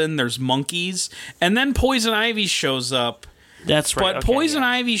dancing. There's monkeys. And then Poison Ivy shows up. That's right. But Poison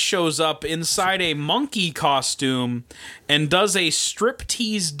Ivy shows up inside a monkey costume and does a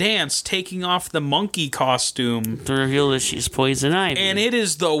striptease dance, taking off the monkey costume. To reveal that she's Poison Ivy. And it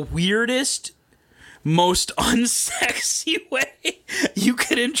is the weirdest, most unsexy way you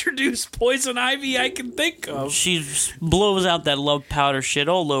could introduce Poison Ivy I can think of. She blows out that love powder shit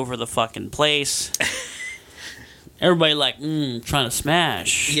all over the fucking place. Everybody like, trying to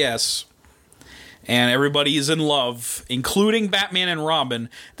smash. Yes. And everybody is in love, including Batman and Robin.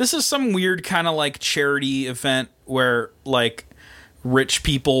 This is some weird kind of like charity event where like rich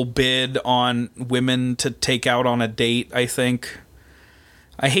people bid on women to take out on a date, I think.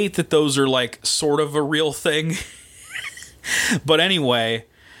 I hate that those are like sort of a real thing. But anyway,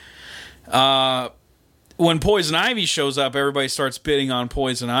 when Poison Ivy shows up, everybody starts bidding on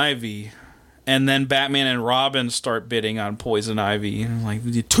Poison Ivy. And then Batman and Robin start bidding on Poison Ivy.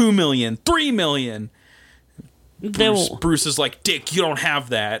 Like, 2 million, 3 million. Bruce is like, Dick, you don't have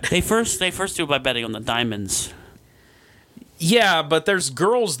that. They first do it by betting on the diamonds. Yeah, but there's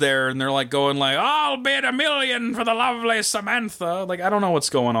girls there, and they're like going like, I'll bid $1 million for the lovely Samantha. Like, I don't know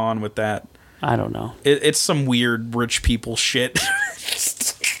what's going on with that. I don't know. It's some weird rich people shit.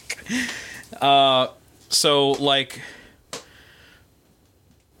 So, like...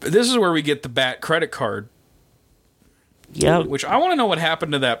 This is where we get the Bat credit card. Yeah. Which I want to know what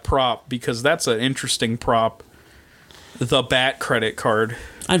happened to that prop, because that's an interesting prop. The Bat credit card.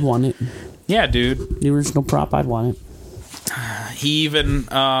 I'd want it. Yeah, dude. The original prop, I'd want it. He even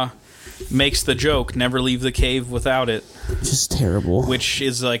makes the joke, never leave the cave without it. Just terrible. Which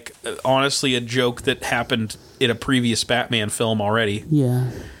is, like, honestly a joke that happened in a previous Batman film already.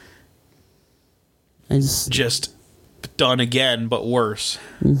 Yeah. Just done again, but worse.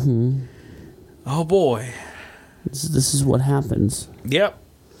 Mm-hmm. Oh, boy. This is what happens. Yep.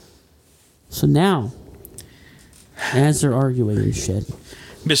 So now, as they're arguing and shit,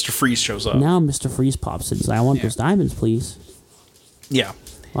 Mr. Freeze shows up. now Mr. Freeze pops in and says, I want those diamonds, please. Yeah.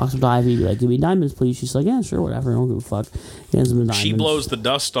 Walks up to Ivy, like, give me diamonds, please. She's like, yeah, sure, whatever, I don't give a fuck. He hands him the diamonds. She blows the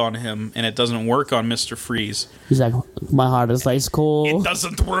dust on him, and it doesn't work on Mr. Freeze. He's like, my heart is ice cold. It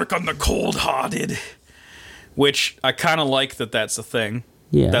doesn't work on the cold-hearted. Which I kind of like that that's a thing.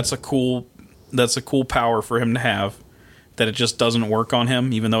 Yeah. That's a cool power for him to have. That it just doesn't work on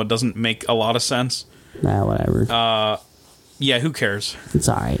him, even though it doesn't make a lot of sense. Nah, whatever. Yeah, who cares? It's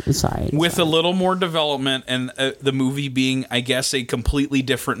alright. With a little more development and the movie being, I guess, a completely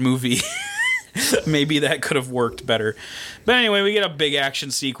different movie, maybe that could have worked better. But anyway, we get a big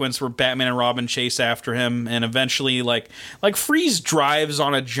action sequence where Batman and Robin chase after him, and eventually, like Freeze drives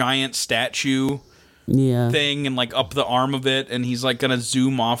on a giant statue thing and like up the arm of it, and he's like gonna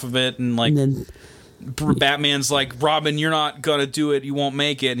zoom off of it, and like Batman's like, Robin, you're not gonna do it, you won't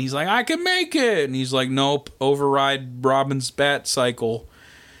make it, and he's like, I can make it, and he's like, nope, override Robin's bat cycle,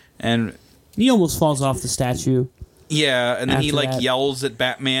 and he almost falls off the statue. Yeah, and then he like that. yells at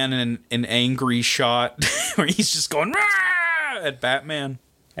Batman in an angry shot where he's just going Rah! At Batman.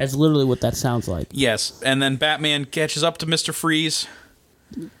 That's literally what that sounds like. Yes, and then Batman catches up to Mr. Freeze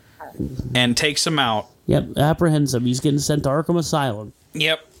and takes him out. Yep, apprehends him. He's getting sent to Arkham Asylum.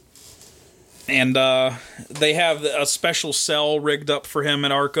 Yep. And they have a special cell rigged up for him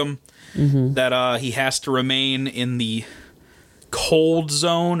at Arkham that he has to remain in the cold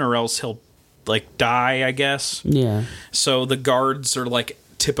zone or else he'll, like, die, I guess. Yeah. So the guards are, like,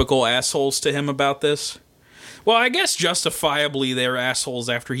 typical assholes to him about this. Well, I guess justifiably they're assholes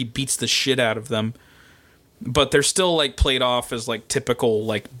after he beats the shit out of them. But they're still, like, played off as, like, typical,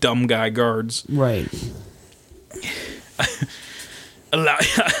 like, dumb guy guards. Right.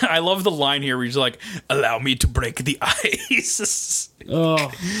 I love the line here where he's like, allow me to break the ice.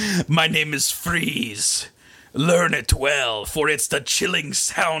 Oh. My name is Freeze. Learn it well, for it's the chilling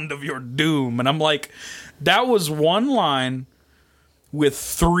sound of your doom. And I'm like, that was one line with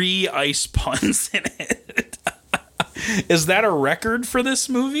 3 ice puns in it. Is that a record for this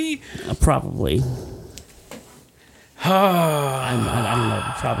movie? Probably. I don't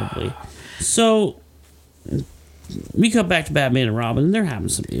know. Probably. So, we come back to Batman and Robin, and they're having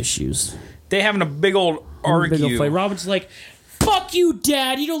some issues. They having a big old argue. Big old fight. Robin's like, fuck you,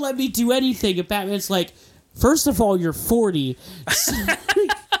 Dad. You don't let me do anything. And Batman's like, first of all, you're 40.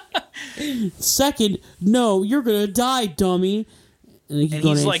 Second, no, you're going to die, dummy. And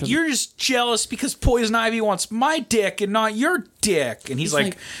he's like, you're just jealous because Poison Ivy wants my dick and not your dick. And he's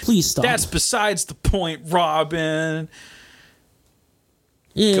like, please stop. That's besides the point, Robin.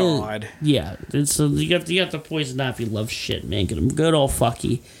 God. Yeah. And so you got the Poison Ivy love shit, man. Get him good old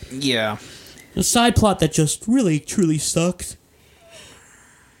fucky. Yeah. A side plot that just really, truly sucks.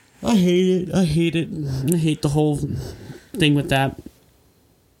 I hate it. I hate the whole thing with that.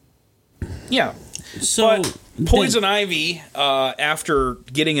 Yeah. So, but Poison Ivy, after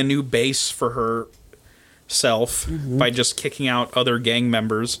getting a new base for herself by just kicking out other gang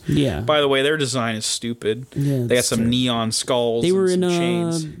members. Yeah. By the way, their design is stupid. Yeah, they got some neon skulls. They were and some in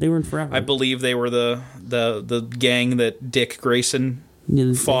chains. They were in Forever. I believe they were the gang that Dick Grayson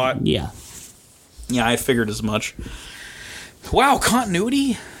fought. Yeah. Yeah, I figured as much. Wow,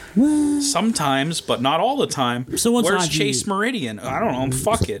 continuity. Sometimes, but not all the time. So where's Ivy? Chase Meridian? I don't know.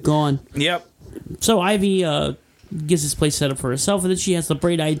 Fuck it. Gone. Yep. So Ivy gets this place set up for herself, and then she has the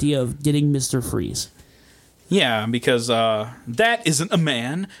bright idea of getting Mr. Freeze. Yeah, because that isn't a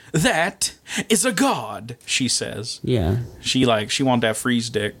man. That is a god, she says. Yeah. She wanted that Freeze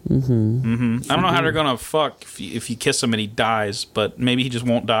dick. I don't know how they're gonna fuck if you kiss him and he dies, but maybe he just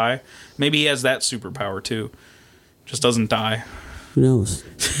won't die. Maybe he has that superpower too. Just doesn't die. Who knows?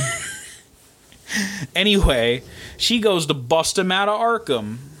 Anyway, she goes to bust him out of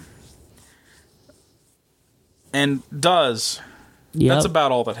Arkham. And does. Yep. That's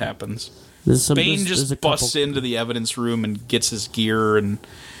about all that happens. Bane just busts into the evidence room and gets his gear, and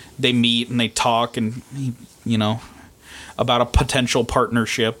they meet and they talk, and about a potential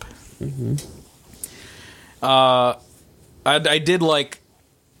partnership. I did like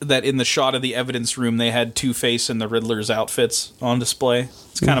that in the shot of the evidence room they had Two-Face and the Riddler's outfits on display.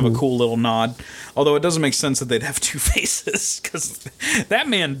 It's kind of a cool little nod. Although it doesn't make sense that they'd have two faces, because that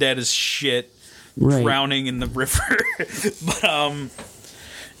man dead as shit, drowning in the river. But,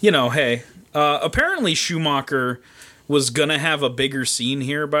 hey. Apparently Schumacher was gonna have a bigger scene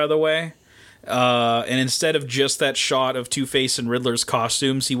here, by the way. And instead of just that shot of Two-Face and Riddler's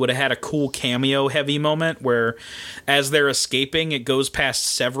costumes, he would have had a cool cameo-heavy moment where, as they're escaping, it goes past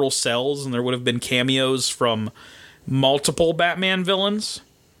several cells, and there would have been cameos from multiple Batman villains.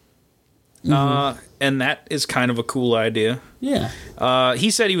 And that is kind of a cool idea. Yeah.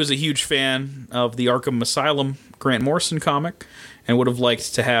 He said he was a huge fan of the Arkham Asylum Grant Morrison comic, and would have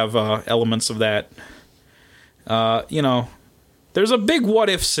liked to have elements of that. There's a big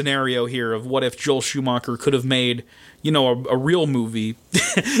what-if scenario here of what if Joel Schumacher could have made, a real movie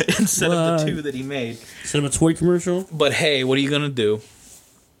instead of the two that he made. Instead of a toy commercial? But hey, what are you going to do?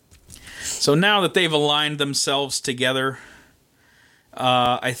 So now that they've aligned themselves together,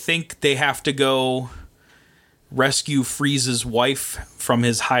 I think they have to go rescue Freeze's wife from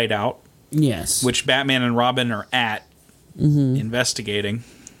his hideout. Yes. Which Batman and Robin are at investigating.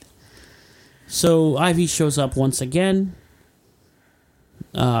 So Ivy shows up once again,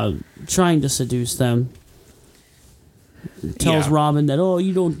 trying to seduce them. Tells Robin that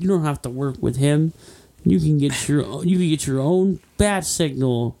you don't have to work with him. You can get your own bat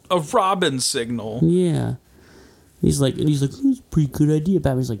signal. A Robin signal. Yeah. He's like, it's a pretty good idea.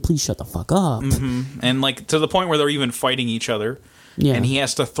 Batman's like, please shut the fuck up. And to the point where they're even fighting each other. Yeah. And he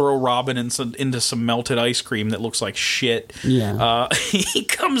has to throw Robin into some melted ice cream that looks like shit. Yeah. He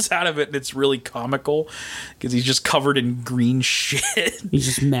comes out of it and it's really comical because he's just covered in green shit. He's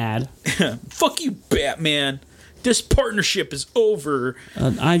just mad. Fuck you, Batman. This partnership is over.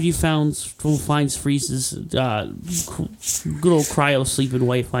 Ivy finds Freeze's good old cryo sleeping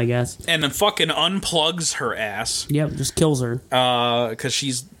wife, I guess. And then fucking unplugs her ass. Yep, just kills her. Because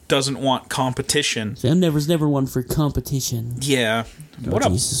she doesn't want competition. There was never one for competition. Yeah. What a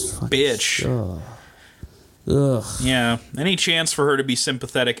bitch. Ugh. Yeah. Any chance for her to be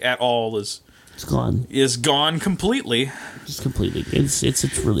sympathetic at all is gone completely. Just completely. It's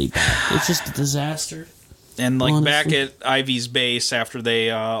really bad. It's just a disaster. And like honestly. back at Ivy's base after they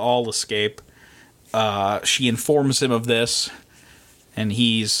all escape, she informs him of this, and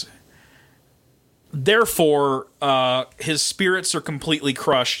he's therefore his spirits are completely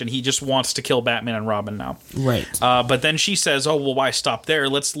crushed, and he just wants to kill Batman and Robin now. Right. But then she says, "Oh well, why stop there?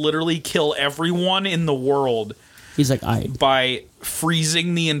 Let's literally kill everyone in the world." He's like, by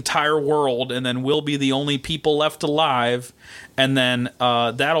freezing the entire world, and then we'll be the only people left alive, and then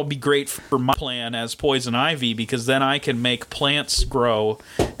that'll be great for my plan as Poison Ivy, because then I can make plants grow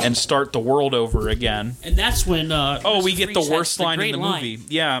and start the world over again. And that's when we get the worst line in the movie.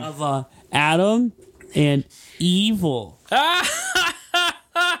 Yeah. Of Adam and Evil.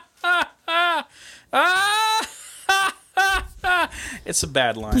 It's a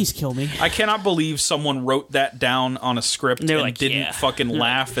bad line. Please kill me. I cannot believe someone wrote that down on a script and didn't fucking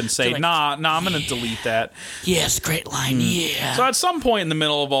laugh and say, nah, I'm going to delete that. Yes, great line, yeah. So at some point in the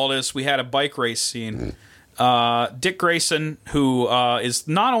middle of all this, we had a bike race scene. Dick Grayson, who is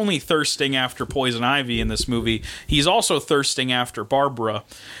not only thirsting after Poison Ivy in this movie, he's also thirsting after Barbara,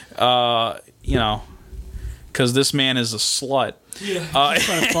 because this man is a slut. Yeah, he's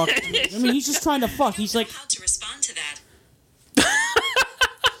trying to fuck. I mean, he's just trying to fuck. He's like... How to respond to that?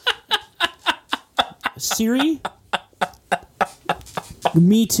 Siri?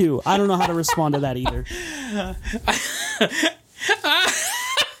 Me too. I don't know how to respond to that either.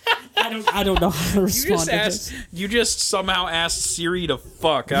 I don't know how to respond to this. You just somehow asked Siri to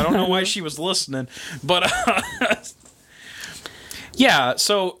fuck. I don't know why she was listening, but yeah.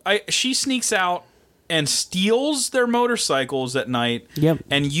 So she sneaks out and steals their motorcycles at night. Yep.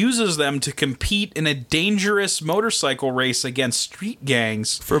 And uses them to compete in a dangerous motorcycle race against street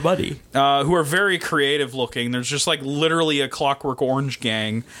gangs For money. who are very creative looking. There's just like literally a Clockwork Orange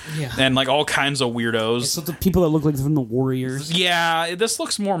gang, and like all kinds of weirdos. So the people that look like from the Warriors. Yeah, this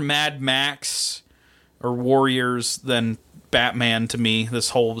looks more Mad Max or Warriors than Batman to me,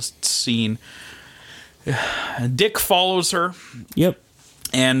 this whole scene. Dick follows her. Yep.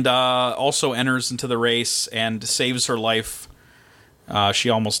 And also enters into the race and saves her life. She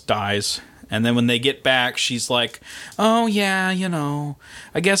almost dies. And then when they get back, she's like, oh, yeah,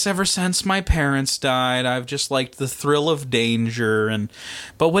 I guess ever since my parents died, I've just liked the thrill of danger.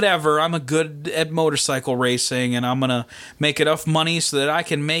 But whatever, I'm good at motorcycle racing, and I'm going to make enough money so that I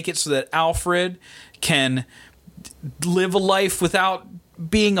can make it so that Alfred can live a life without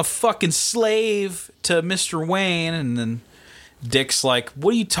being a fucking slave to Mr. Wayne. And then Dick's like,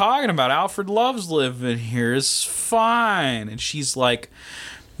 what are you talking about? Alfred loves living here. It's fine. And she's like,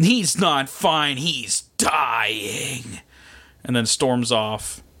 he's not fine. He's dying. And then storms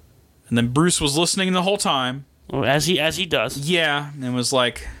off. And then Bruce was listening the whole time. Well, as he does. Yeah. And was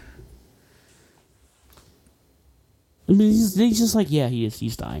like... I mean, he's just like, yeah,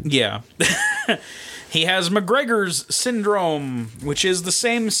 he's dying. Yeah. He has McGregor's syndrome, which is the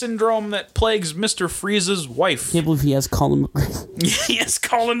same syndrome that plagues Mr. Freeze's wife. Can't believe he has Colin McGregor. He has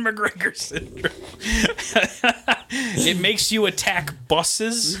Colin McGregor syndrome. It makes you attack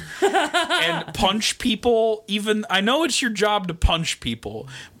buses and punch people. Even I know it's your job to punch people,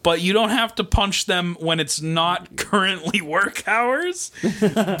 but you don't have to punch them when it's not currently work hours.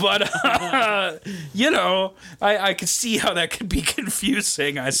 But I could see how that could be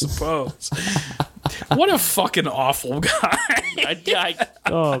confusing, I suppose. What a fucking awful guy.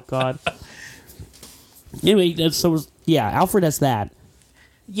 Oh, God. Anyway, Alfred has that.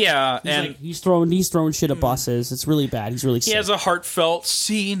 Yeah, he's throwing shit at buses. It's really bad. He's really sick. He has a heartfelt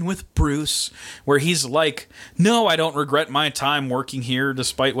scene with Bruce where he's like, no, I don't regret my time working here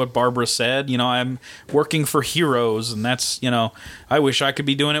despite what Barbara said. I'm working for heroes, and that's, I wish I could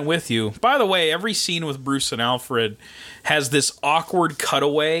be doing it with you. By the way, every scene with Bruce and Alfred has this awkward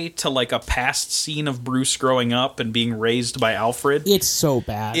cutaway to like a past scene of Bruce growing up and being raised by Alfred. It's so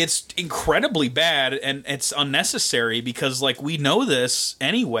bad. It's incredibly bad, and it's unnecessary because like we know this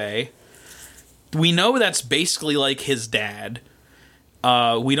anyway. We know that's basically like his dad.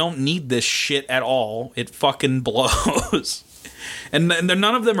 We don't need this shit at all. It fucking blows. And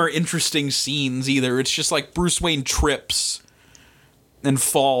none of them are interesting scenes either. It's just like Bruce Wayne trips and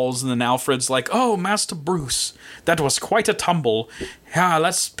falls, and then Alfred's like, "Oh, Master Bruce, that was quite a tumble. Yeah,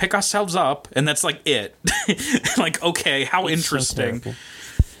 let's pick ourselves up." And that's like it. Like, okay, how It's so interesting. terrible.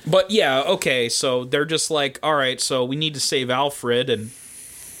 But yeah, okay, so they're just like, all right, so we need to save Alfred, and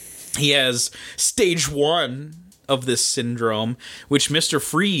he has stage 1 of this syndrome, which Mr.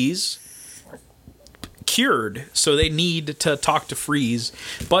 Freeze cured, so they need to talk to Freeze.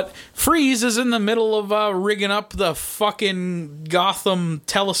 But Freeze is in the middle of rigging up the fucking Gotham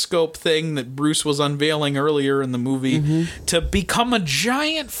telescope thing that Bruce was unveiling earlier in the movie to become a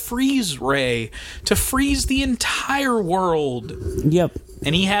giant freeze ray to freeze the entire world. Yep.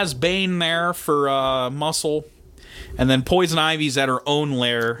 And he has Bane there for muscle, and then Poison Ivy's at her own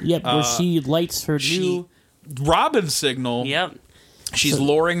lair. Yep, where she lights her new... Robin signal. Yep. She's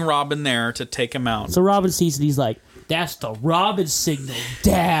luring Robin there to take him out. So Robin sees it, he's like, "That's the Robin signal,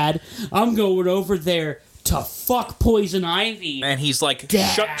 Dad. I'm going over there to fuck Poison Ivy." And he's like,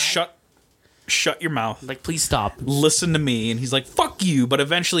 Dad. shut your mouth. Like, please stop. Listen to me. And he's like, fuck you. But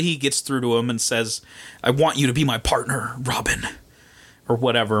eventually he gets through to him and says, "I want you to be my partner, Robin." Or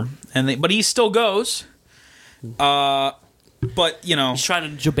whatever. But he still goes. But, you know. He's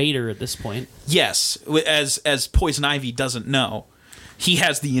trying to debate her at this point. Yes, as Poison Ivy doesn't know, he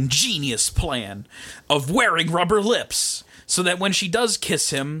has the ingenious plan of wearing rubber lips so that when she does kiss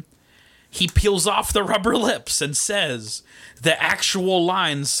him, he peels off the rubber lips and says the actual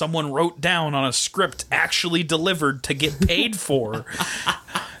lines someone wrote down on a script actually delivered to get paid for.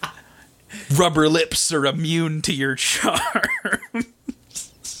 Rubber lips are immune to your charm.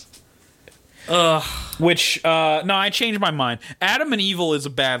 Which, no, I changed my mind. Adam and Evil is a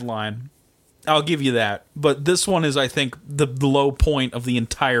bad line. I'll give you that. But this one is, I think, the low point of the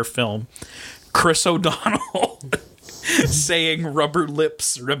entire film. Chris O'Donnell saying rubber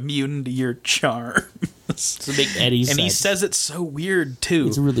lips are immune to your charm. To make Eddie And he says it so weird, too.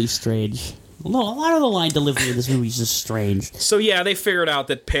 It's really strange. A lot of the line delivery in this movie is just strange. So, yeah, they figured out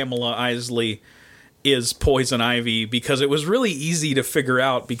that Pamela Isley is Poison Ivy because it was really easy to figure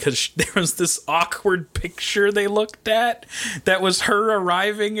out because there was this awkward picture they looked at that was her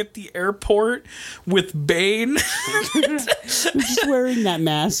arriving at the airport with Bane. Just wearing that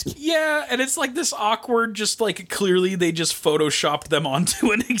mask. Yeah, and it's like this awkward, just like clearly they just photoshopped them onto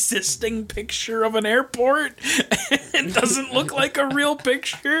an existing picture of an airport. It doesn't look like a real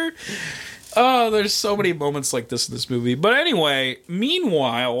picture. Oh, there's so many moments like this in this movie. But anyway,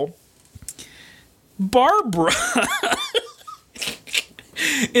 meanwhile, Barbara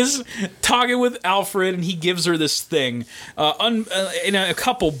is talking with Alfred, and he gives her this thing. In a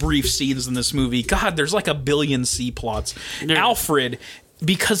couple brief scenes in this movie, God, there's like a billion C-plots. Alfred,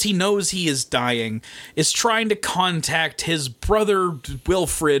 because he knows he is dying, is trying to contact his brother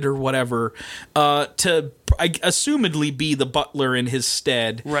Wilfred or whatever to assumedly be the butler in his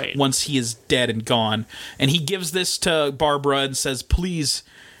stead once he is dead and gone. And he gives this to Barbara and says, "Please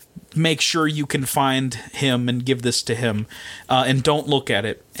make sure you can find him and give this to him, and don't look at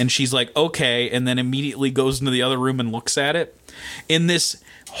it." And she's like, "Okay," and then immediately goes into the other room and looks at it. In this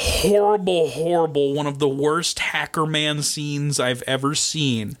horrible, one of the worst Hacker Man scenes I've ever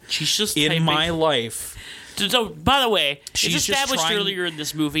seen She's just in my life. So, by the way, She's it's just established trying- earlier in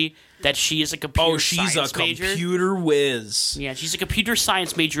this movie that she is a computer She's a science major. computer whiz. Yeah, she's a computer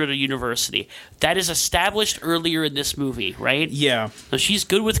science major at a university. That is established earlier in this movie, right? Yeah. So she's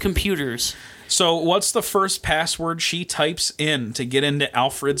good with computers. So what's the first password she types in to get into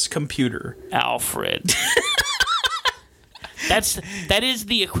Alfred's computer? Alfred. That is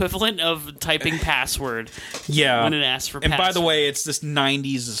the equivalent of typing password. Yeah. When it asks for and password. by the way, it's this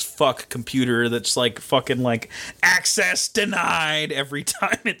 90s as fuck computer that's like fucking like access denied every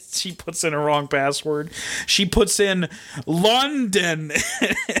time she puts in a wrong password. She puts in London.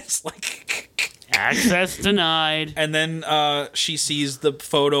 It's like access denied. And then she sees the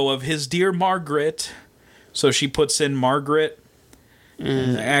photo of his dear Margaret. So she puts in Margaret.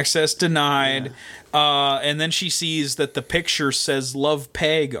 Access denied. And then she sees that the picture says "Love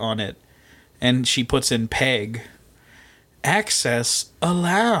Peg" on it, and she puts in Peg. Access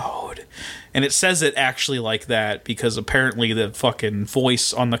allowed. And it says it actually like that because apparently the fucking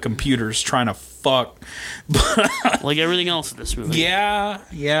voice on the computer's trying to fuck. Like everything else in this movie.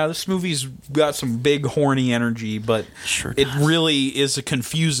 Yeah, this movie's got some big horny energy, but Sure it does. really is a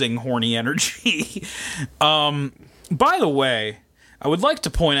confusing horny energy. By the way, I would like to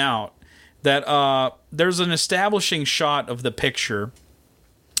point out that there's an establishing shot of the picture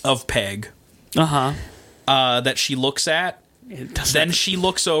of Peg that she looks at. Then she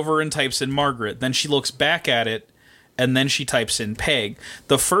looks over and types in Margaret. Then she looks back at it and then she types in Peg.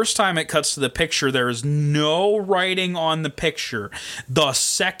 The first time it cuts to the picture, there is no writing on the picture. The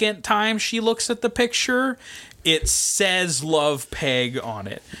second time she looks at the picture, it says Love Peg on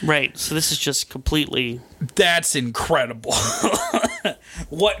it. Right. So this is just completely... That's incredible.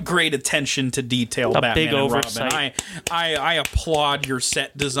 What great attention to detail, A Batman big and oversight. Robin. I applaud your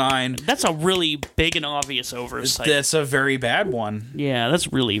set design. That's a really big and obvious oversight. That's a very bad one. Yeah,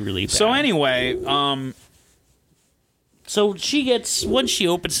 that's really, really bad. So anyway, So she gets, once she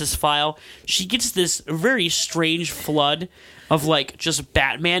opens this file, she gets this very strange flood of, like, just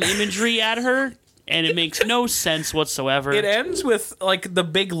Batman imagery at her, and it makes no sense whatsoever. it ends with like the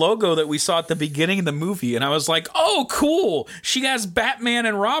big logo that we saw at the beginning of the movie, and I was like, "Oh, cool! She has Batman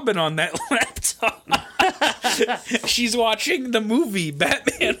and Robin on that laptop. She's watching the movie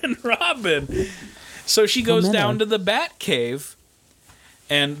Batman and Robin." So she goes down to the Bat Cave,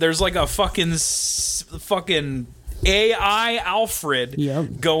 and there's like a fucking AI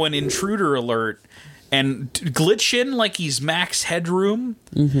Alfred going intruder alert. And glitching like he's Max Headroom.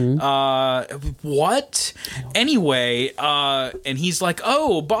 What? Anyway, and he's like,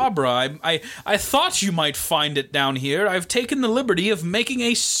 "Oh, Barbara, I thought you might find it down here. I've taken the liberty of making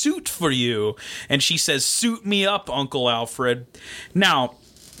a suit for you." And she says, "Suit me up, Uncle Alfred." Now,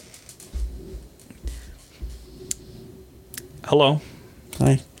 hello.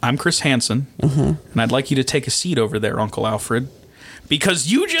 Hi. I'm Chris Hansen, and I'd like you to take a seat over there, Uncle Alfred,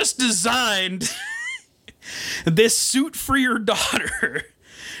 because you just designed... this suit for your daughter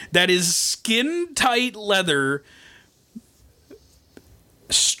that is skin-tight leather,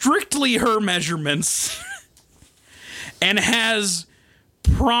 strictly her measurements, and has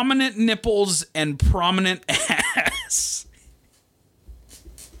prominent nipples and prominent ass.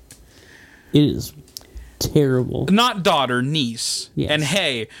 It is terrible. Not daughter, niece. Yes. And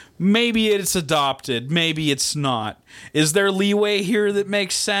hey, maybe it's adopted, maybe it's not. Is there leeway here that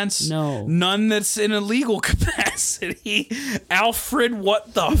makes sense? No. None that's in a legal capacity. Alfred,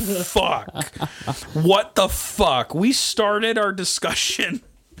 what the fuck? What the fuck? We started our discussion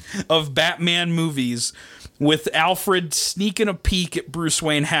of Batman movies with Alfred sneaking a peek at Bruce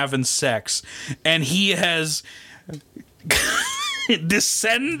Wayne having sex, and he has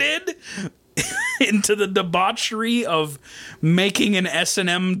descended into the debauchery of making an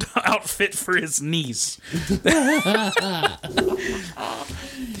S&M outfit for his niece.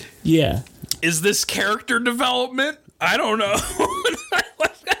 Yeah. Is this character development? I don't know.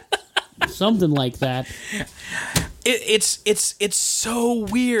 Something like that. It's so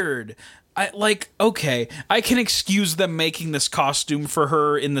weird. Okay, I can excuse them making this costume for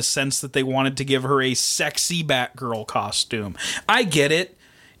her in the sense that they wanted to give her a sexy Batgirl costume. I get it.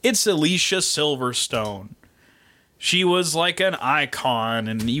 It's Alicia Silverstone. She was like an icon,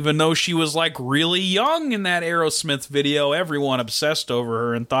 and even though she was like really young in that Aerosmith video, everyone obsessed over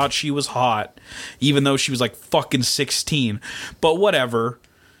her and thought she was hot, even though she was like fucking 16. But whatever.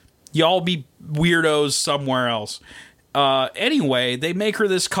 Y'all be weirdos somewhere else. Anyway, they make her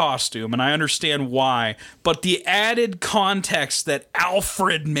this costume, and I understand why, but the added context that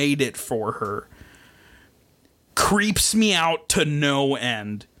Alfred made it for her creeps me out to no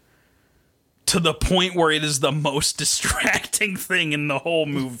end. To the point where it is the most distracting thing in the whole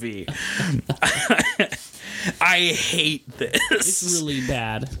movie. I hate this. It's really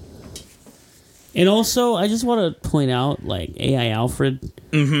bad. And also, I just want to point out, like, AI Alfred.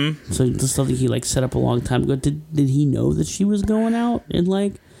 Mm-hmm. So this is something he, like, set up a long time ago. Did he know that she was going out and,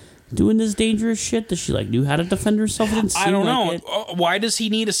 like, doing this dangerous shit? That she, like, knew how to defend herself? I don't know. Why does he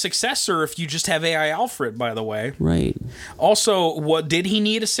need a successor if you just have AI Alfred, by the way? Right. Also, what did he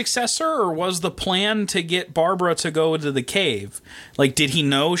need a successor, or was the plan to get Barbara to go into the cave? Like, did he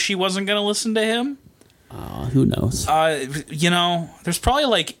know she wasn't going to listen to him? Who knows? There's probably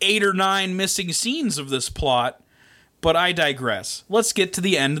like 8 or 9 missing scenes of this plot, but I digress. Let's get to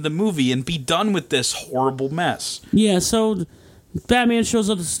the end of the movie and be done with this horrible mess. Yeah, so Batman shows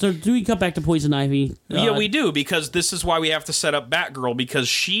up to start. Do we cut back to Poison Ivy? Yeah, we do, because this is why we have to set up Batgirl, because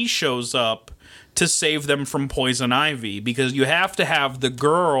she shows up to save them from Poison Ivy, because you have to have the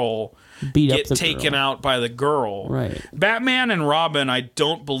girl get taken out by the girl. Right. Batman and Robin, I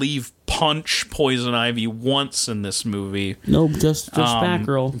don't believe, punch Poison Ivy once in this movie. Nope, just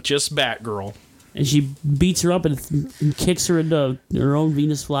Batgirl. Just Batgirl. And she beats her up and kicks her into her own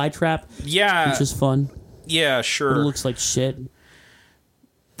Venus flytrap. Yeah. Which is fun. Yeah, sure. But it looks like shit.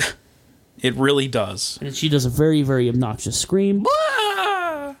 It really does. And she does a very, very obnoxious scream.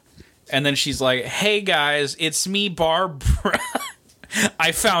 And then she's like, "Hey guys, it's me, Barbara.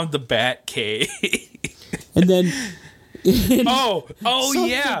 I found the Bat Cave." And then oh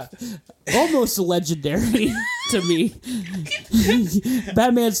yeah. Almost legendary. to me.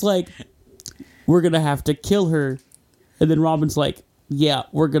 Batman's like, we're going to have to kill her. And then Robin's like, yeah,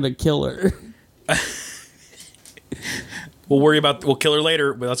 we're going to kill her. We'll kill her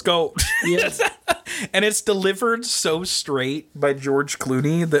later, but let's go. Yes. And it's delivered so straight by George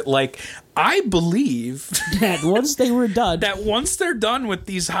Clooney that, like, I believe That once they were done. that once they're done with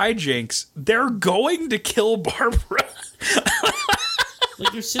these hijinks, they're going to kill Barbara.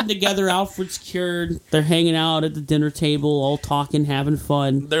 Like, they're sitting together, Alfred's cured, they're hanging out at the dinner table, all talking, having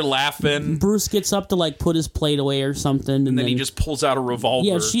fun. They're laughing. Bruce gets up to, like, put his plate away or something. And Then he just pulls out a revolver.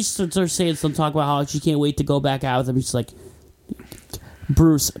 Yeah, she starts saying some talk about how she can't wait to go back out with him. She's like,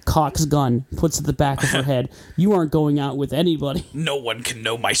 Bruce cocks gun, puts it at the back of her head. You aren't going out with anybody. No one can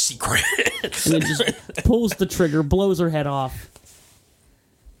know my secret. And then just pulls the trigger, blows her head off.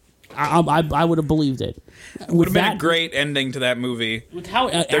 I would have believed it. Would have been a great ending to that movie. With how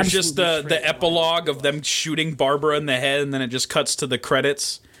There's just the epilogue of them shooting Barbara in the head, and then it just cuts to the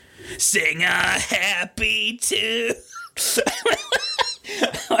credits. Sing a happy tune.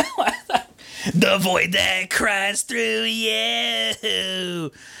 The void that cries through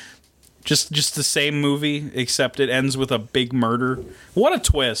you. Just the same movie, except it ends with a big murder. What a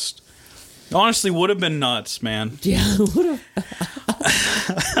twist. Honestly, would have been nuts, man. Yeah,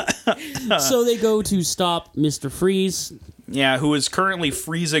 so they go to stop Mr. Freeze. Yeah, who is currently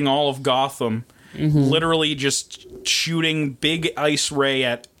freezing all of Gotham. Literally just shooting big ice ray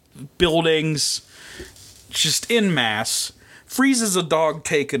at buildings. Just en masse. Freezes a dog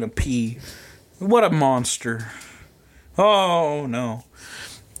taking a pee. What a monster. Oh, no.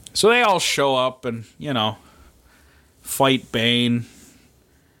 So they all show up and, fight Bane.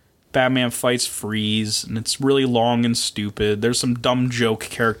 Batman fights Freeze, and it's really long and stupid. There's some dumb joke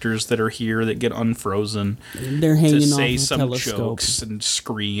characters that are here that get unfrozen. They're hanging to off say the some telescope. jokes and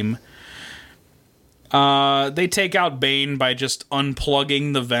scream. They take out Bane by just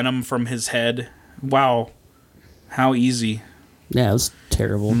unplugging the venom from his head. Wow. How easy. Yeah, it was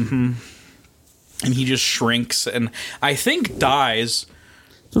terrible. And he just shrinks and I think dies.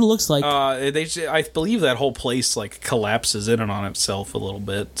 That's what it looks like. I believe that whole place like collapses in and on itself a little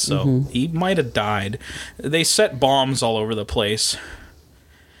bit, so he might have died. They set bombs all over the place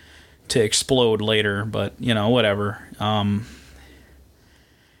to explode later, but whatever.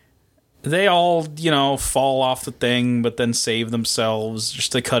 They all fall off the thing, but then save themselves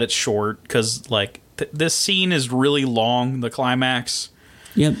just to cut it short because like this scene is really long, the climax.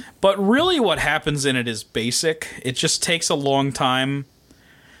 Yep. But really, what happens in it is basic. It just takes a long time.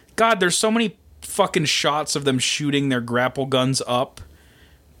 God, there's so many fucking shots of them shooting their grapple guns up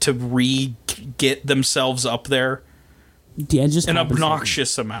to get themselves up there. Yeah, just an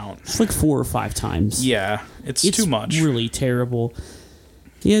obnoxious amount. It's like 4 or 5 times. Yeah, it's too much. Really terrible.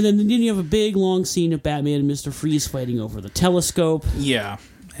 Yeah, then you have a big long scene of Batman and Mr. Freeze fighting over the telescope. Yeah,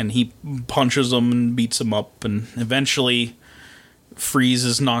 and he punches them and beats them up, and eventually Freeze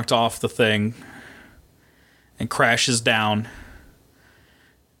is knocked off the thing and crashes down.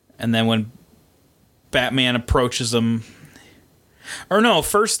 And then when Batman approaches them... Or no,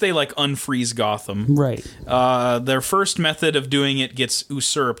 first they like unfreeze Gotham. Right. Their first method of doing it gets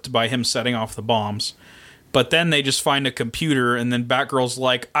usurped by him setting off the bombs. But then they just find a computer, and then Batgirl's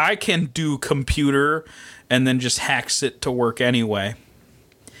like, I can do computer, and then just hacks it to work anyway.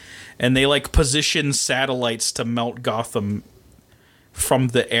 And they like position satellites to melt Gotham from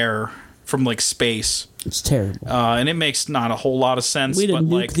the air, from like space. It's terrible. And it makes not a whole lot of sense. We didn't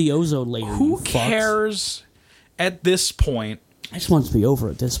but nuke like, the ozone layer. Who cares at this point? I just want it to be over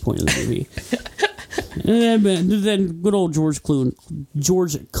at this point in the movie. And then good old George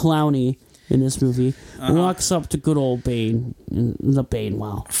Clowney in this movie walks up to good old Bane. The Bane,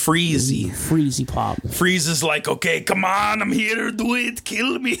 wow. Freezy Pop. Freeze is like, okay, come on, I'm here to do it,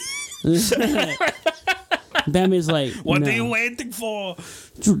 kill me. Batman's like, what are you waiting for?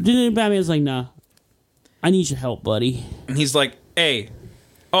 Batman's like, nah, I need your help, buddy. And he's like, hey,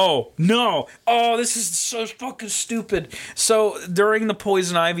 oh, no. Oh, this is so fucking stupid. So during the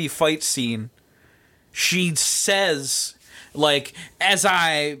Poison Ivy fight scene, she says, like, as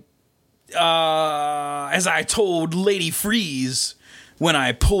I told Lady Freeze when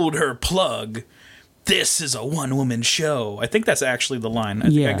I pulled her plug, this is a one-woman show. I think that's actually the line. I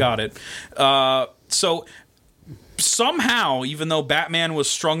think I got it. So somehow, even though Batman was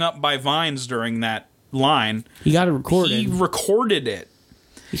strung up by vines during that line, he got it recorded. He recorded it.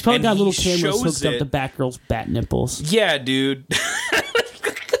 He's probably got little cameras hooked up to Batgirl's bat nipples. Yeah, dude.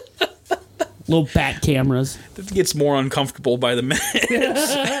 Little bat cameras. It gets more uncomfortable by the minute.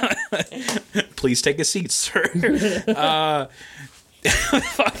 Please take a seat, sir.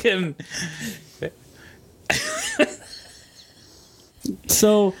 Fucking...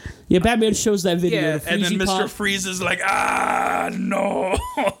 So, yeah, Batman shows that video. Yeah, to and then Freezy Mr. Pop. Freeze is like, no.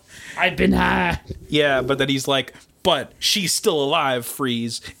 I've been high. Yeah, but then he's like, but she's still alive,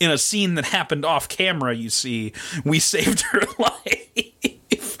 Freeze. In a scene that happened off camera, you see. We saved her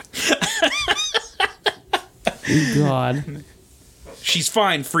life. God. She's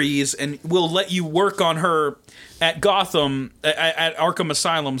fine, Freeze, and we'll let you work on her at Gotham, at Arkham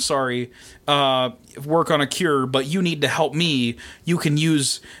Asylum, work on a cure, but you need to help me. You can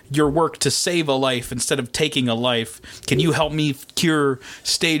use your work to save a life instead of taking a life. Can you help me cure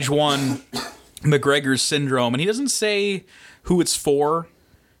stage 1 McGregor's syndrome? And he doesn't say who it's for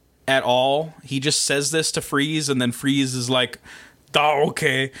at all. He just says this to Freeze, and then Freeze is like, oh,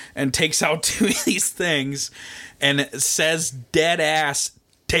 okay, and takes out 2 of these things and says dead ass,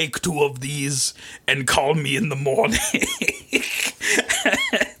 take 2 of these and call me in the morning.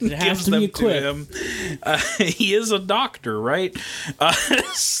 It has to be quick. him. He is a doctor, right?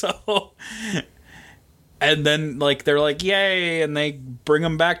 So, and then like they're like, yay, and they bring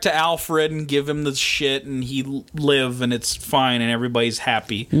him back to Alfred and give him the shit, and he live, and it's fine, and everybody's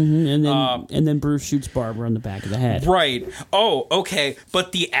happy. Mm-hmm, and then Bruce shoots Barbara on the back of the head. Right. Oh, okay.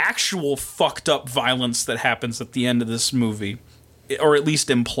 But the actual fucked up violence that happens at the end of this movie, or at least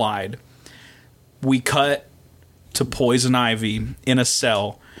implied, we cut to Poison Ivy in a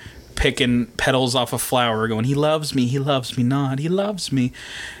cell, picking petals off a flower, going, he loves me not, he loves me.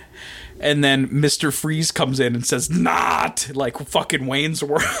 And then Mr. Freeze comes in and says, not, like fucking Wayne's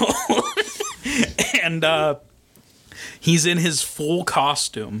World. And he's in his full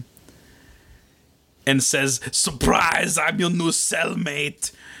costume and says, surprise, I'm your new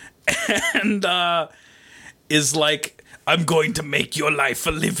cellmate. And is like, I'm going to make your life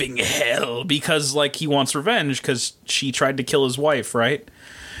a living hell, because like he wants revenge because she tried to kill his wife, right?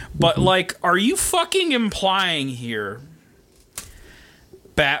 But like, are you fucking implying here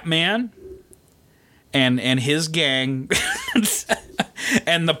Batman and his gang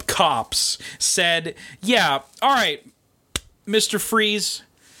and the cops said, yeah, all right, Mr. Freeze,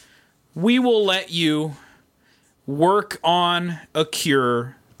 we will let you work on a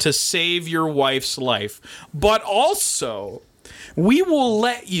cure to save your wife's life, but also we will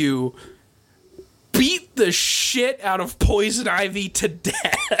let you beat the shit out of Poison Ivy to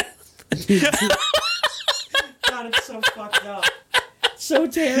death. God, it's so fucked up. So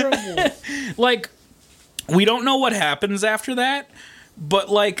terrible. Like, we don't know what happens after that, but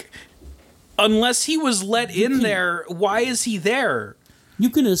like, unless he was let in there, why is he there?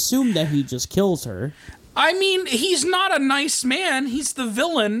 You can assume that he just kills her. I mean, he's not a nice man. He's the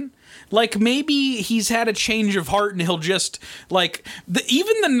villain. Like, maybe he's had a change of heart and he'll just, like,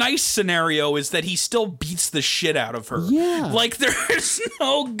 even the nice scenario is that he still beats the shit out of her. Yeah. Like, there's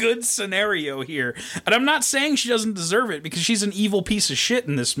no good scenario here. And I'm not saying she doesn't deserve it, because she's an evil piece of shit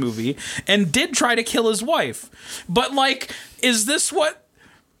in this movie and did try to kill his wife. But, like, is this what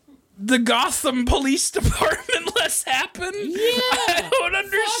the Gotham Police Department lets happen? Yeah. I don't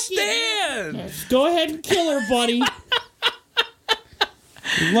understand. Go ahead and kill her, buddy.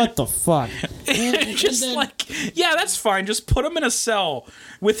 What the fuck? Yeah, that's fine. Just put him in a cell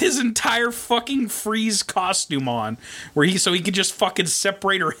with his entire fucking Freeze costume on, so he could just fucking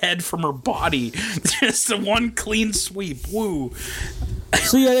separate her head from her body. Just a one clean sweep. Woo.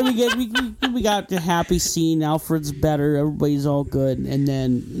 So yeah, then we got the happy scene. Alfred's better. Everybody's all good, and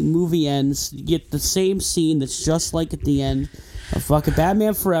then the movie ends. You get the same scene that's just like at the end of fucking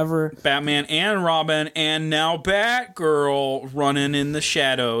Batman Forever. Batman and Robin, and now Batgirl running in the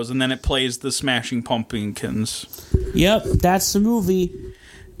shadows, and then it plays the Smashing Pumpkins. Yep, that's the movie.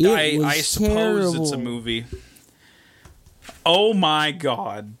 I suppose it's a movie. Oh my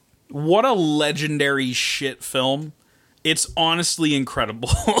god. What a legendary shit film. It's honestly incredible.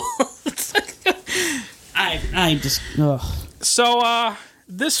 I just... Ugh. So,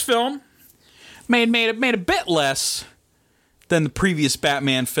 this film made a bit less than the previous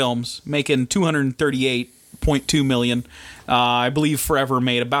Batman films, making $238.2 million. I believe Forever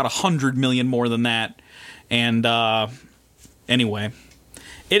made about $100 million more than that. And, anyway,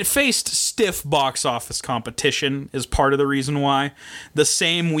 it faced stiff box office competition is part of the reason why. The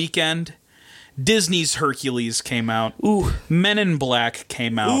same weekend, Disney's Hercules came out. Ooh. Men in Black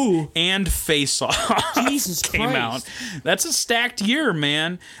came out. Ooh. And Face Off Jesus came Christ. out. That's a stacked year,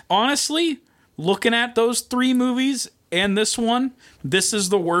 man. Honestly, looking at those 3 movies and this one, this is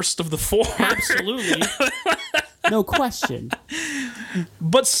the worst of the 4. Absolutely. No question.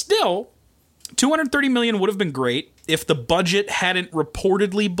 But still, $230 million would have been great if the budget hadn't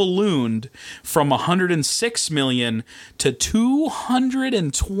reportedly ballooned from $106 million to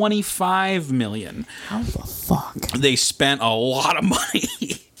 $225 million. How the fuck? They spent a lot of money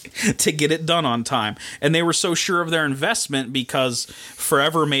to get it done on time, and they were so sure of their investment because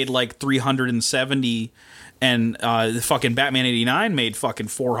Forever made like 370, and the fucking Batman 89 made fucking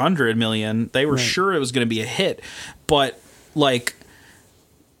 400 million. They were sure it was going to be a hit, but like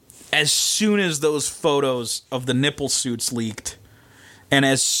as soon as those photos of the nipple suits leaked, and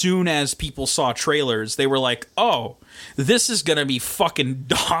as soon as people saw trailers, they were like, oh, this is going to be fucking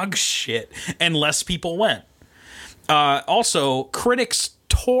dog shit, and less people went. Also, critics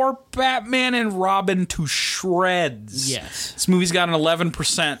tore Batman and Robin to shreds. Yes. This movie's got an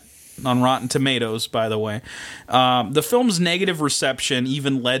 11% on Rotten Tomatoes, by the way. The film's negative reception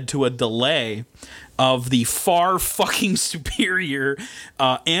even led to a delay of the far fucking superior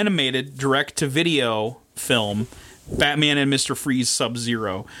animated direct-to-video film, Batman and Mr. Freeze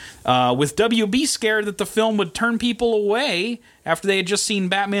Sub-Zero, with WB scared that the film would turn people away after they had just seen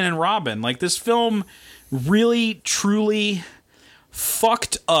Batman and Robin. Like, this film really, truly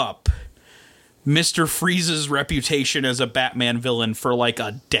fucked up Mr. Freeze's reputation as a Batman villain for like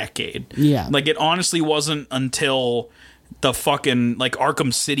a decade. Yeah. Like, it honestly wasn't until the fucking like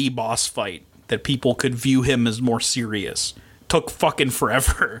Arkham City boss fight that people could view him as more serious. Took fucking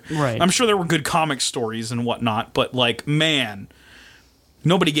forever. Right. I'm sure there were good comic stories and whatnot, but like, man,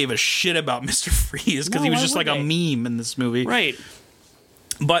 nobody gave a shit about Mr. Freeze because he was just like a meme in this movie. Right.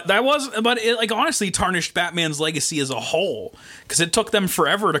 But it like honestly tarnished Batman's legacy as a whole because it took them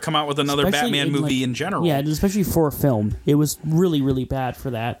forever to come out with another Especially Batman movie in general. Yeah, especially for a film. It was really, really bad for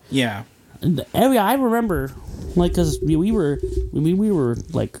that. Yeah. And I remember, like, because we were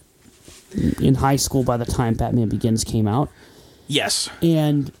like in high school by the time Batman Begins came out. Yes.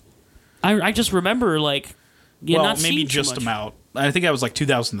 And I just remember, like, well, not maybe seeing too just much. about. I think that was like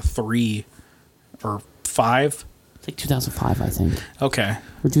 2003 or 5. it's like 2005, I think, Okay.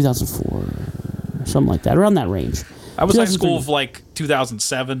 or 2004, or something like that, around that range. I was high school 2003. of like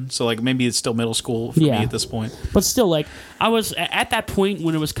 2007, so like maybe it's still middle school for me at this point. But still, like, I was at that point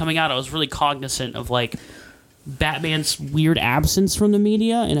when it was coming out. I was really cognizant of like Batman's weird absence from the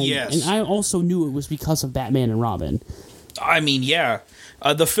media, and Yes. I also knew it was because of Batman and Robin. I mean, yeah.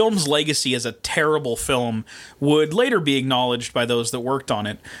 The film's legacy as a terrible film would later be acknowledged by those that worked on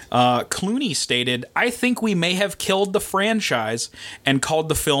it. Clooney stated, "I think we may have killed the franchise," and called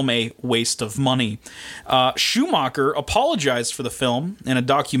the film a waste of money. Schumacher apologized for the film in a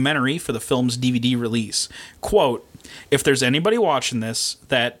documentary for the film's DVD release. Quote, "If there's anybody watching this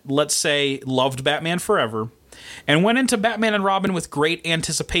that, let's say, loved Batman Forever and went into Batman and Robin with great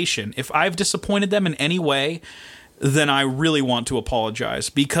anticipation, if I've disappointed them in any way, then I really want to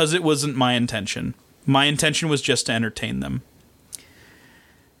apologize because it wasn't my intention. My intention was just to entertain them."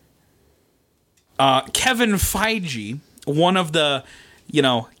 Kevin Feige, one of the,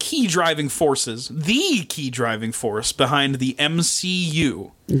 key driving forces, the key driving force behind the MCU,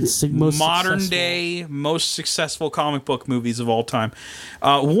 modern day, most successful comic book movies of all time,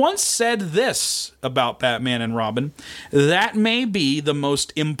 once said this about Batman and Robin: "That may be the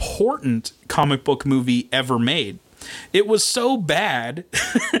most important comic book movie ever made. It was so bad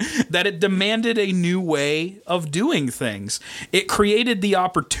that it demanded a new way of doing things. It created the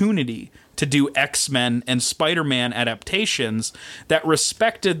opportunity to do X-Men and Spider-Man adaptations that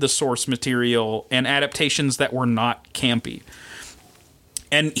respected the source material and adaptations that were not campy."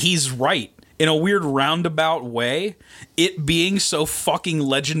 And he's right. In a weird roundabout way, it being so fucking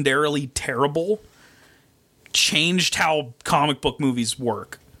legendarily terrible changed how comic book movies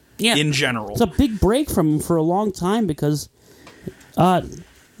work. Yeah. In general. It's a big break from him for a long time because I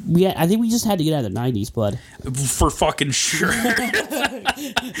think we just had to get out of the 90s, bud. For fucking sure.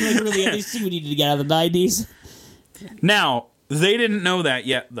 Literally, at least we needed to get out of the 90s. Now, they didn't know that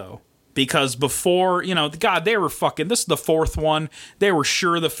yet, though. Because before, God, they were fucking... This is the 4th one. They were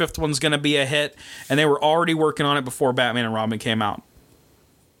sure the 5th one's going to be a hit. And they were already working on it before Batman and Robin came out.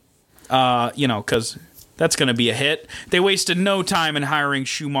 Because... that's going to be a hit. They wasted no time in hiring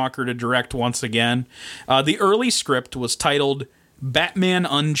Schumacher to direct once again. The early script was titled Batman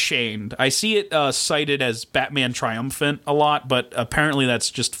Unchained. I see it cited as Batman Triumphant a lot, but apparently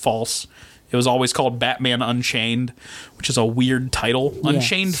that's just false. It was always called Batman Unchained, which is a weird title. Yeah,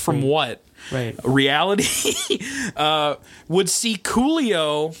 Unchained from what? Right. Reality? Would see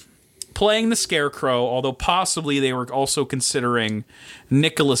Coolio playing the Scarecrow, although possibly they were also considering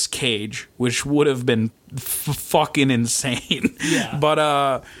Nicolas Cage, which would have been fucking insane. Yeah.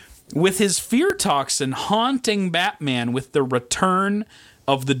 But with his fear toxin haunting Batman with the return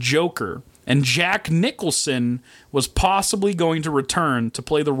of the Joker and Jack Nicholson was possibly going to return to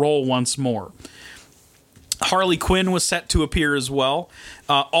play the role once more. Harley Quinn was set to appear as well,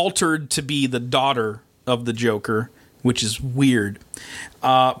 altered to be the daughter of the Joker, which is weird.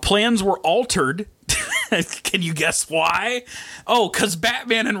 Plans were altered. Can you guess why? Oh, because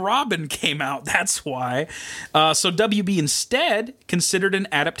Batman and Robin came out. That's why. So WB instead considered an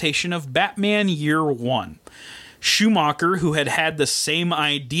adaptation of Batman Year One. Schumacher, who had the same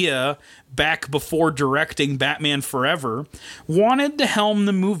idea back before directing Batman Forever, wanted to helm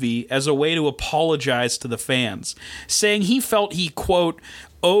the movie as a way to apologize to the fans, saying he felt he, quote,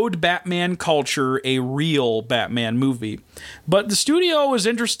 owed Batman culture a real Batman movie. But the studio was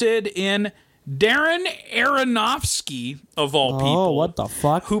interested in Darren Aronofsky, of all people. Oh, what the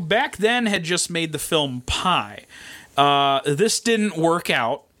fuck? Who back then had just made the film Pi. This didn't work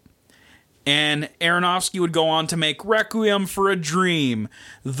out. And Aronofsky would go on to make Requiem for a Dream,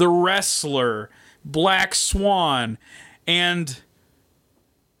 The Wrestler, Black Swan, and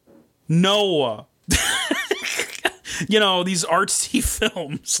Noah. You know, these artsy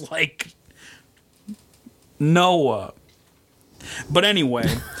films like Noah. But anyway,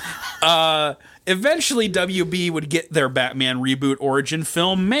 eventually WB would get their Batman reboot origin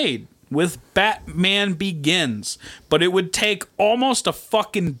film made with Batman Begins, but it would take almost a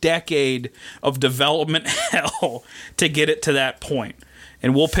fucking decade of development hell to get it to that point.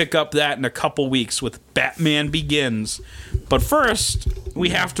 And we'll pick up that in a couple weeks with Batman Begins. But first,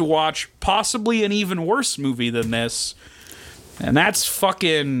 we have to watch possibly an even worse movie than this, and that's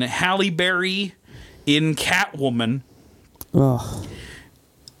fucking Halle Berry in Catwoman. Ugh.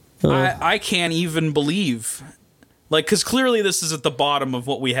 I can't even believe... Like, because clearly this is at the bottom of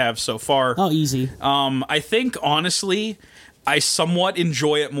what we have so far. Oh, easy. I think, honestly, I somewhat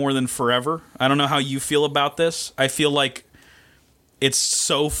enjoy it more than Forever. I don't know how you feel about this. I feel like it's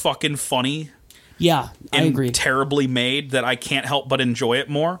so fucking funny. Yeah, I agree. And terribly made that I can't help but enjoy it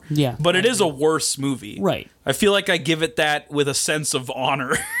more. Yeah. But it is a worse movie. Right. I feel like I give it that with a sense of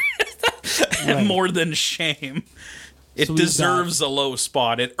honor Right. more than shame. It So deserves a low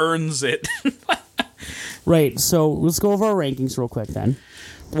spot. It earns it. Right, so let's go over our rankings real quick then.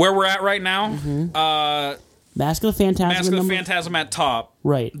 Where we're at right now, Mask of the Phantasm. Mask of the Phantasm at top.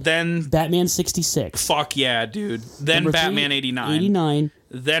 Right. Then Batman 66. fuck yeah, dude. Then Number Batman 3, 89. 89.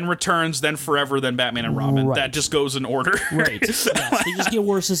 Then Returns, then Forever, then Batman and Robin. Right. That just goes in order. Right. Yes, they just get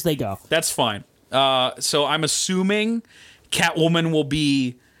worse as they go. That's fine. So I'm assuming Catwoman will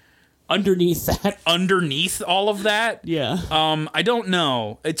be Underneath that. underneath all of that. Yeah. I don't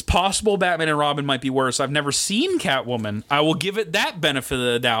know. It's possible Batman and Robin might be worse. I've never seen Catwoman. I will give it that benefit of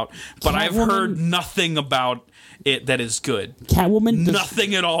the doubt. But I've heard nothing about it that is good.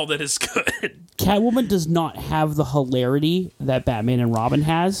 Nothing at all that is good. Catwoman does not have the hilarity that Batman and Robin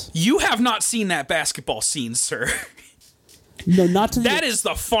has. You have not seen that basketball scene, sir. No, not to the That is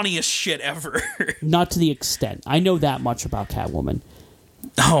the funniest shit ever. not to the extent. I know that much about Catwoman.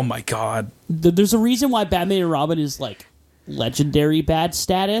 Oh my god. There's a reason why Batman and Robin is like legendary bad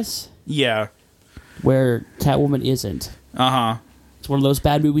status, Yeah. where Catwoman isn't. Uh-huh. It's one of those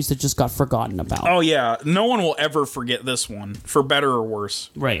bad movies that just got forgotten about. Oh yeah. No one will ever forget this one, for better or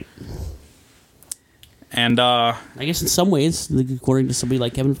worse. Right. And I guess in some ways, like, according to somebody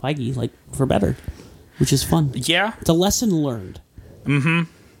like Kevin Feige, like for better, which is fun. yeah. It's a lesson learned. Mm-hmm.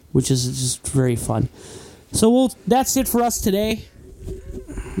 Which is just very fun. So that's it for us today.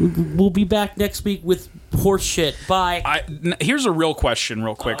 We'll be back next week with horse shit. Bye. Here's a real question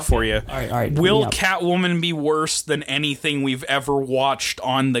real quick for you. All right. Will Catwoman be worse than anything we've ever watched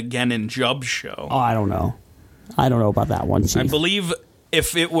on the Gen and Jub show? Oh, I don't know. I don't know about that one, Chief. I believe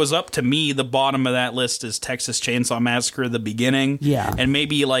if it was up to me, the bottom of that list is Texas Chainsaw Massacre, the beginning. Yeah. And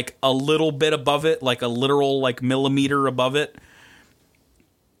maybe like a little bit above it, like a literal like millimeter above it,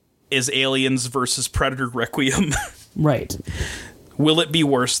 is Aliens versus Predator Requiem. Right. Will it be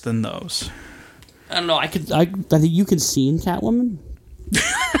worse than those? I don't know. I think you can see in Catwoman.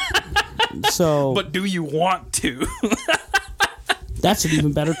 So, But do you want to? that's an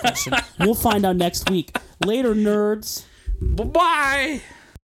even better question. We'll find out next week. Later, nerds. Bye-bye.